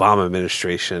 the Obama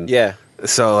administration. Yeah.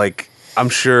 So like, I'm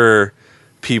sure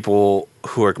people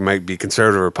who might be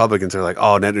conservative Republicans are like,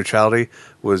 oh, net neutrality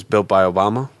was built by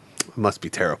Obama. It must be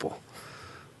terrible.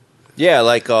 Yeah,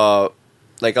 like I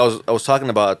was talking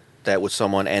about that with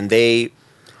someone, and they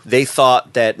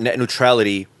thought that net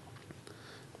neutrality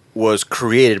was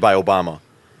created by Obama,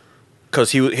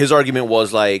 because his argument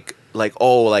was like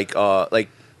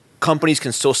companies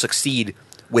can still succeed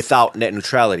without net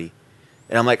neutrality.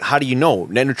 And I'm like, how do you know?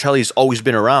 Net neutrality has always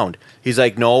been around. He's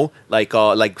like, no, like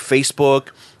Facebook,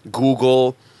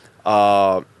 Google,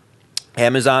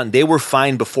 Amazon, they were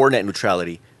fine before net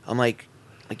neutrality. I'm like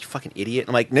you fucking idiot.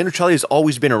 I'm like, net neutrality has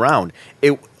always been around.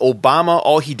 Obama,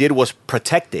 all he did was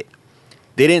protect it.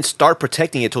 They didn't start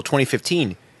protecting it until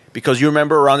 2015. Because you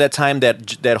remember around that time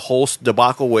that whole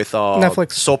debacle with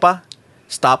Netflix. SOPA,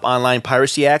 Stop Online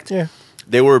Piracy Act. Yeah.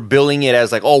 They were billing it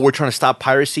as like, oh, we're trying to stop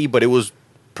piracy, but it was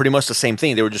pretty much the same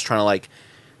thing. They were just trying to like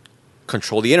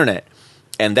control the internet.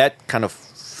 And that kind of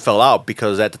fell out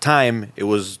because at the time it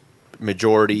was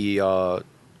majority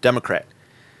Democrat.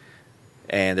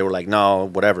 And they were like, no,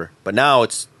 whatever. But now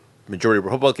it's majority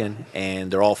Republican,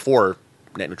 and they're all for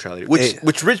net neutrality, which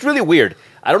is really weird.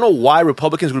 I don't know why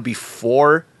Republicans would be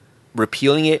for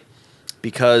repealing it,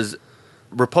 because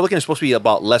Republican is supposed to be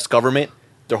about less government.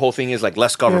 Their whole thing is like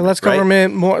less government. Yeah, less right?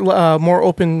 government, more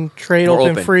open trade, More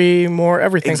open, open. free, more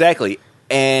everything. Exactly.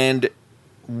 And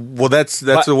Well, that's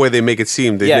the way they make it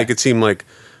seem. They make it seem like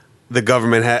the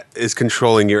government is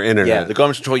controlling your internet. yeah, the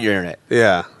government's controlling your internet.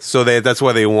 Yeah. So that's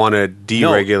why they want to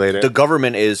deregulate it. The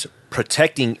government is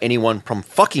protecting anyone from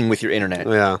fucking with your internet.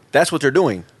 Yeah. That's what they're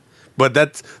doing. But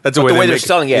that's But the way they're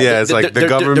selling it. Yeah, it's like the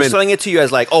government They're selling it to you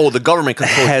as like, oh, the government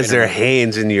controls has your their internet.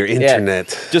 hands in your Yeah.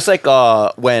 internet. Just like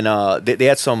when they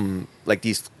had some like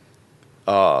these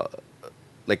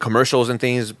like commercials and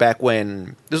things back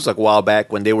when, this was like a while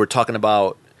back, when they were talking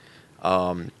about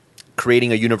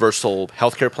creating a universal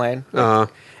healthcare plan.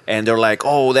 And they're like,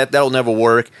 oh, that'll never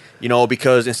work,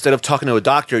 because instead of talking to a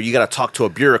doctor, you got to talk to a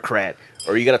bureaucrat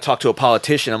or you got to talk to a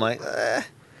politician. I'm like,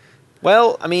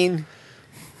 well, I mean,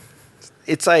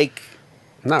 it's like,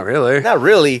 Not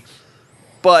really.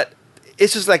 but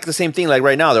it's just like the same thing. Like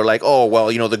right now, they're like, oh, well,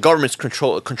 the government's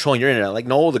controlling your internet. Like,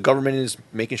 no, the government is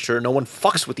making sure no one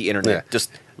fucks with the internet. Yeah.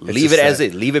 Just It's leave just it as that-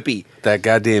 it. Leave it be. That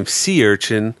goddamn sea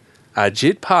urchin,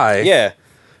 Ajit Pai. Yeah.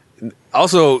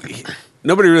 Also,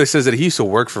 nobody really says that he used to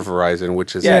work for Verizon,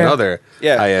 which is another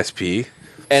ISP.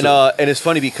 And it's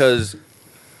funny because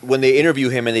when they interview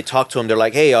him and they talk to him, they're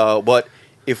like, hey, but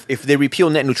if they repeal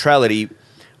net neutrality,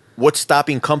 what's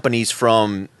stopping companies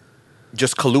from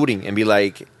just colluding and be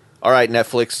like, all right,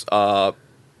 Netflix,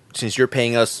 since you're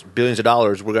paying us billions of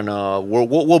dollars,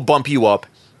 we'll bump you up,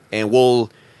 and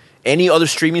any other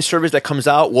streaming service that comes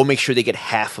out, we'll make sure they get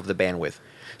half of the bandwidth.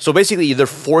 So basically, they're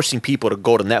forcing people to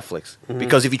go to Netflix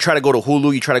because if you try to go to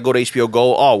Hulu, you try to go to HBO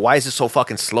Go. Oh, why is it so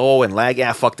fucking slow and lag?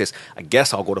 Yeah, fuck this. I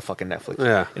guess I'll go to fucking Netflix.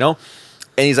 Yeah. You know.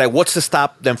 And he's like, "What's to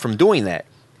stop them from doing that?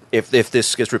 If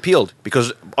this gets repealed,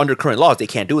 because under current laws they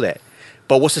can't do that.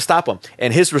 But what's to stop them?"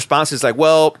 And his response is like,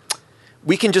 "Well,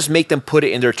 we can just make them put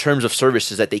it in their terms of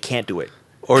services that they can't do it,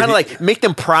 Or kind of like make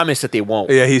them promise that they won't."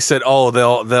 Yeah, he said, "Oh,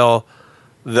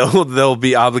 they'll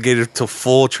be obligated to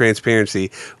full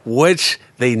transparency, which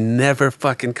they never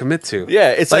fucking commit to." Yeah,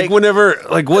 it's like- whenever,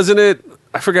 like, wasn't it?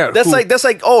 I forgot. That's who- like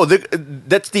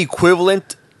that's the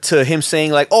equivalent to him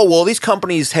saying like, "Oh, well, these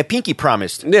companies have pinky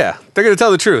promised." yeah, they're gonna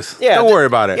tell the truth. Yeah, don't worry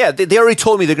about it. Yeah, they already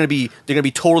told me they're gonna be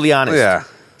totally honest. Yeah.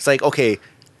 It's like, okay,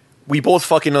 we both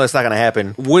fucking know that's not gonna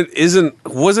happen.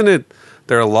 Wasn't it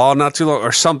there a law not too long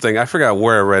or something? I forgot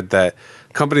where I read that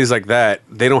companies like that,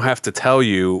 they don't have to tell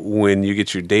you when you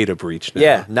get your data breached now.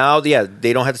 Yeah,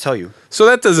 they don't have to tell you. So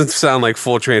that doesn't sound like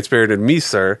full transparent to me,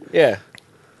 sir. Yeah.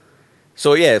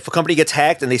 So yeah, if a company gets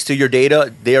hacked and they steal your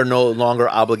data, they are no longer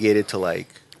obligated to like.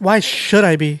 Why should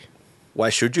I be? Why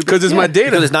should you? be? 'Cause it's my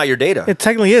data. Because it's not your data. It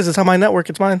technically is. It's on my network.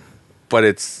 It's mine. But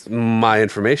it's my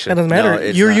information. That doesn't matter. No,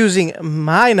 it's You're not. using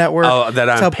my network. Oh, that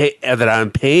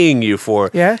I'm paying you for.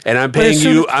 Yeah. And I'm But paying as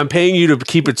soon you. as- I'm paying you to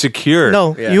keep it secure.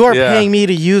 No, Yeah. you are Yeah. paying me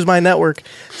to use my network.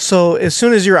 So as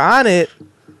soon as you're on it,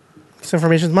 this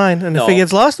information's mine. And if No. it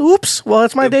gets lost, oops. Well,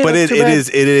 it's my data. But it Too bad.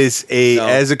 is a No.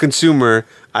 as a consumer,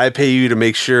 I pay you to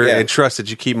make sure Yeah. and trust that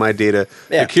you keep my data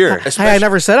Yeah. secure. Especially- Hey, I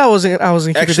never said I wasn't keep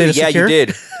your Actually, data yeah, secure. you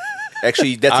did.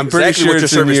 Actually, that's I'm pretty exactly sure what your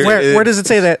it's in service your- did. Where does it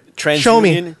say that? Show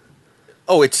me. TransUnion.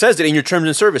 Oh, it says it in your terms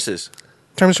and services.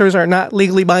 Terms of service are not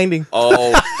legally binding.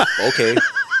 Oh, okay.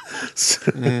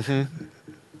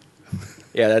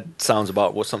 Yeah, that sounds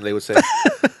about what something they would say.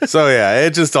 So yeah,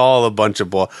 it's just all a bunch of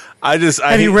bull. Have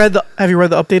you read the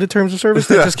updated terms of service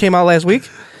that just came out last week?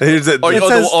 Here's the, Or, It or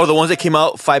says- the ones that came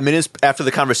out 5 minutes after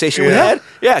the conversation we Yeah. had?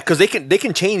 Yeah, because they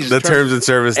can change the terms and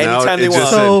service now. anytime they it want.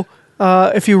 just So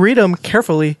if you read them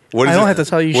carefully, What I does don't it- have to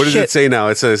tell you What shit. does it say now?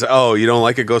 It says, "Oh, you don't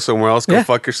like it? Go somewhere else. Go Yeah.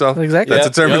 fuck yourself." Exactly. That's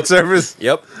Yep, a term yep. and service.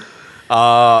 Yep.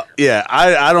 Yeah,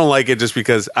 I don't like it just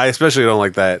because I especially don't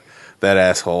like that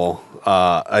asshole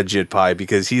Ajit Pai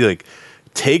because he like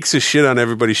takes a shit on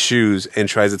everybody's shoes and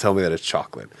tries to tell me that it's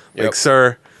chocolate. Like, Yep.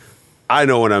 sir, I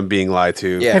know when I'm being lied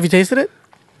to. Yeah. Have you tasted it?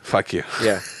 Fuck you.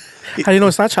 Yeah. How do you know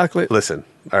it's not chocolate? Listen,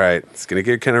 all right, it's gonna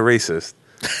get kind of racist,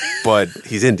 but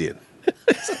he's Indian,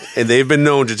 and they've been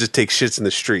known to just take shits in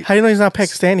the street. How do you know he's not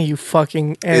Pakistani, you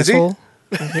fucking Is he? asshole?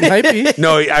 He might be.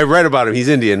 No, I read about him. He's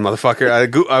Indian, motherfucker. I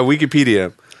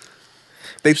Wikipedia.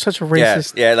 They're such a Yeah.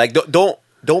 racist. Yeah. Like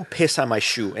don't piss on my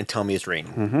shoe and tell me it's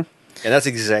raining. Mm-hmm. And that's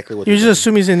exactly what You they're just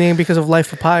assume he's Indian because of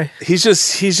Life of Pi. He's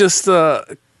just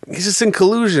in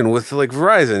collusion with like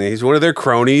Verizon. He's one of their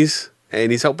cronies,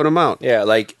 and he's helping them out. doing. Yeah.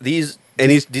 Like these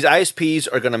ISPs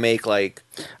are gonna make like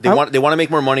they I'm- want to make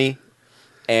more money,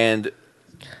 and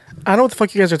I know what the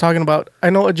fuck you guys are talking about.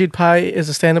 I know Ajit Pai is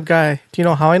a stand-up guy. Do you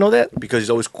know how I know that? because he's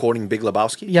always quoting Big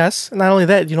Lebowski. Yes. Not only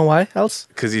that, you know why else?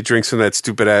 Because he drinks from that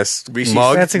stupid ass Reese's.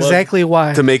 mug That's exactly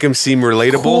why. to make him seem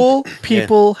relatable. Cool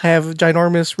people have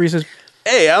ginormous Reese's.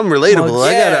 Hey, I'm relatable.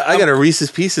 Mugs. I got a Reese's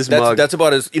Pieces mug. That's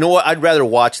about as. You know what? I'd rather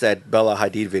watch that Bella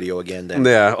Hadid video again than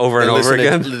Yeah, over and than over listen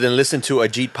again. than listen to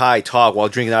Ajit Pai talk while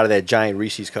drinking out of that giant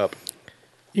Reese's cup.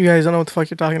 You guys don't know what the fuck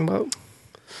you're talking about.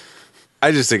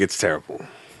 I just think it's terrible.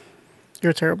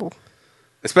 You're terrible.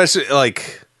 Especially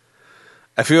like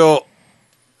I feel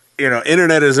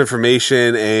internet is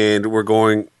information and we're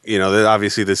going,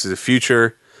 obviously this is the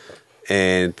future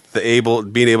and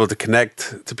being able to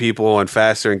connect to people and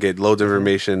faster and get loads of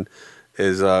information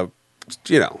is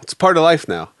it's part of life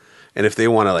now. And if they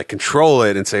want to like control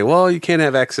it and say, well, you can't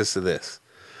have access to this,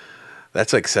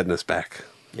 that's like setting us back.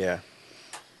 Yeah,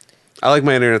 I like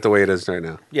my internet the way it is right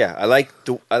now. yeah. I like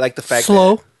the fact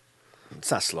Slow. that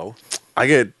it's not slow. I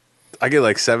get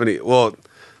like 70. Well,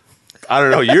 I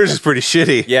don't know. Yours is pretty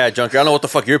shitty. Yeah, Junker. I don't know what the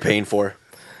fuck you're paying for.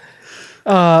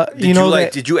 You know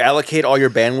that. Did you allocate all your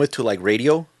bandwidth to like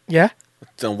radio? Yeah.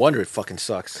 No wonder it fucking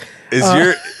sucks.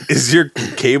 Is your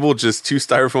cable just 2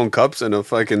 styrofoam cups and a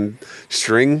fucking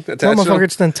string No, attached to motherfucker, them?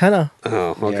 it's an antenna.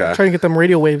 Oh, okay. Yeah. Trying to get them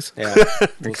radio waves. Yeah,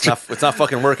 it's not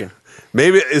fucking working.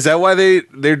 Maybe is that why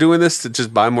they're doing this to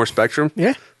just buy more spectrum?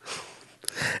 Yeah.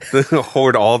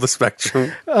 Hoard all the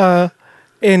spectrum.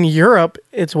 In Europe,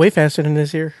 it's way faster than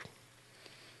this here.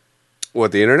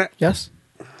 What, the internet? Yes.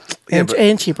 Yeah, And, but-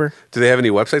 and cheaper. Do they have any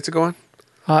websites to go on?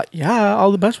 Yeah,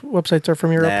 all the best websites are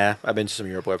from Europe. Nah, I've been to some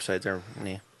Europe websites. They're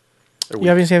You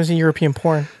haven't seen European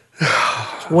porn.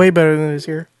 It's way better than this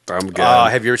here. I'm good.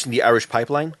 Have you ever seen the Irish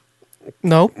Pipeline?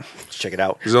 No, Let's check it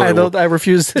out. There's only, I one, don't. I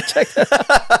refuse to check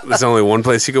that. there's only one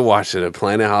place you can watch it at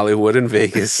Planet Hollywood in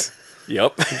Vegas.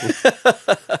 Yep.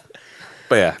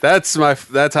 But yeah, that's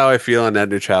how I feel on net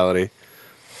neutrality.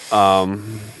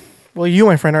 Well, you,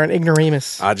 my friend, are an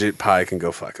ignoramus. Ajit Pai can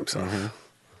go fuck himself.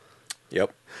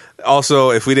 Yep.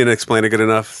 Also, if we didn't explain it good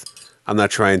enough, I'm not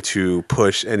trying to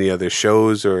push any other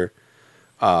shows or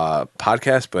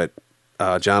podcasts, but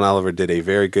John Oliver did a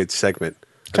very good segment.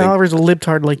 John Oliver's a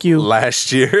libtard like you.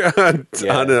 Last year on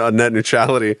net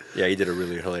neutrality. Yeah, he did a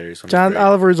really hilarious one. John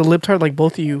Oliver is a libtard like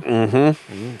both of you.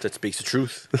 That speaks the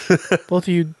truth. Both of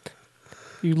you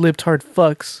libtard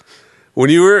fucks. When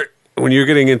you were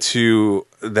getting into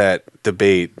that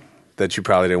debate that you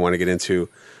probably didn't want to get into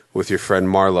with your friend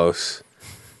Marlos,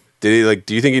 do you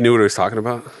think he knew what he was talking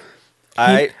about?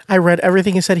 I read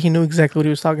everything he said. He knew exactly what he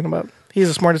was talking about. He's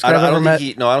the smartest guy I've ever met.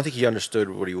 I don't think he understood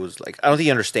what he was like. I don't think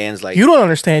he understands like. You don't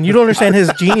understand. You don't understand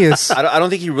his genius. I don't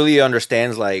think he really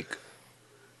understands like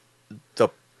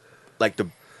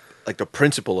the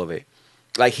principle of it.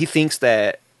 Like he thinks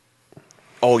that,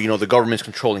 the government's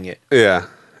controlling it. Yeah,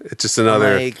 it's just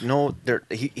another. Like no,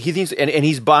 he thinks and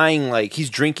he's buying he's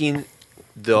drinking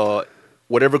the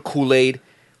whatever Kool-Aid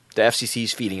the FCC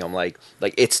is feeding him. Like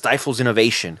it stifles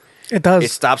innovation. It does.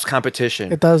 It stops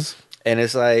competition. It does. And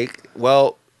it's like,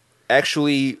 well,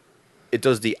 actually, it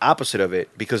does the opposite of it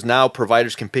because now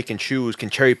providers can pick and choose,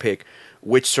 can cherry pick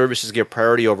which services get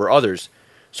priority over others.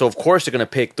 So, of course, they're going to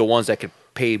pick the ones that could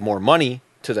pay more money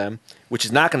to them, which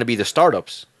is not going to be the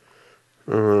startups.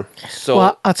 So,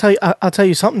 well, I'll tell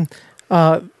you something.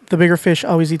 The bigger fish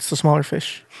always eats the smaller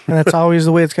fish, and that's always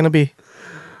the way it's going to be.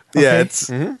 Okay? Yeah, it's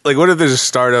like what if there's a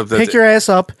startup that's Pick your ass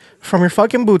up from your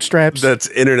fucking bootstraps that's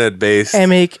internet based and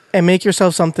make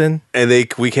yourself something. and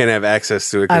we can't have access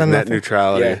to it I because don't know. net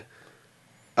neutrality.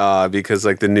 Because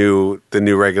like the new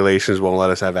regulations won't let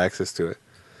us have access to it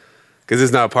because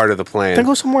it's not part of the plan. Then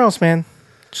go somewhere else, man.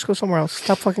 Just go somewhere else.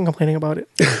 Stop fucking complaining about it.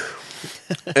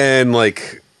 And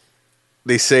like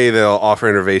they say they'll offer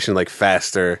innovation like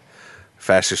faster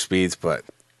speeds, but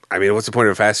I mean, what's the point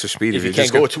of faster speed if you you're can't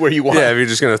just go to where you want. Yeah, if you're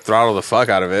just gonna throttle the fuck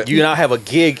out of it. You now have a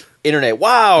gig internet.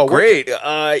 Wow, Great.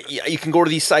 You can go to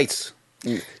these sites.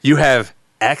 You have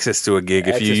access to a gig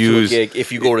if you use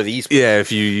if you go to these. Yeah,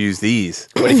 if you use these.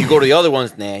 But if you go to the other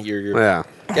ones, nah, you're Yeah,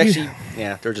 actually,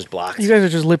 they're just blocked. You guys are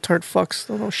just libtard fucks.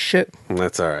 Don't know shit.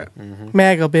 that's all right.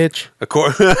 MAGA, bitch.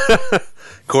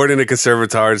 According to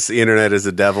conservatards, the internet is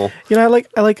the devil. You know, I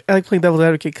like playing devil's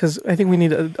advocate because I think we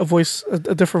need a voice, a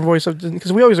different voice of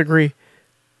because we always agree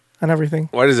on everything.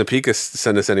 Why doesn't Pika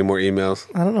send us any more emails?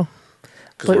 I don't know,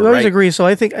 but we we're always right. agree. So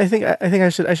I think I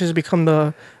should just become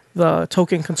the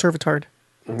token conservatard.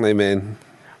 Amen.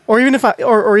 Or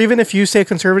even if you say a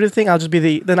conservative thing, I'll just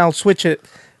be then I'll switch it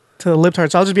to the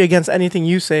libtard. So I'll just be against anything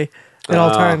you say at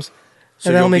all times, So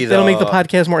and that'll you'll be make the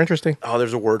podcast more interesting. Oh,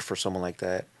 there's a word for someone like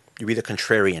that. You'd be the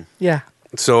contrarian. Yeah,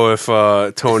 So if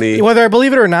Tony, whether I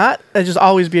believe it or not, I just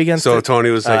always be against so it.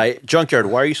 Tony was like, Junkyard,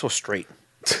 why are you so straight?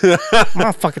 I'm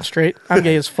not fucking straight. I'm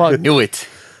gay as fuck. Knew it.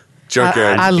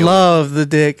 Junkyard, I love the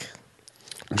dick.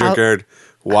 Junkyard,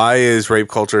 why is rape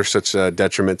culture such a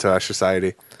detriment to our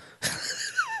society?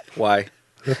 Why?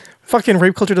 Fucking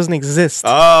rape culture doesn't exist.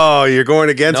 Oh, you're going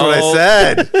against what I No.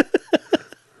 said.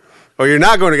 Or you're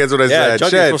not going against what I Yeah, said. Junkyard's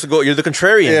Shit. supposed to go. You're the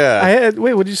contrarian. Yeah.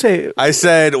 Wait, what did you say? I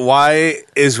said, why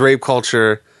is rape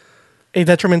culture? A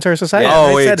detriment to our society. Yeah.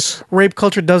 Oh, I wait. said rape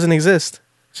culture doesn't exist.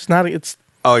 It's not.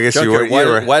 Oh, I guess you were.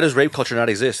 Junkyard, why does rape culture not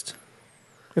exist?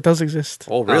 It does exist.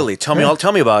 Oh, really? Tell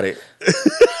me about it.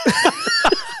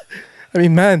 I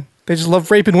mean, man, they just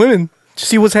love raping women.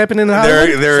 See what's happening in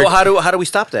Hollywood? They're So how do we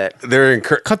stop that?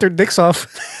 Cut their dicks off.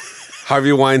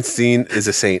 Harvey Weinstein is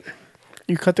a saint.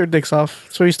 You cut their dicks off.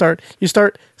 So you start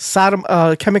chemically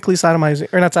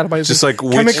sodomizing, or not sodomizing. Just like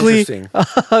which- chemically Interesting.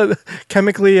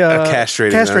 Castrating them.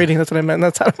 Castrating. That's what I meant.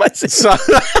 Not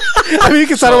sodomizing. I mean, you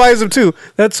can sodomize them too.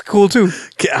 That's cool too.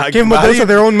 Give them a How do dose you- of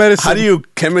their own medicine. How do you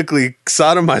chemically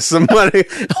sodomize somebody?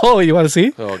 Oh, you want to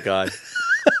see? Oh God.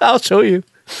 I'll show you.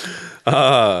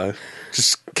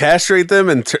 Just castrate them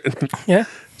and Yeah.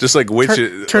 just like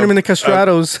witches. Turn them into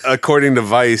castrados. According to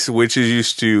Vice, witches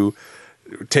used to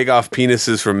take off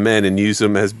penises from men and use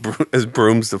them as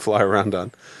brooms to fly around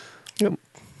on. Yep.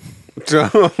 So,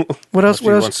 What else?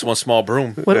 What else? One small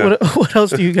broom. What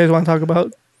else do you guys want to talk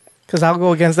about? Because I'll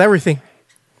go against everything.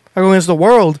 I'll go against the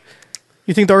world.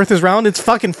 You think the Earth is round? It's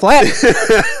fucking flat.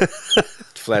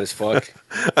 Flat as fuck.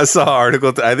 I saw an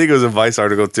article. I think it was a Vice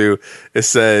article too. It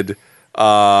said,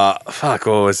 "Fuck,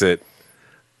 what was it?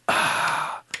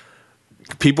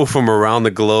 people from around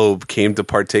the globe came to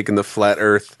partake in the Flat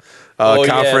Earth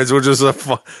conference, which was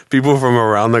people from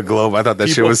around the globe. I thought that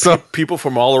shit was so... People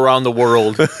from all around the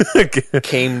world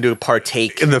came to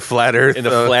partake in the Flat Earth. In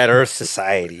the Flat Earth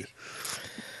Society.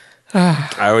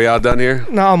 Are we all done here?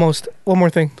 No, almost. One more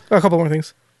thing. A couple more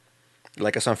things.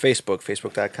 Like us on Facebook,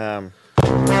 facebook.com.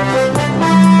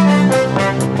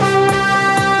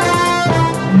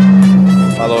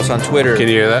 Follow us on Twitter. Can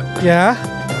you hear that?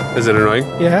 Yeah. Is it annoying?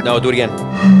 Yeah. No, do it again.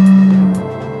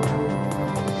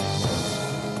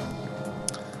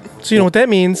 So you know what that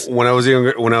means? When I was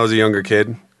a younger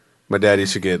kid, my dad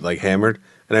used to get like hammered,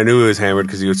 and I knew he was hammered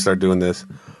because he would start doing this.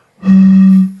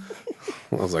 I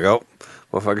was like, "Oh,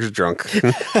 motherfucker's drunk."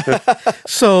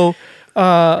 So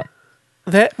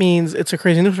that means it's a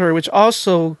crazy news story, which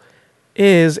also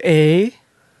is a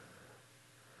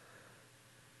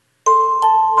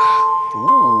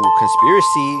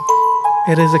conspiracy.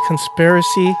 It is a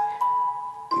conspiracy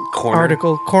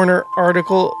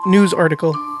news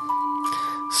article.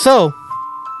 So,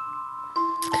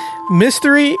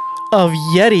 mystery of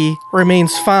Yeti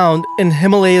remains found in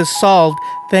Himalayas solved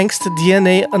thanks to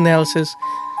DNA analysis.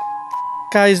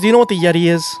 Guys, do you know what the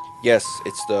Yeti is? Yes,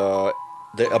 it's the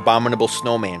abominable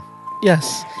snowman.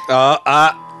 Yes.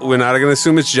 We're not going to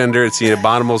assume it's gender. It's the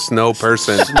abominable snow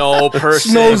person. Snow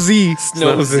person. Snow Z.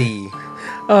 Snow Z.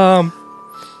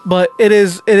 But it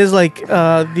is like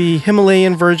the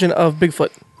Himalayan version of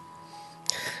Bigfoot.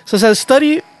 So it says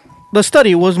the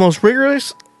study was most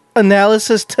rigorous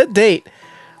analysis to date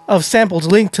of samples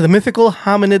linked to the mythical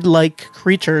hominid-like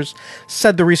creatures,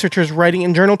 said the researchers writing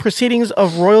in Journal Proceedings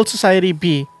of Royal Society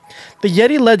B. The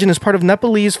Yeti legend is part of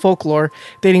Nepalese folklore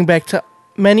dating back to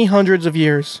many hundreds of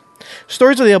years.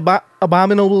 Stories of the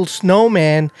abominable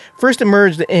snowman first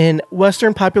emerged in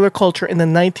Western popular culture in the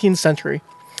 19th century.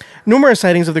 Numerous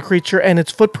sightings of the creature and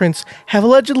its footprints have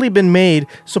allegedly been made,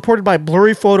 supported by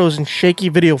blurry photos and shaky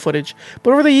video footage.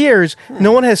 But over the years,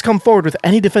 no one has come forward with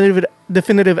any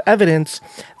definitive evidence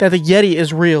that the Yeti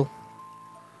is real.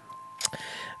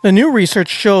 The new research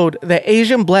showed that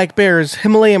Asian black bears,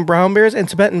 Himalayan brown bears, and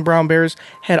Tibetan brown bears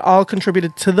had all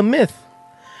contributed to the myth.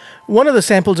 One of the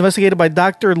samples investigated by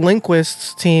Dr.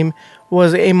 Lindquist's team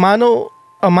was a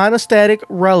monostatic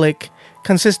relic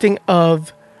consisting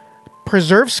of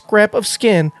preserved scrap of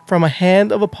skin from a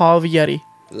hand of a paw of a Yeti.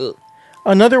 Ugh.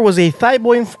 Another was a thigh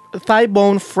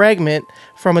bone fragment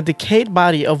from a decayed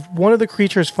body of one of the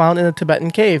creatures found in a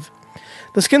Tibetan cave.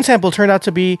 The skin sample turned out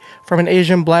to be from an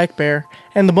Asian black bear,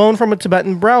 and the bone from a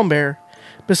Tibetan brown bear.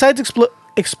 Besides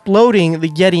exploding the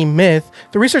Yeti myth,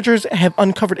 the researchers have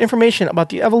uncovered information about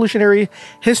the evolutionary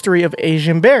history of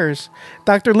Asian bears.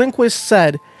 Dr. Lindquist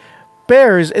said,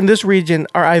 bears in this region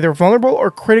are either vulnerable or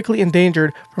critically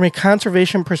endangered from a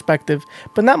conservation perspective,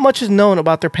 but not much is known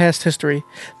about their past history.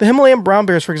 The Himalayan brown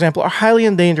bears, for example, are highly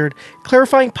endangered.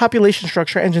 Clarifying population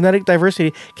structure and genetic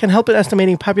diversity can help in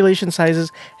estimating population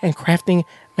sizes and crafting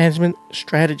management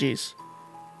strategies.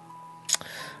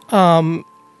 So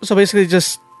basically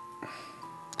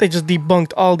they just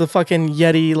debunked all the fucking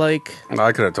Yeti, like...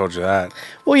 I could have told you that.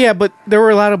 Well, yeah, but there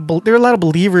were a lot of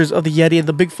believers of the Yeti and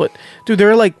the Bigfoot. Dude, there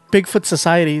are like Bigfoot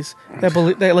societies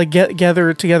that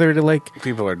gather together to like...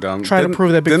 People are dumb. Try to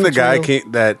prove that Bigfoot's Didn't the guy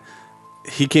real.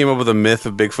 he came up with a myth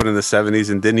of Bigfoot in the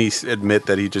 70s, and didn't he admit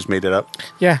that he just made it up?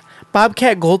 Yeah.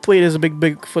 Bobcat Goldthwait is a big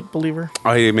Bigfoot believer.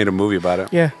 Oh, he made a movie about it.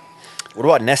 Yeah. What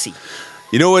about Nessie?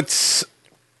 You know what's...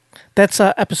 That's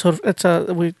a episode...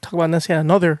 we talk about Nessie on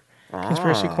another...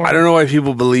 Conspiracy corner. I don't know why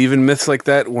people believe in myths like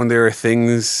that when there are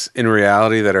things in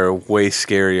reality that are way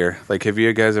scarier. Like, have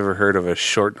you guys ever heard of a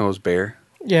short-nosed bear?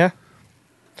 Yeah.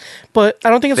 But I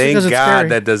don't think it's because it's Thank God scary.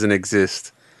 that doesn't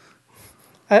exist.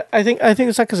 I think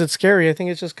it's not because it's scary. I think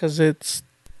it's just because it's,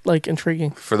 like,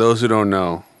 intriguing. For those who don't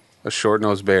know, a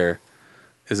short-nosed bear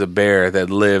is a bear that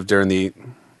lived during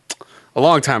a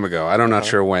long time ago. I'm not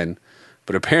sure when.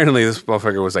 But apparently this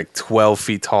motherfucker was like 12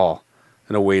 feet tall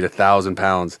and weighed 1,000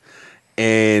 pounds.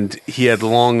 And he had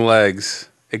long legs.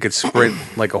 It could sprint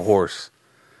like a horse.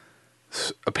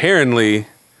 Apparently,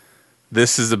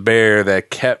 this is a bear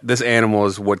this animal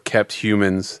is what kept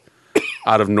humans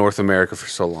out of North America for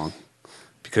so long.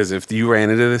 Because if you ran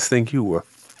into this thing, you were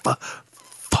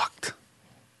fucked.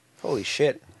 Holy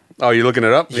shit. Oh, you're looking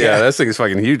it up? Yeah, this thing is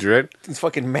fucking huge, right? It's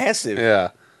fucking massive.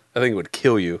 Yeah. I think it would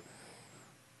kill you.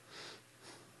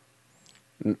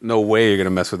 No way you're going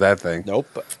to mess with that thing.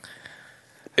 Nope.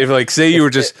 If, like, say you were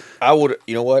just... I would,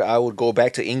 you know what? I would go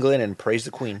back to England and praise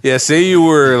the Queen. Yeah, say you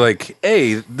were like,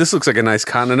 hey, this looks like a nice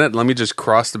continent. Let me just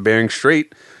cross the Bering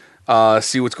Strait,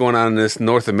 see what's going on in this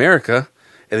North America.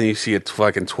 and then you see a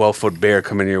fucking 12-foot bear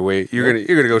coming your way, you're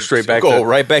gonna go straight back. Go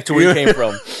right back to where you came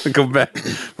from. Go back,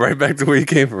 right back to where you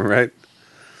came from, right?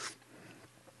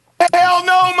 Hell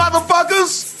no,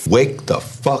 motherfuckers! Wake the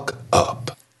fuck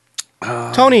up.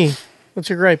 Tony, what's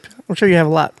your gripe? I'm sure you have a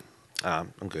lot.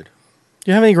 I'm good. Do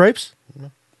you have any gripes?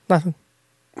 No. Nothing.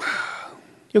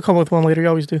 You'll come up with one later. You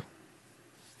always do.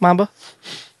 Mamba?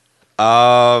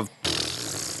 I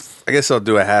guess I'll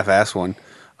do a half-ass one.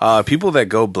 People that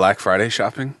go Black Friday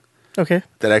shopping, Okay.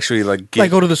 that actually like Like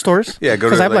go to the stores? Yeah, go to,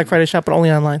 Because I like- Black Friday shop, but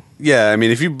only online. Yeah, I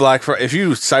mean, if you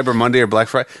Cyber Monday or Black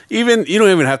Friday, you don't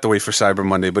even have to wait for Cyber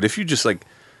Monday. But if you just like,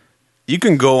 you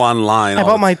can go online. I all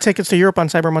bought the- my tickets to Europe on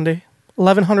Cyber Monday.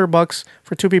 $1,100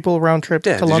 for 2 people round trip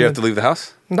Yeah, to did London. you have to leave the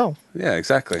house? No. Yeah,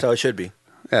 exactly. That's how it should be.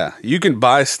 Yeah, you can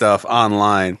buy stuff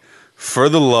online for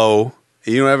the low.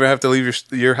 You don't ever have to leave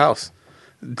your house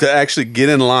to actually get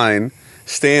in line,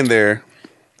 stand there.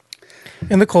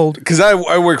 In the cold. Because I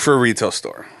work for a retail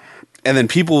store, and then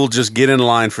people will just get in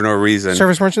line for no reason.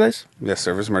 Service merchandise? Yeah,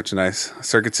 service merchandise,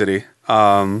 Circuit City.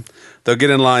 They'll get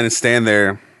in line and stand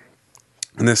there,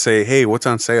 and they say, "Hey, what's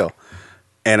on sale?"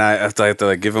 And I have to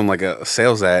like give them like a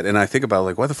sales ad, and I think about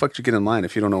like, why the fuck did you get in line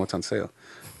if you don't know what's on sale?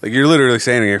 Like you're literally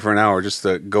standing here for an hour just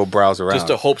to go browse around, Just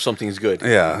to hope something's good.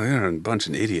 Yeah, you're a bunch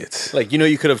of idiots. Like,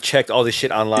 you could have checked all this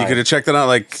shit online. You could have checked it out.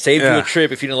 Like Saved yeah, you a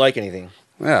trip if you didn't like anything.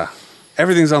 Yeah,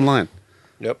 everything's online.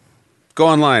 Yep. Go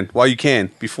online while you can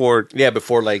before. Yeah,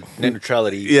 before like net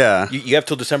neutrality. Yeah. You have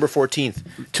till December 14th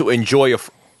to enjoy a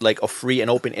free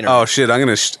and open internet. Oh shit!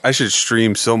 I should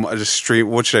stream so much. Just stream.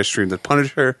 What should I stream? The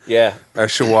Punisher. Yeah. I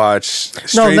should watch. No,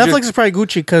 Stranger- Netflix is probably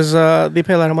Gucci because they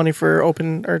pay a lot of money for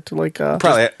open or to like.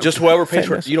 Probably. Just whoever pays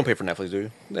for Fitness. You don't pay for Netflix, do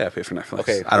you? Yeah, I pay for Netflix.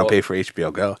 Okay, I don't well- pay for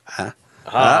HBO Go. Huh?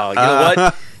 Oh, you know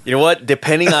what? You know what?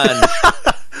 Depending on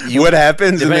What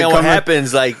happens? depending and on they what come in-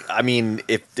 happens, like I mean,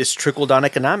 if this trickle down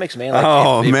economics, man. Like,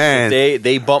 Oh, if man.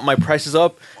 they bump my prices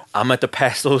up, I'm at to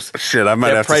pass those. Shit, I might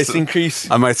that have price to, increase.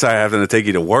 I might start having to take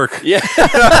you to work. Yeah.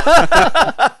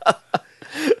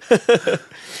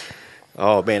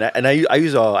 Oh man, I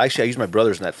use actually I use my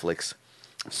brother's Netflix.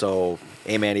 So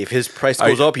hey man, if his price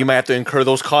goes up, you might have to incur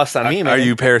those costs on me, man. Are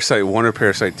you Parasite 1 or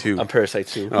Parasite 2? I'm Parasite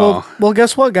 2. Well,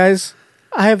 guess what, guys?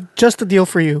 I have just a deal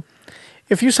for you.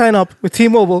 If you sign up with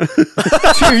T-Mobile,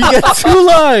 you get 2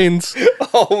 lines.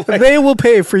 They will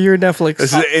pay for your Netflix.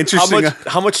 This is an interesting,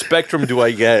 How much spectrum do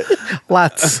I get?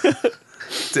 Lots.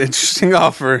 it's an interesting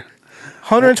offer.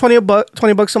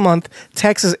 $120 a month,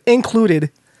 taxes included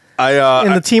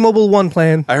in the T-Mobile One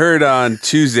plan. I heard on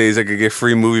Tuesdays I could get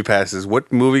free movie passes.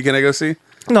 What movie can I go see?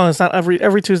 No, it's not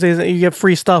every Tuesday that you get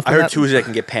free stuff. I but heard not- Tuesday I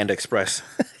can get Panda Express.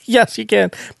 Yes, you can.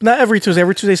 But not every Tuesday.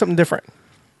 Every Tuesday is something different.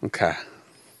 Okay.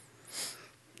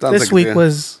 Sounds This like a week deal.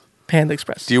 was Panda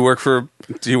Express. Do you work for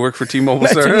T-Mobile,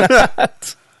 I do sir?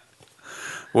 not.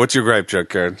 What's your gripe,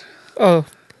 Junkyard? Oh,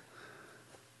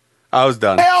 I was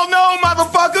done. Hell no,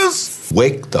 motherfuckers!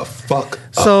 Wake the fuck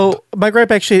up. so my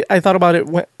gripe actually, I thought about it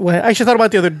when I actually thought about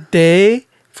it the other day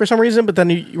for some reason, but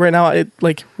then right now it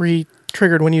like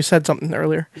re-triggered when you said something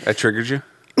earlier. I triggered you?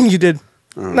 You did.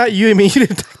 Not you, I mean, you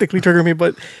didn't technically trigger me,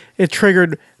 but it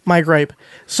triggered my gripe.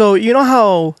 So, you know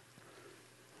how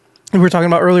we were talking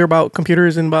about earlier about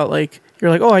computers and about like, you're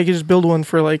like, oh, I could just build one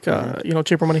for like,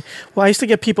 cheaper money. Well, I used to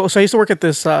get people, so I used to work at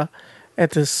this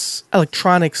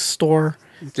electronics store.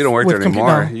 You don't work With there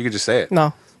anymore. no. You could just say it.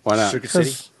 No. Why not? Circuit City.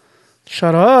 'Cause-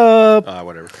 Shut up.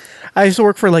 Whatever. I used to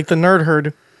work for like the nerd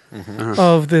herd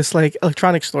of this like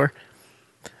electronics store.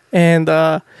 And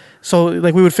so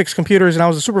like we would fix computers and I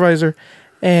was a supervisor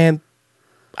and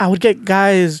I would get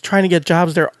guys trying to get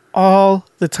jobs there all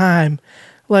the time.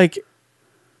 Like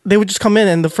they would just come in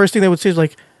and the first thing they would say is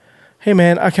like, "Hey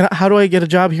man, how do I get a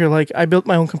job here? Like I built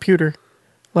my own computer.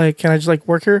 Like can I just like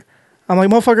work here?" I'm like,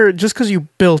 "Motherfucker, just cuz you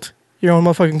built your own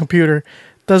motherfucking computer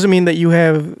doesn't mean that you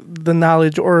have the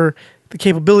knowledge or the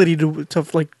capability to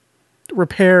like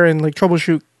repair and like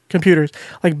troubleshoot computers.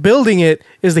 Like building it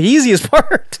is the easiest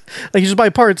part. Like you just buy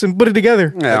parts and put it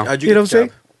together." Yeah. How'd you You get know the what I'm saying?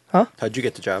 job? Huh? How'd you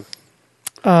get the job?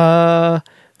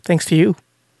 Thanks to you.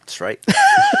 That's right.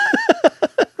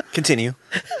 Continue.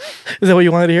 Is that what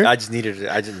you wanted to hear? I just needed it.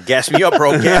 I just gas me up,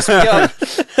 bro. Gas me up.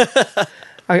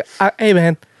 Hey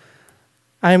man,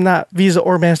 I am not Visa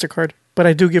or MasterCard, but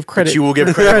I do give credit. You will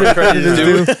give credit where credit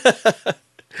is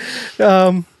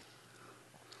due.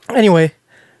 Anyway,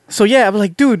 so yeah, I was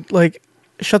like, dude, like,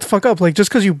 shut the fuck up. Like, just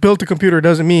because you built a computer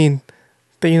doesn't mean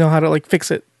that you know how to like fix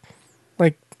it.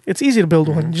 Like, it's easy to build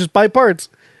one. You just buy parts.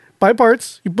 Buy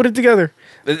parts. You put it together.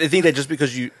 I think that just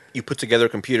because you put together a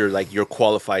computer, like you're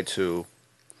qualified to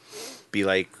be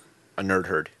like a nerd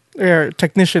herd. Or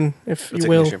technician, if you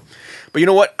will. Technician. But you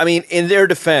know what? I mean, in their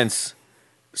defense,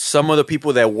 some of the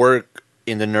people that work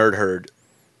in the nerd herd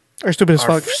Are stupid as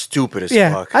are fuck. stupid as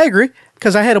Yeah, fuck. I agree.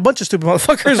 Because I had a bunch of stupid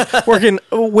motherfuckers working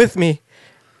with me.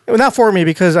 Well, not for me,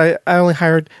 because I only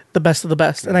hired the best of the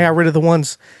best, and I got rid of the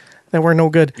ones that were no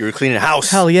good. You were cleaning a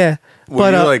house. Hell yeah. Were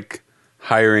you like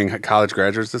hiring college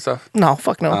graduates and stuff? No,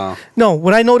 fuck no. Oh. No,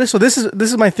 what I noticed, so this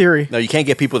is my theory. No, you can't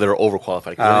get people that are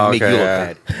overqualified. 'Cause that'll make you look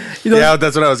bad. You know, Yeah,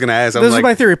 that's what I was gonna ask. I'm this is like,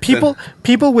 my theory. People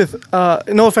with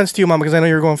no offense to you, Mom, because I know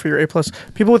you're going for your A plus.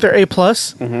 People with their A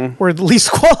plus were the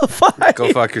least qualified.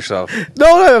 Go fuck yourself.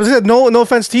 No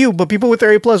offense to you, but people with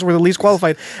their A plus were the least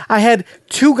qualified. I had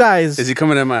two guys. Is he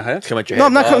coming in my head? Come at your No,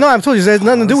 head. I'm not. No, I'm told you, it has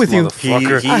nothing to do with you.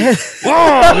 Motherfucker.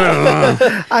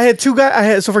 I had two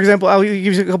guys. So, for example, I'll give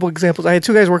you a couple examples. I had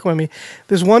two guys working with me.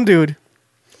 There's one dude.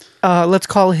 Let's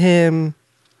call him.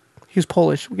 He's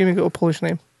Polish. Give me a Polish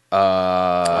name.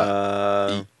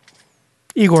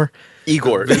 Igor.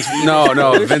 Igor.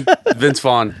 No, Vince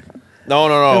Vaughn.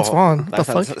 No. Vince Vaughn. What the That's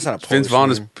fuck? That's not a Vince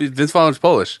Polish Vaughn name. Vince Vaughn is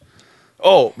Polish.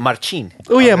 Oh, Marcin.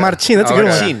 Oh yeah, Marcin. That's a good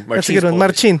Okay. one. That's a good Marcin's one. Polish.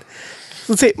 Marcin.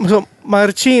 Let's say so.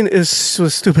 Marcin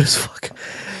was stupid as fuck.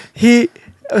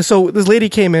 So this lady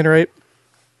came in, right,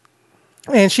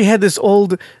 and she had this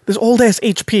old ass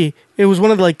HP. It was one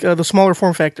of the smaller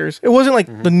form factors. It wasn't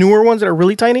like the newer ones that are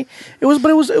really tiny. It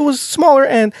was smaller,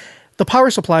 and the power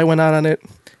supply went out on it.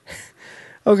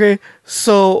 Okay,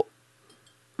 so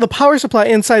the power supply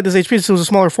inside this HP, so it was a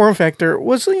smaller form factor,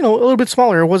 was a little bit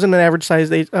smaller. It wasn't an average size.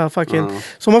 Fucking.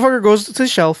 So motherfucker goes to the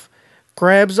shelf,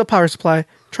 grabs a power supply,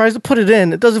 tries to put it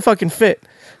in. It doesn't fucking fit.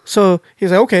 So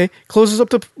he's like, okay, closes up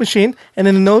the machine, and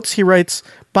in the notes he writes,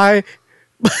 buy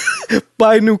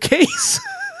new case.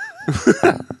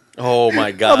 Oh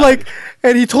my god. I'm like,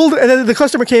 and then the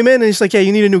customer came in and he's like, yeah,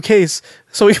 you need a new case.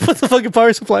 So he put the fucking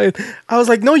power supply in. I was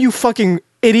like, no, you fucking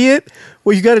idiot.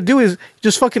 What you got to do is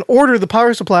just fucking order the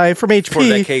power supply from HP. For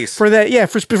that case. For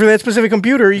that specific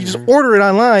computer. You just order it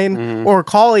online or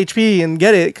call HP and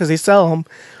get it because they sell them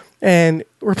and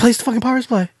replace the fucking power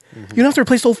supply. You don't have to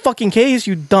replace the whole fucking case,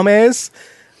 you dumbass.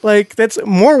 Like, that's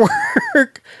more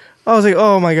work. I was like,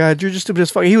 oh my god, you're just stupid as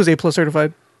fuck. He was A+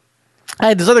 certified. I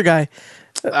had this other guy.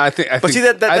 I think. see,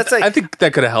 that's like- I think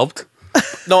that could have helped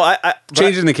no, I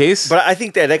changing the case. But I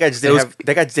think that guy just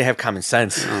didn't have common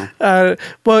sense.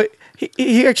 But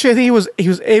he actually, I think he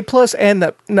was A+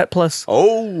 and net plus.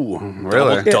 Oh,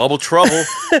 really? Double trouble.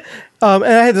 And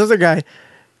I had this other guy,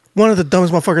 one of the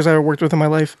dumbest motherfuckers I ever worked with in my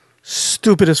life.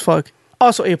 Stupid as fuck.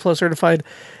 Also A+ certified.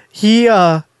 He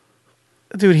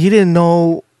didn't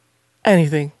know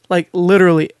anything. Like,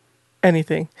 literally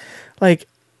anything. Like,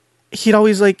 he'd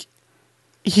always so like,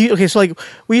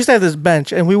 we used to have this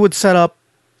bench, and we would set up,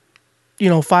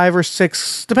 5 or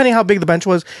 6, depending how big the bench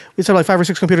was, we'd set up like 5 or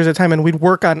 6 computers at a time, and we'd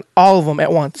work on all of them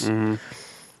at once.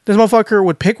 This motherfucker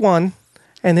would pick one,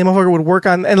 and the motherfucker would work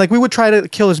on, and like, we would try to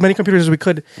kill as many computers as we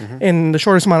could in the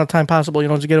shortest amount of time possible,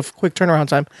 to get a quick turnaround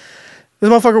time. This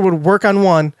motherfucker would work on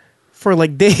one for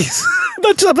like days. I'm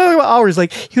not talking about hours.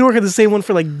 Like, he'd work on the same one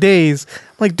for like days.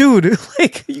 I'm like, dude,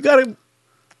 like, you gotta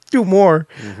do more.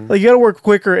 Like, you gotta work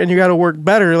quicker and you gotta work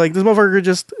better. Like, this motherfucker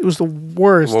it was the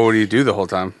worst. What would you do the whole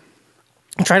time?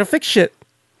 Try to fix shit.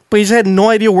 But he just had no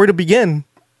idea where to begin.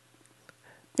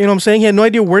 You know what I'm saying? He had no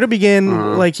idea where to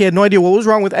begin. Like, he had no idea what was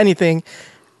wrong with anything.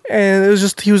 And it was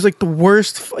just, he was like the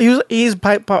worst. He's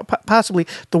possibly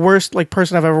the worst like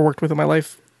person I've ever worked with in my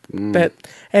life.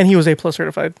 And he was A+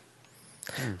 certified.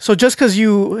 So just because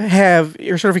you have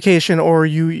your certification or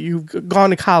you've gone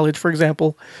to college, for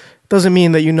example, doesn't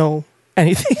mean that you know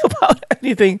anything about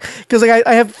anything. Because like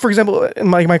I have, for example, in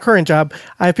my current job,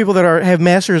 I have people that have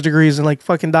master's degrees and like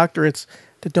fucking doctorates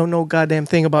that don't know a goddamn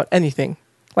thing about anything.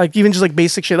 Like, even just like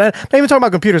basic shit. I'm not even talking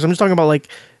about computers. I'm just talking about like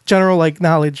general like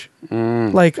knowledge,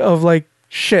 like of like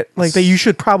shit like that you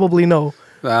should probably know.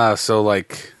 So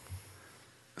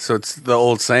it's the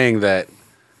old saying that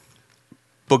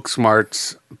book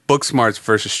smarts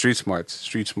versus street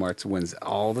smarts wins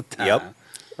all the time. Yep.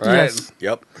 Right. Yes.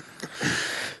 Yep.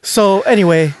 So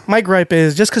anyway, my gripe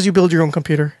is just because you build your own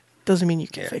computer doesn't mean you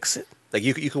can fix it. Like,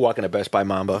 you could walk in a Best Buy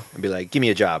Mamba and be like, give me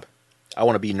a job. I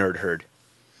want to be nerd herd.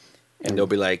 And they'll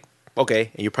be like,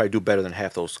 okay. And you probably do better than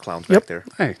half those clowns back there.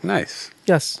 Hey, nice.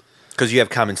 Yes. Because you have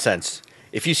common sense.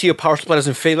 If you see a power supply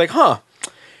doesn't fit, like,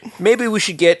 maybe we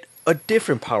should get a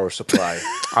different power supply.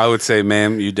 I would say,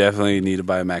 ma'am, you definitely need to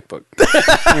buy a MacBook.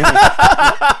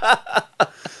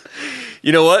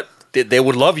 You know what? They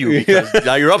would love you because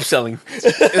now you're upselling.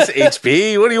 It's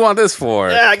HP. What do you want this for?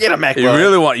 Yeah, get a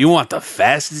MacBook. You want the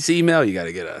fastest email? You got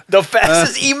to get the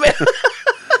fastest email.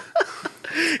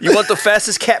 You want the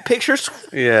fastest cat pictures?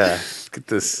 Yeah. Get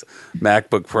this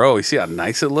MacBook Pro. You see how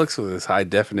nice it looks with this high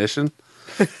definition?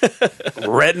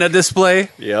 Retina display.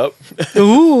 Yep.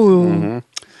 Ooh.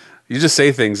 You just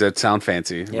say things that sound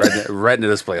fancy. Retina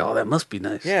display. Oh, that must be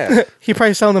nice. Yeah. He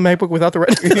probably selling the MacBook without the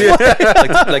retina.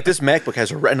 like this MacBook has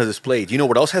a Retina display. Do you know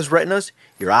what else has Retinas?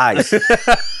 Your eyes.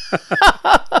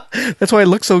 That's why it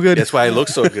looks so good. That's why it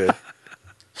looks so good.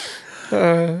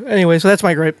 Anyway, so that's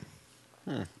my gripe.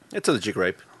 It's a legit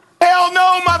gripe. Hell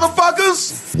no,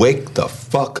 motherfuckers! Wake the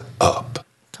fuck up.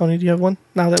 Tony, do you have one?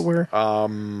 Now that we're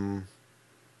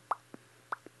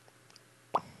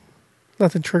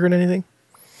nothing triggered anything.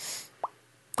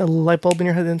 The light bulb in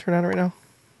your head didn't turn on right now.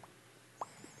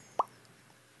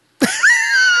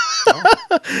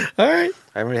 All right.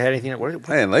 I haven't really had anything.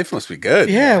 Man, life must be good.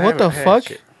 Yeah, what the fuck?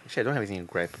 Actually, I don't have anything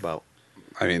to gripe about.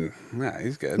 I mean, yeah,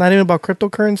 he's good. Not even about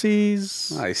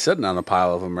cryptocurrencies. Oh, he's sitting on a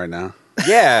pile of them right now.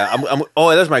 Yeah,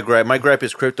 oh, that's my gripe. My gripe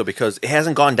is crypto because it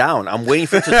hasn't gone down. I'm waiting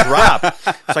for it to drop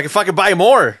so I can fucking buy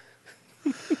more.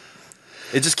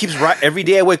 It just keeps every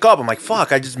day I wake up. I'm like,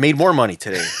 fuck, I just made more money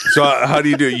today. So how do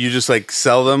you do it? You just like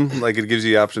sell them? Like it gives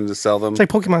you the option to sell them? It's like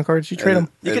Pokemon cards. You trade them.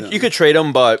 You could trade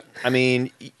them, but I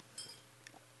mean,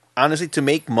 honestly, to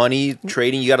make money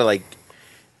trading, you gotta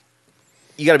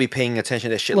be paying attention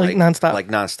to shit Like nonstop. like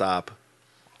nonstop.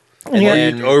 And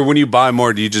yeah, Or when you buy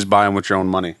more, do you just buy them with your own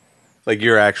money? Like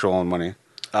your actual own money?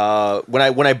 When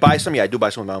I buy some, yeah, I do buy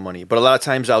some with my own money. But a lot of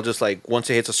times, I'll just like once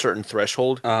it hits a certain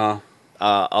threshold,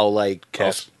 I'll like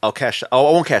Cash. I'll cash. I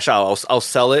won't cash out. I'll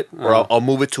sell it or I'll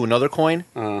move it to another coin,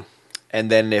 and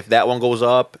then if that one goes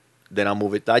up, then I'll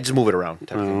move it. I just move it around.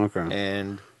 Type of thing. Okay.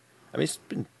 And I mean, it's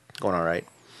been going all right.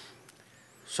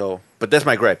 So, but that's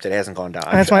my gripe that it hasn't gone down.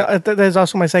 that's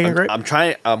also my second gripe.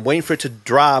 I'm waiting for it to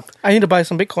drop. I need to buy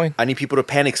some Bitcoin. I need people to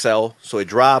panic sell so it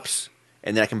drops,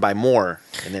 and then I can buy more,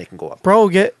 and then it can go up.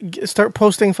 Bro, start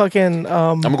posting fucking.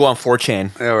 I'm gonna go on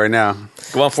 4chan. Yeah, right now.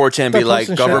 Go on 4chan and be like,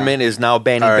 government is now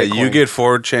banning All right, Bitcoin. you get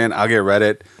 4chan, I'll get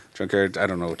Reddit. Junkyard, I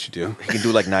don't know what you do. You can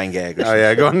do like 9gag or Oh, something.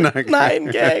 yeah, go on 9.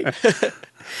 9gag.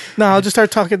 No, I'll just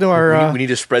start talking to our. We need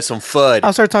to spread some FUD.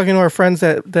 I'll start talking to our friends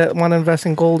that want to invest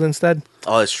in gold instead,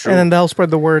 Oh, that's true. and then they'll spread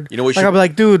the word. You know what? Like, I'll be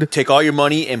like, dude, Take all your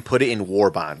money and put it in war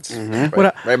bonds. Right,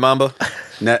 What right, Mamba?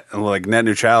 Net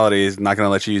neutrality is not going to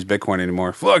let you use Bitcoin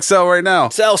anymore. Look, sell right now.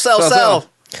 Sell.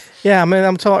 yeah, I mean,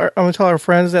 I'm gonna tell our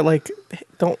friends that like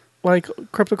don't like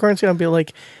cryptocurrency. I'll be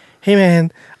like, hey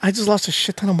man, I just lost a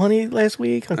shit ton of money last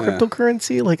week on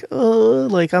cryptocurrency.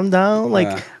 Like I'm down like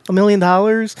 $1 million.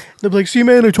 They'll be like, see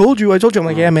man, I told you. I'm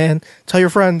like, yeah man, tell your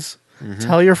friends.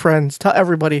 Tell your friends. Tell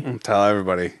everybody. Tell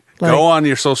everybody. Like- Go on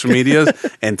your social medias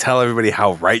and tell everybody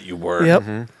how right you were. Yep.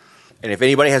 And if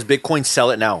anybody has Bitcoin, sell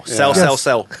it now. Sell.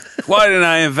 Why didn't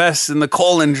I invest in the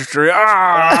coal industry?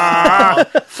 Ah!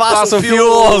 Fossil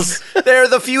fuels. They're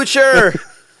the future.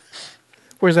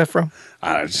 Where's that from?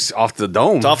 Just off the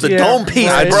dome. It's off the Yeah, dome piece,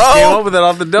 right. I just came bro. up with it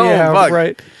off the dome. yeah, Fuck.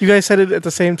 right. You guys said it at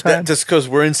the same time, Just because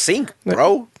we're in sync,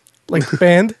 bro. like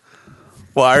band.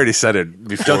 Well, I already said it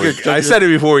before. Junkyard- I said it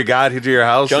before we got to your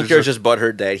house. Junkyard just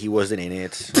butthurt that he wasn't in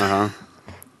it.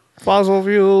 Fossil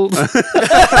fuels.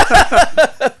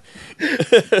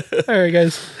 All right,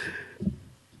 guys.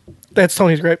 That's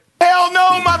Tony's gripe. Hell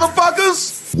no,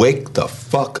 motherfuckers! Wake the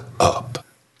fuck up.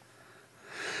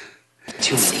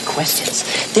 Too many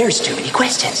questions. There's too many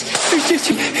questions.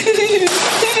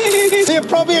 The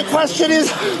appropriate question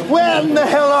is, when the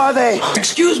hell are they?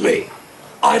 Excuse me.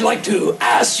 I'd like to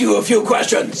ask you a few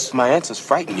questions. My answers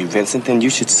frighten you, Vincent, then you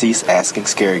should cease asking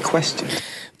scary questions.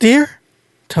 Dear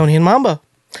Tony and Mamba,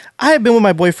 I have been with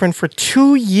my boyfriend for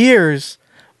 2 years.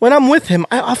 When I'm with him,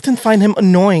 I often find him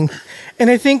annoying,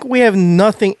 and I think we have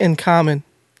nothing in common.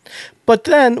 But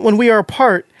then, when we are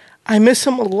apart, I miss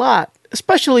him a lot,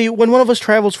 especially when one of us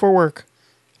travels for work.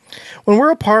 When we're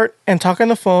apart and talk on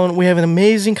the phone, we have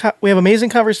amazing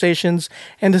conversations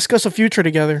and discuss a future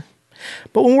together.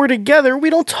 But when we're together, we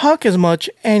don't talk as much,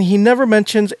 and he never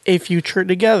mentions a future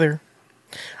together.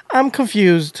 I'm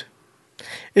confused.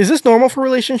 Is this normal for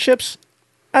relationships?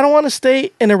 I don't want to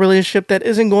stay in a relationship that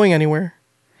isn't going anywhere.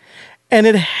 And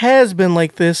it has been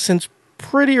like this since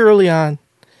pretty early on.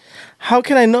 How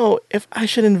can I know if I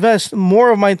should invest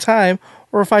more of my time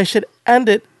or if I should end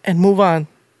it and move on?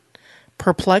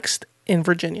 Perplexed in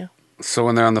Virginia. So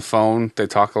when they're on the phone, they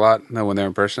talk a lot. No, when they're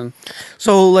in person.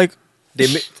 So like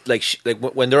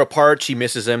when they're apart, she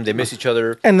misses them. They miss each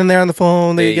other. And then they're on the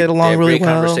phone. They get along have really great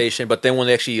well. conversation. But then when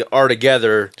they actually are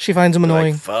together, She finds him They're like,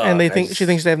 annoying, "Fuck, and I she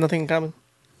thinks they have nothing in common.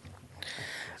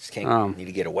 just can't need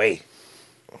to get away.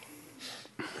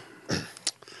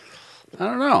 I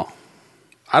don't know.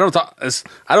 I don't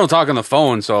talk on the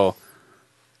phone, so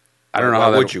I don't know Why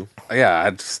how that would you? Yeah,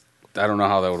 I don't know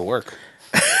how that would work.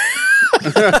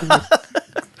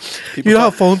 You know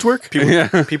how phones work?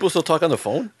 People still talk on the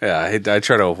phone? Yeah, I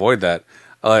try to avoid that.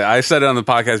 I said it on the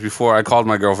podcast before. I called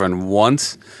my girlfriend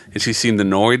once, and she seemed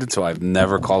annoyed, so I've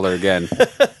never called her again.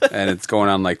 And it's going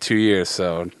on like 2 years,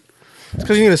 so... It's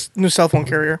because you need a new cell phone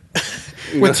carrier.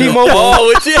 With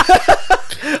T-Mobile.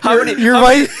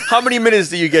 How many minutes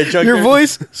do you get, Junkyard? Your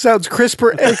voice sounds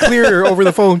crisper and clearer over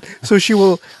the phone, so she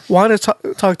will want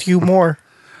to talk to you more.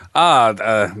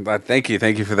 Thank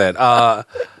you for that.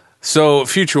 So,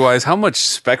 future-wise, how much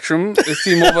spectrum is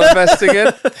T-Mobile investing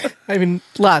in? I mean,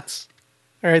 lots.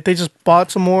 All right, they just bought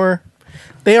some more.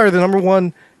 They are the number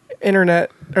one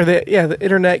internet, the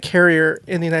internet carrier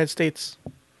in the United States.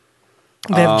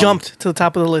 They have jumped to the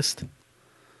top of the list.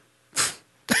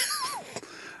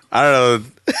 I don't know.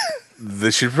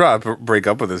 They should probably break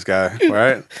up with this guy,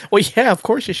 right? Well, yeah, of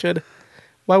course you should.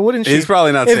 Why wouldn't she? He's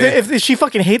probably not saying... If she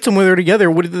fucking hates him when they're together,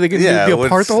 what are they going to be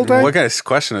apart the whole time? What kind of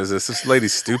question is this? This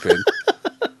lady's stupid.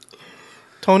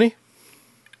 Tony?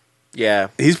 Yeah.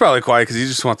 He's probably quiet because he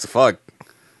just wants to fuck.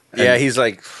 Yeah, he's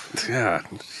like... Yeah.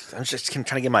 I'm just trying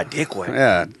to get my dick wet.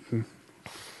 Yeah.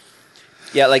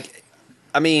 Yeah, like,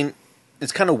 I mean,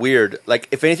 it's kind of weird. Like,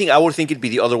 if anything, I would think it'd be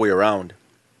the other way around.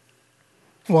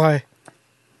 Why?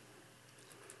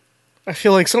 I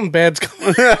feel like something bad's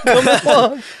coming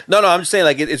along. No, I'm just saying,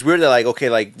 like, it's weird that, like, okay,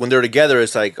 like, when they're together,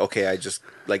 it's like, okay, I just,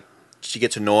 like, she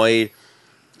gets annoyed.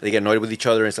 They get annoyed with each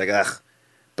other, and it's like, ugh.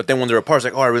 But then when they're apart, it's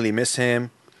like, oh, I really miss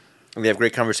him. And they have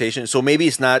great conversation. So maybe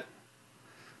it's not...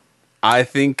 I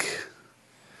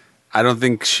don't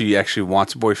think she actually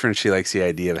wants a boyfriend. She likes the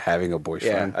idea of having a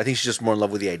boyfriend. Yeah, I think she's just more in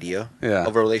love with the idea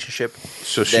of a relationship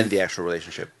than the actual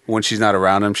relationship. When she's not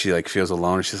around him, she like feels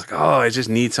alone. She's like, oh, I just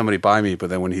need somebody by me. But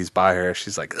then when he's by her,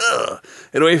 she's like, ugh,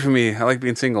 get away from me. I like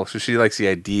being single. So she likes the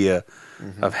idea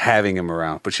of having him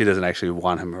around, but she doesn't actually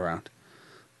want him around.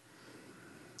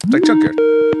 Like Junkyard.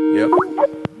 Yep.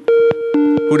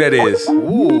 Who that is?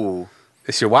 Ooh.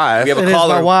 It's your wife. We have a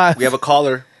caller. My wife. We have a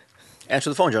caller. Answer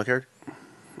the phone, Junkyard.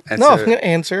 No, I'm going to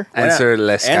answer. Answer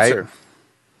let's Skype.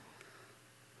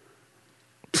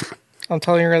 I'm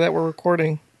telling her that we're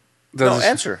recording. No,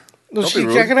 answer. No, she's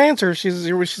not going to answer.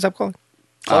 She's stopped calling.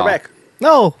 Call her back.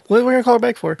 No, what are we going to call her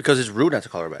back for? Because it's rude not to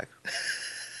call her back.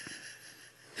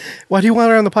 Why do you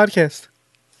want her on the podcast?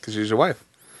 Because she's your wife.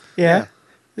 Yeah.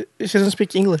 She doesn't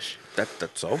speak English.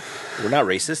 That's so. We're not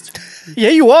racist. Yeah,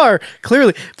 you are.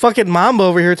 Clearly. Fucking Mamba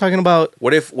over here talking about...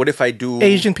 What if I do...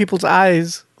 Asian people's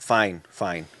eyes. Fine.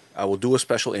 I will do a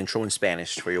special intro in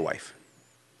Spanish for your wife.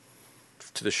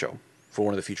 To the show. For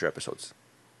one of the future episodes.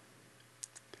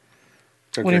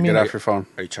 What do you mean? Get off your phone.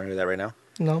 Are you turning to that right now?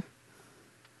 No.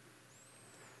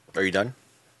 Are you done?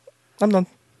 I'm done.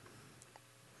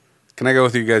 Can I go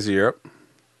with you guys to Europe?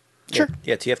 Sure.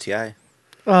 Yeah, TFTI.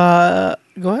 Go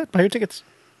ahead. Buy your tickets.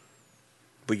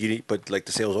 But like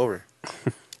the sale's over.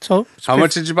 So how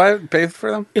much did you pay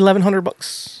for them?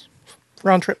 $1,100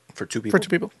 round trip for two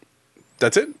people.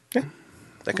 That's it. Yeah,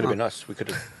 that could have been us. We could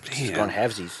have gone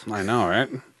halvesies. I know, right?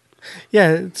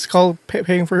 Yeah, it's called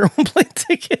paying for your own plane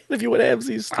ticket if you would have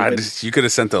these. You could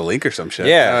have sent the link or some shit.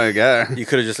 Yeah, you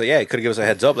could have just you could have given us a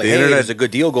heads up. Like, hey, there's a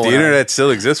good deal going on. The internet still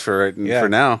exists for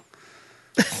now.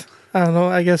 I don't know.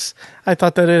 I guess I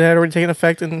thought that it had already taken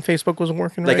effect and Facebook wasn't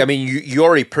working right. Like, I mean, you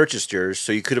already purchased yours,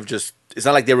 so you could have just... It's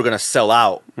not like they were going to sell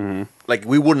out. Mm-hmm. Like,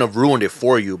 we wouldn't have ruined it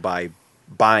for you by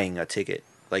buying a ticket.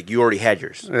 Like, you already had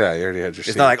yours. Yeah, you already had yours.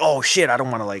 It's not like, oh, shit, I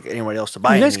don't want to, like, anybody else to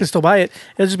buy it. You guys can still buy it.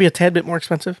 It'll just be a tad bit more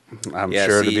expensive. I'm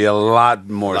sure it'll be a lot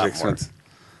more expensive.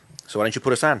 So why don't you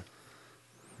put us on?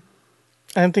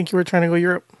 I didn't think you were trying to go to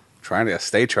Europe. Trying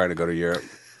to go to Europe.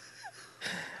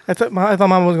 I thought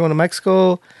Mom was going to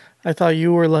Mexico. I thought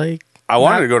you were like... I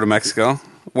wanted to go to Mexico.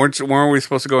 Weren't we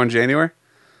supposed to go in January?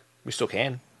 We still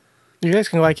can. You guys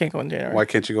can go. I can't go in January. Why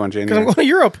can't you go in January? Because I'm going to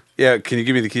Europe. Yeah, can you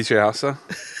give me the keys to your house, though?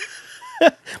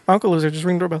 My uncle lives there. Just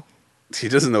ring the doorbell. He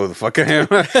doesn't know who the fuck I am.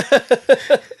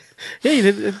 Yeah, you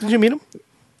did. Did you meet him?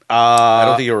 I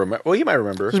don't think you'll remember. Well, you might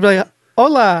remember. Just be like,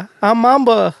 hola, I'm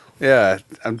Mamba. Yeah,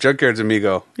 I'm Junkyard's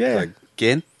amigo. Yeah. Like,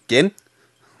 Gin?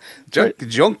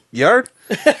 Junkyard?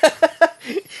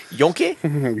 Yonke?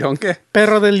 Yonke?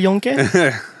 Perro del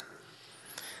Yonke?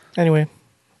 Anyway.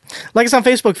 Like us on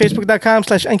Facebook,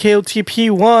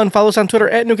 facebook.com/NKOTP1. Follow us on Twitter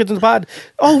 @NewKidsInThePod.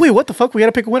 Oh, wait, what the fuck? We got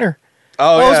to pick a winner.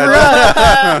 Oh,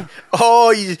 yeah.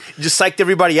 Oh, you just psyched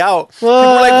everybody out. What? People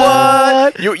were like,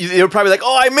 what? They were probably like,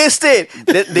 oh, I missed it.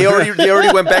 They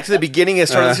already went back to the beginning and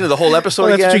started listening to the whole episode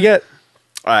again. That's what you get.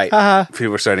 All right.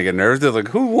 People are starting to get nervous. They're like,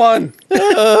 who won?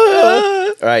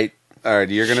 All right,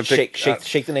 you're going to pick...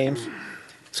 Shake the names.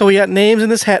 So we got names in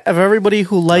this hat of everybody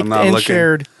who liked and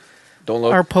shared Don't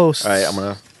look. our posts. All right, I'm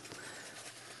going to...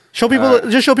 Show people,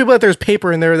 just show people that there's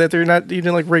paper in there that they're not. You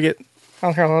didn't like rig it.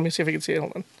 Hold on, let me see if I can see it.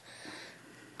 Hold on.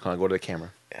 Hold on, go to the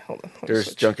camera. Yeah, hold on.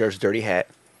 There's Junkyard's dirty hat.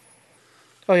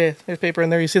 Oh yeah, there's paper in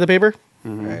there. You see the paper?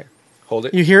 Mm-hmm. All right, hold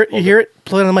it. You hear it? Hold You hear it?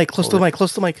 Plug it on the mic. Close to the mic.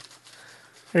 Close to the mic.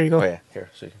 There you go. Oh yeah, here.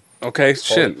 So you can Okay,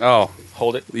 shit. Oh,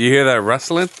 hold it. You hear that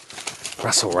rustling?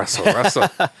 Rustle, rustle, rustle.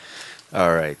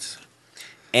 All right.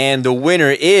 And the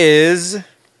winner is.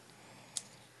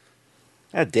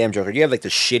 God damn, Joker. You have like the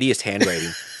shittiest handwriting.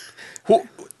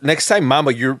 Next time,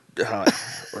 Mama, you're.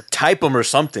 Or type them or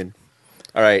something.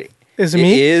 All right. Is it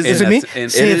me? Is it me?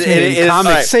 Say it in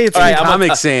Comic Say it in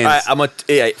Comic Sans.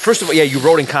 First of all, yeah, you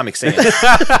wrote in Comic Sans.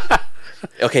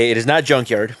 Okay, it is not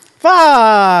Junkyard.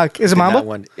 Fuck! Is it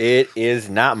Mamba? It is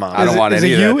not Mamba. I don't want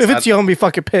any of that. If it's you, I'm gonna be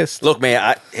fucking pissed. Look,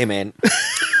 man. Hey, man.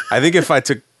 I think if I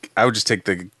would just take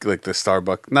the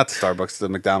Starbucks, not the Starbucks, the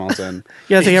McDonald's, and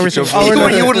take everything.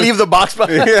 You would leave the box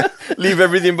behind. Leave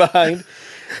everything behind.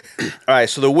 All right,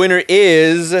 so the winner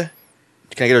is.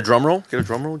 Can I get a drum roll? Get a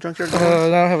drum roll, Junkyard? I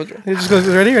don't have a drum. It just goes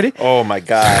ready. Oh my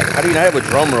god! How do you not have a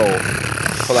drum roll?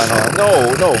 Hold on.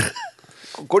 No.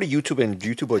 Go to YouTube and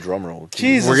YouTube a drum roll.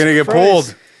 Jesus, we're gonna get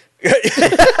pulled.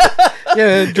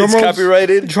 Yeah, drum rolls.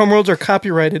 Copyrighted. Drum rolls are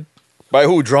copyrighted By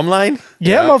who? Drumline?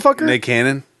 Yeah, motherfucker. Nick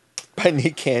Cannon. By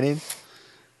Nick Cannon.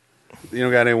 You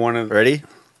don't got anyone? Ready?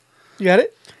 You got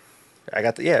it? I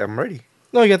got the. Yeah, I'm ready.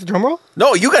 No, you got the drum roll?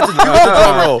 No, you got the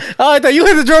drum roll. Oh, I thought you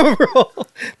had the drum roll.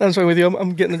 No, I'm sorry with you.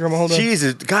 I'm getting the drum roll. Hold on.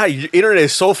 Jesus, God, your internet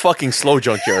is so fucking slow,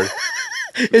 Junkyard.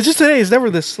 It's just today. It's never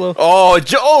this slow. Oh,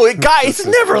 guys, it's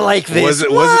never like this. Was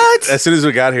it? As soon as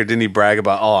we got here, didn't he brag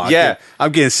about?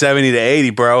 I'm getting 70 to 80,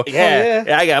 bro. Yeah,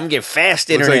 I'm getting fast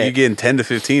Looks internet. like you're getting 10 to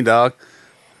 15, dog.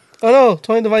 Oh no,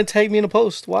 Tony Devine tagged me in a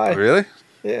post. Why? Really?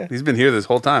 Yeah. He's been here this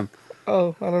whole time.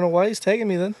 Oh, I don't know why he's tagging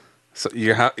me then. So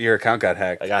your account got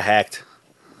hacked. I got hacked.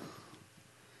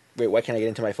 Wait, why can't I get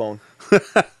into my phone?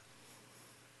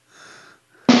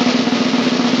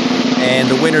 And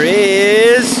the winner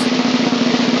is.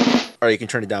 All right, you can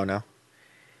turn it down now.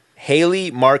 Haley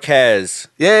Marquez.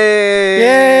 Yay!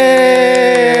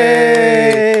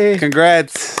 Yay!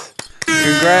 Congrats! Do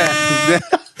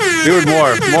it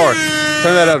more.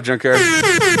 Turn that up, Junkyard.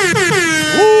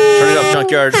 Turn it up,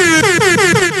 Junkyard.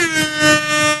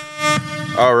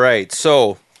 All right,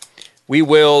 so we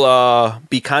will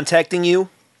be contacting you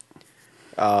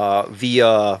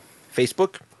via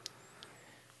Facebook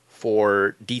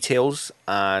for details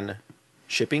on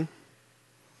shipping.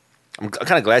 I'm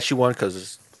kind of glad she won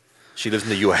because she lives in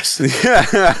the U.S. If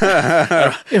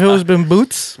it was been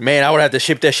Boots, man, I would have to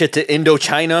ship that shit to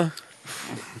Indochina.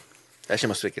 That shit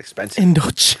must be expensive.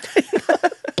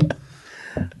 Indochina.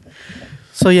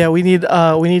 So yeah, we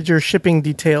need your shipping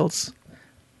details.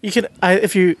 You can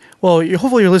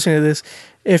hopefully you're listening to this.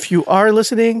 If you are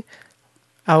listening,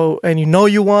 and you know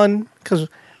you won,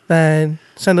 then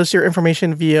send us your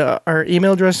information via our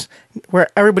email address where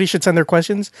everybody should send their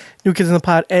questions.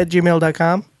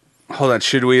 newkidsinthepod@gmail.com. Hold on,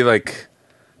 should we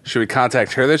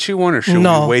contact her that she won, or should we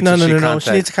wait till she No. contact?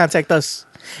 She needs to contact us.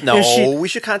 No, we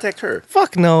should contact her.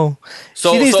 Fuck no.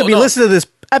 She needs to be listening to this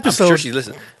episode. I'm sure she's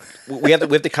listening. We have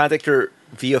to contact her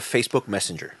via Facebook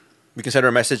Messenger. We can send her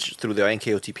a message through the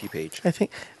NKOTP page. I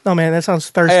think. No, man, that sounds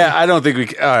thirsty. Yeah, I don't think we.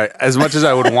 As much as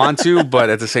I would want to, but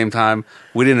at the same time,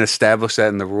 we didn't establish that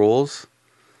in the rules.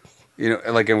 You know,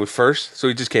 like in first, so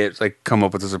we just can't come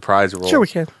up with a surprise rule. Sure, we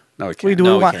can. No, we can't. We do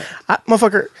what we want.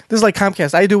 Motherfucker, this is like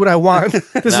Comcast. I do what I want.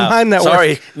 This is my network.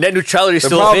 Sorry, net neutrality is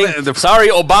still a thing. Sorry,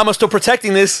 Obama's still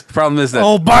protecting this. Problem is that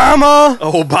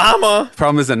Obama.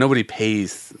 Problem is that nobody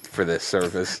pays for this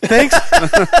service. Thanks,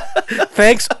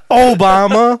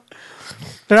 Obama.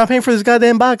 They're not paying for this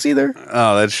goddamn box either.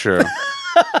 Oh, that's true.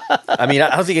 I mean,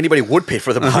 I don't think anybody would pay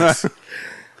for the box.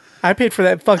 I paid for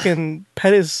that fucking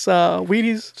Pettis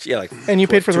Wheaties. Yeah, and you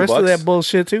paid for the rest of that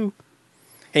bullshit too.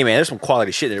 Hey man, there's some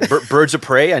quality shit in there. Birds of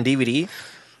Prey on DVD.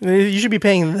 You should be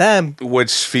paying them.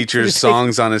 Which features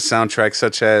songs on his soundtrack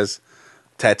such as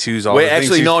Tattoos. Wait,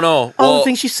 actually, no. All the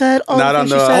things she said. Not on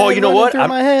the. Oh, you know what? Through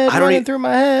my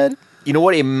head. You know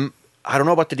what? I don't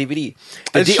know about the DVD.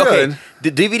 It should. Okay,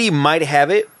 the DVD might have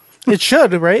it. It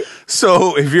should, right?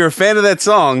 So if you're a fan of that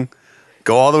song,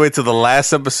 go all the way to the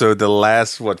last episode. The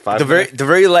last 5 minutes? The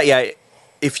very last. Yeah,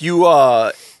 if you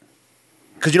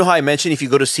because you know how I mentioned if you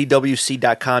go to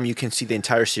CWC.com, you can see the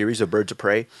entire series of Birds of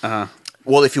Prey.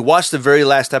 Well, if you watch the very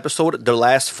last episode, the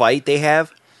last fight they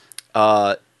have,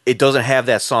 it doesn't have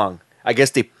that song. I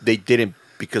guess they didn't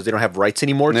because they don't have rights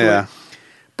anymore to it.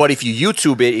 But if you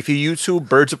YouTube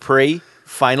Birds of Prey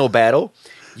Final Battle,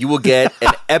 you will get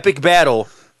an epic battle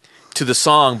to the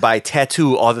song by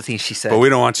Tattoo, All the Things She Said. But we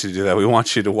don't want you to do that. We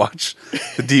want you to watch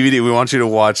the DVD. We want you to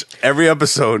watch every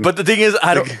episode. But the thing is,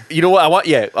 I don't. You know what? I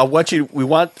want you. We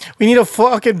need a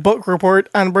fucking book report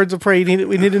on Birds of Prey. We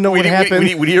need to know what happened.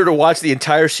 We need her to watch the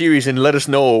entire series and let us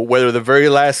know whether the very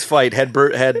last fight had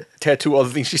Tattoo, All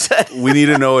the Things She Said. We need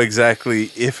to know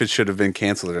exactly if it should have been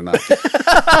canceled or not.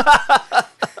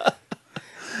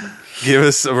 Give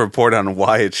us a report on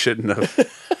why it shouldn't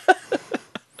have.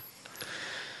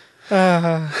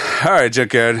 All right,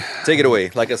 Junkyard. Take it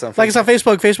away. Like us on Facebook. Like us on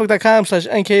Facebook,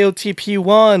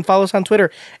 facebook.com/NKOTP1. Follow us on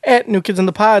Twitter at New Kids in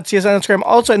the Pod. See us on Instagram,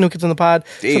 also at New Kids in the Pod.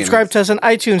 Damn, subscribe to us on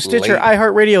iTunes, Stitcher, late.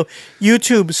 iHeartRadio,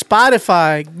 YouTube,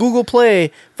 Spotify, Google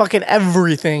Play, fucking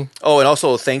everything. Oh, and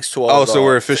also thanks to all. Oh, so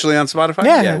we're officially on Spotify?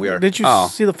 Yeah, we are. Did you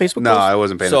see the Facebook No, post? I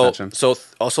wasn't paying attention. So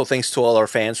also thanks to all our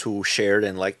fans who shared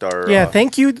and liked our. Yeah,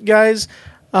 thank you guys.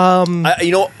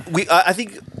 I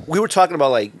think we were talking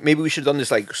about like maybe we should have done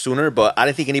this like sooner, but I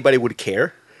didn't think anybody would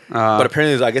care. But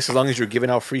apparently, I guess as long as you're giving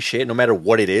out free shit, no matter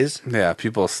what it is, yeah,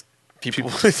 people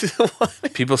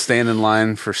stand in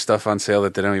line for stuff on sale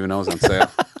that they don't even know is on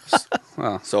sale.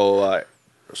 Well, so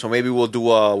maybe we'll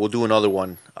do another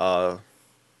one to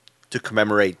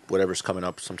commemorate whatever's coming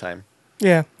up sometime.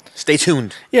 Yeah. Stay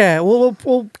tuned. Yeah,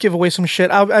 we'll give away some shit.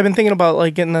 I've been thinking about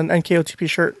like getting an NKOTP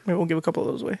shirt. Maybe we'll give a couple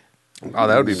of those away. Oh,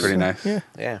 that would be pretty nice. Yeah.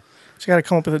 Yeah. So you got to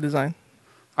come up with a design.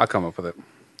 I'll come up with it.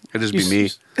 It'll just be me.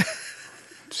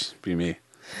 Just be me.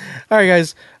 All right,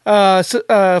 guys.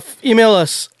 Email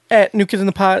us at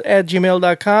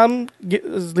newkidsinthepod@gmail.com.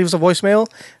 Leave us a voicemail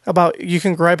about you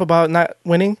can gripe about not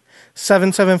winning.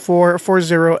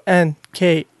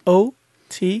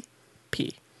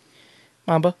 774-40-NKOTP.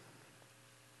 Mamba.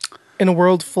 In a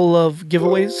world full of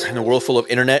giveaways. In a world full of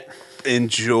internet.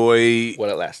 Enjoy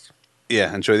while it lasts.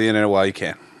 Yeah, enjoy the internet while you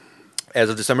can. As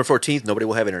of December 14th, nobody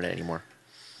will have internet anymore.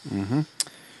 Mm-hmm.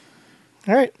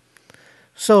 All right.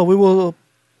 So we will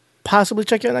possibly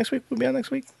check you out next week. We'll be on next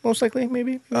week, most likely,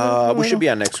 maybe. We should be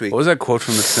on next week. What was that quote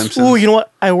from The Simpsons? Ooh, you know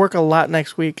what? I work a lot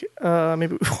next week.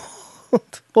 Maybe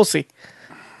we'll see.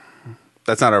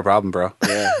 That's not our problem, bro.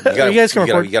 Yeah, you guys can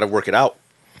record. You got to work it out.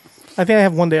 I think I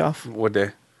have one day off. What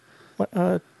day?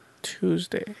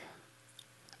 Tuesday.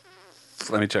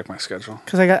 Let me check my schedule.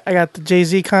 Because I got the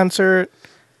Jay-Z concert.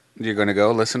 You're gonna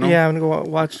go listen to him? Yeah, I'm gonna go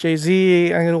watch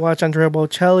Jay-Z. I'm gonna watch Andrea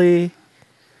Bocelli.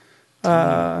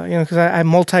 Because I'm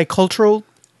multicultural.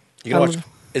 You gonna watch?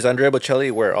 Is Andrea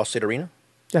Bocelli where Allstate Arena?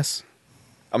 Yes.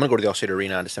 I'm gonna go to the Allstate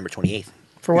Arena on December 28th.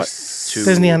 For what?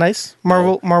 Disney on Ice?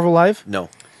 Marvel Live? No.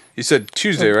 You said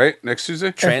Tuesday, right? Next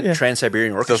Tuesday?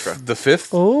 Trans-Siberian Orchestra. The 5th?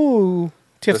 Oh,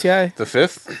 TFCI. The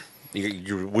 5th? Would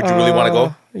you really want to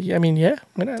go? Yeah, I mean, yeah.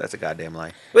 Why not? That's a goddamn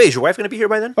lie. Wait, is your wife going to be here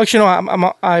by then? Actually,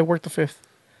 no. I work the 5th.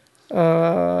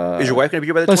 Is your wife going to be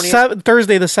here by the 28th?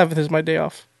 Thursday the 7th is my day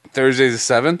off. Thursday the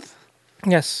 7th?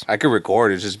 Yes. I could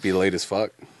record. It'd just be late as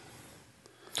fuck.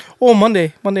 Oh,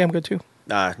 Monday. Monday I'm good too.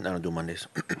 Nah, I don't do Mondays.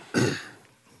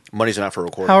 Mondays are not for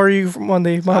recording. How are you for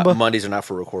Monday, Mamba? Mondays are not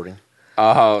for recording.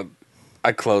 I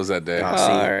close that day. All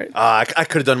right. I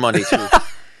could have done Monday too.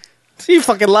 See, you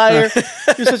fucking liar.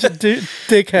 You're such a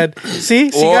dickhead. See,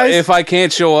 Well, guys? if I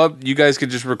can't show up, you guys could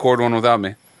just record one without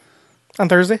me. On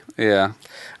Thursday? Yeah.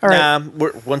 All right. Nah,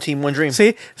 we're one team, one dream.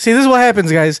 See, this is what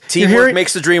happens, guys. Teamwork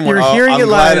makes the dream work. You're hearing it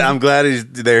glad, live. I'm glad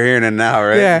they're hearing it now,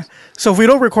 right? Yeah. So if we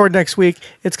don't record next week,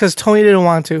 it's because Tony didn't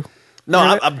want to. No,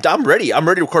 I'm ready. I'm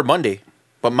ready to record Monday.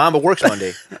 But Mamba works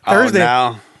Monday. Thursday.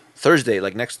 Now. Thursday,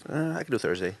 like next. I can do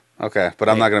Thursday. Okay, but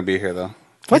I'm not going to be here, though.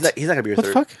 What? He's not going to be here What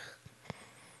the Thursday. fuck?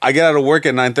 I get out of work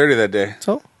at 9:30 that day.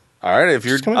 So? All right, if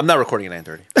you're... I'm not recording at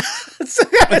 9:30.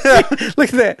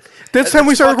 Look at that. That's time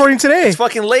we start recording today. It's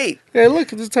fucking late. Yeah, look,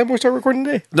 this is time we start recording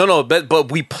today. No,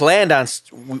 but we planned on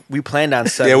 7.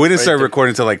 Yeah, we didn't start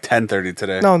recording until like 10:30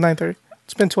 today. No, 9:30.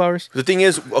 It's been 2 hours. The thing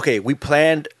is, okay, we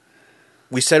planned.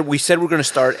 We said we're going to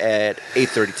start at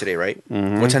 8:30 today, right?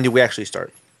 Mm-hmm. What time did we actually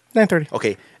start? 9:30.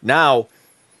 Okay, now,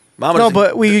 Mama. No,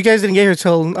 but you guys didn't get here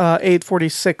till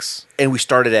 8:46. And we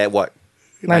started at what?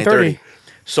 9:30.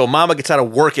 So Mama gets out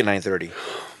of work at 9:30.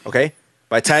 Okay,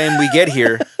 by the time we get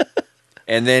here,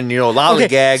 and then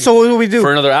lollygag. So what do we do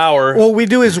for another hour? What we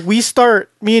do is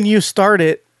me and you start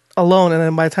it alone, and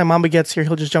then by the time Mamba gets here,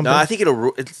 he'll just jump in. I think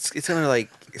it's gonna like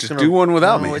just do one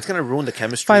without me. It's gonna ruin the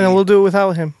chemistry. Fine, then we'll do it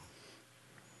without him.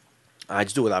 I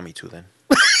just do it without me too then.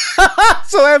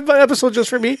 So I have an episode just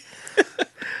for me.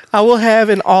 I will have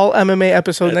an all MMA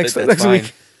episode next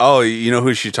week. Oh, you know who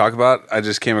you should talk about? I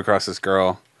just came across this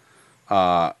girl.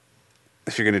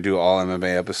 If you're gonna do all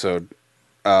MMA episode,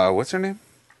 what's her name?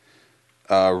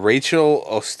 Rachel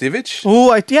Ostovich.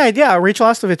 Ooh, yeah, Rachel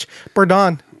Ostovich.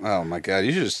 Burdon. Oh my god!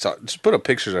 You should just put up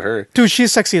pictures of her. Dude,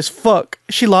 she's sexy as fuck.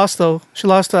 She lost though. She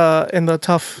lost in the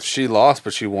tough. She lost,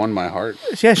 but she won my heart.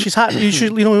 Yeah, she's hot. You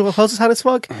know who else is hot as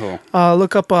fuck? Oh.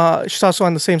 Look up. She's also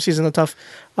on the same season of Tough.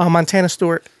 Montana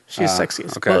Stewart. She's sexy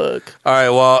as fuck. All right.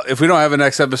 Well, if we don't have a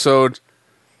next episode,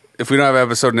 if we don't have an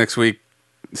episode next week,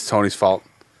 it's Tony's fault.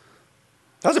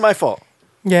 How's it my fault?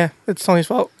 Yeah, it's Tony's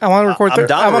fault. I want to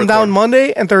record. I'm down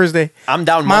Monday and Thursday. I'm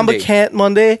down Mamba Monday. can't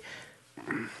Monday.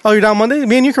 Oh, you're down Monday?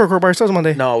 Me and you can record by ourselves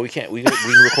Monday. No, we can't. We can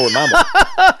record with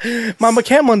Mamba. Mamba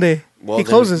can't Monday. Well, he then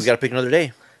closes. We got to pick another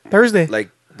day. Thursday. Like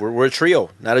we're a trio,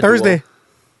 not a Thursday. duo.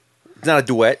 It's not a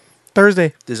duet.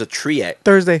 Thursday. There's a triet.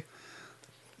 Thursday.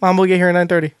 Mamba will get here at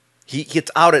 9:30. He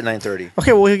gets out at 9:30.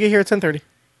 Okay, well he'll get here at 10:30.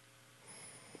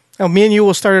 Now me and you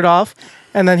will start it off,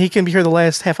 and then he can be here the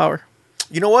last half hour.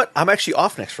 You know what? I'm actually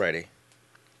off next Friday,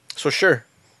 so sure.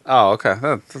 Oh, okay.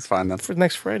 That's fine then. For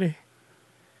next Friday.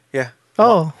 Yeah.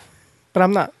 Oh, but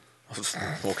I'm not.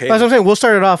 Okay. That's what I'm saying. We'll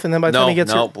start it off, and then by the time he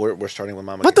gets no, here, we're starting with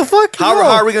Mama. What the fuck? How No.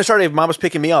 are we gonna start if Mama's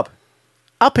picking me up?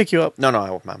 I'll pick you up. No, I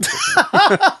want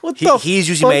Mama. He's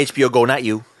using my HBO Go, not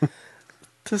you.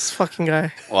 This fucking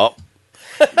guy. Well,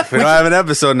 if we don't have an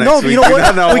episode next No, week, you know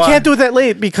what? don't We why. can't do it that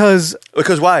late because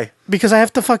why? Because I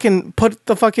have to fucking put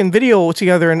the fucking video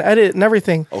together and edit and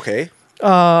everything. Okay.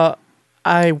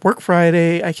 I work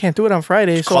Friday. I can't do it on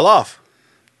Friday. So Call off.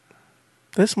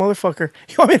 This motherfucker.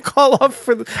 You want me to call off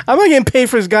for? I'm not getting paid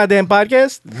for this goddamn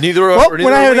podcast. Neither.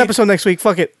 When I have an episode next week,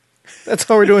 fuck it. That's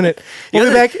how we're doing it. We'll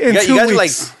be back in 2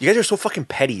 weeks. You guys are so fucking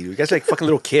petty. You guys are like fucking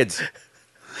little kids.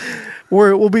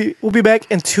 We'll be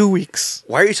back in 2 weeks.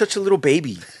 Why are you such a little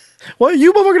baby? Well,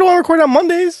 you motherfucker don't want to record on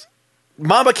Mondays.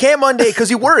 Mama can't Monday because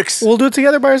he works. We'll do it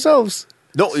together by ourselves.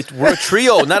 No, we're a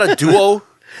trio, not a duo.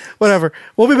 Whatever.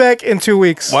 We'll be back in 2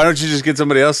 weeks. Why don't you just get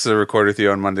somebody else to record with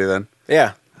you on Monday then?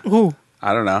 Yeah. Who?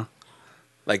 I don't know.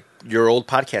 Like your old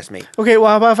podcast mate. Okay, well,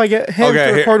 how about if I get him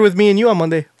to record with me and you on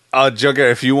Monday? Joker,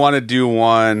 if you want to do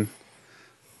one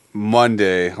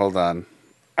Monday, hold on.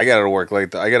 I got to work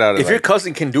late. I get out of If your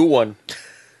cousin can do one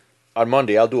on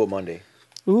Monday, I'll do it Monday.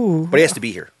 Ooh. But he has to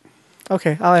be here.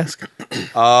 Okay, I'll ask.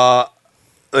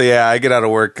 Yeah, I get out of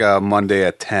work Monday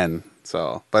at 10.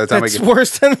 So by the time That's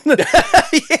worse than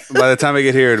by the time I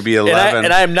get here, it'll be 11.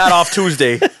 And I am not off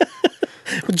Tuesday.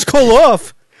 Just call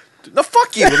off. No,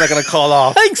 fuck you. I'm not going to call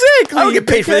off. Exactly. I don't get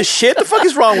paid for this shit. The fuck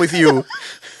is wrong with you?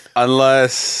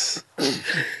 Unless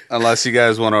you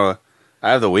guys want to,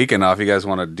 I have the weekend off. You guys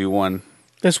want to do one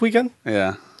This weekend?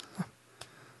 Yeah,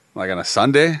 like on a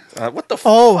Sunday. What the?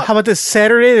 Oh, how about this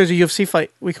Saturday? There's a UFC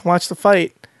fight. We can watch the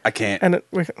fight. I can't. And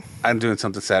I'm doing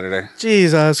something Saturday.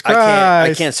 Jesus Christ!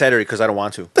 I can't Saturday because I don't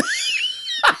want to.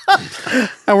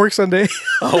 I work Sunday.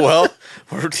 Oh well.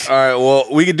 All right. Well,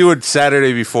 we could do it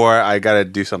Saturday before I gotta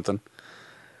do something.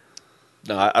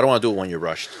 No, I don't want to do it when you're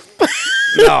rushed.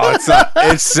 No, it's not.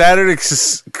 It's Saturday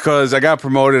because I got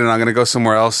promoted and I'm gonna go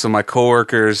somewhere else. So my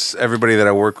coworkers, everybody that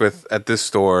I work with at this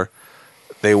store,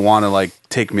 they want to like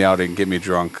take me out and get me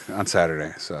drunk on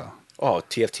Saturday. So. Oh,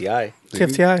 TFTI.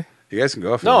 TFTI. You guys can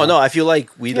go. If you No, want. no. I feel like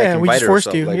we Yeah, we invited just forced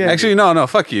ourselves. you, Like, yeah. Actually, no.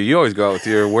 Fuck you. You always go out with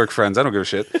your work friends. I don't give a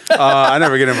shit. I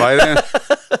never get invited.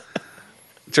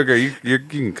 Sugar, you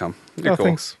can come. You're Oh, cool.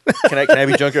 thanks. Can I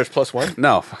be Junkyard's +1?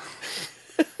 No.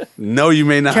 No, you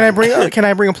may not. Can I bring? Can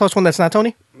I bring a +1 that's not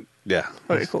Tony? Yeah.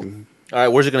 Okay, cool. All right,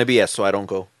 where's it going to be at so I don't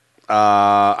go?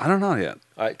 I don't know yet.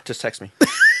 All right, just text me.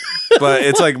 But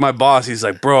it's like my boss. He's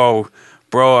like, bro,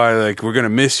 we're gonna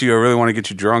miss you. I really want to get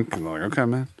you drunk. I'm like, okay,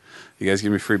 man. You guys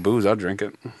give me free booze, I'll drink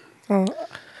it. All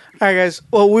right, guys.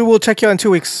 Well, we will check you out in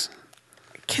 2 weeks.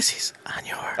 Kisses on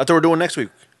your I thought we're doing next week.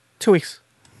 2 weeks.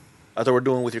 I thought we're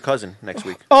doing with your cousin next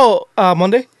week. Oh,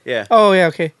 Monday. Yeah. Oh, yeah.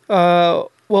 Okay. Well,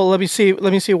 let me see.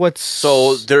 Let me see what's.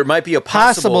 So there might be a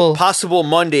possible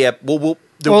Monday. Well,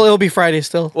 it'll be Friday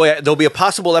still. Well, yeah, there'll be a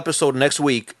possible episode next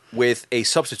week with a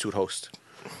substitute host.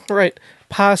 Right.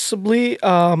 Possibly.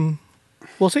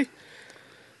 We'll see.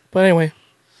 But anyway.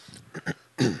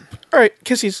 All right.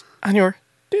 Kisses on your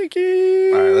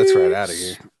dicky. All right, let's ride out of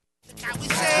here.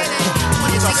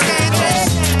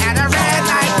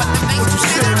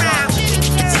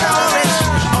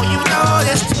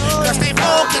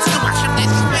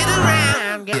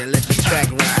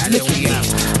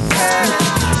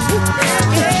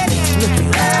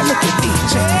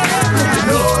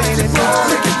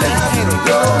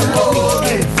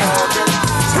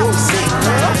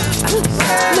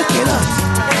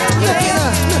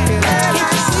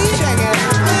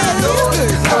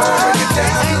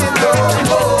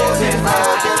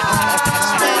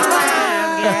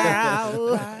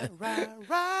 Right.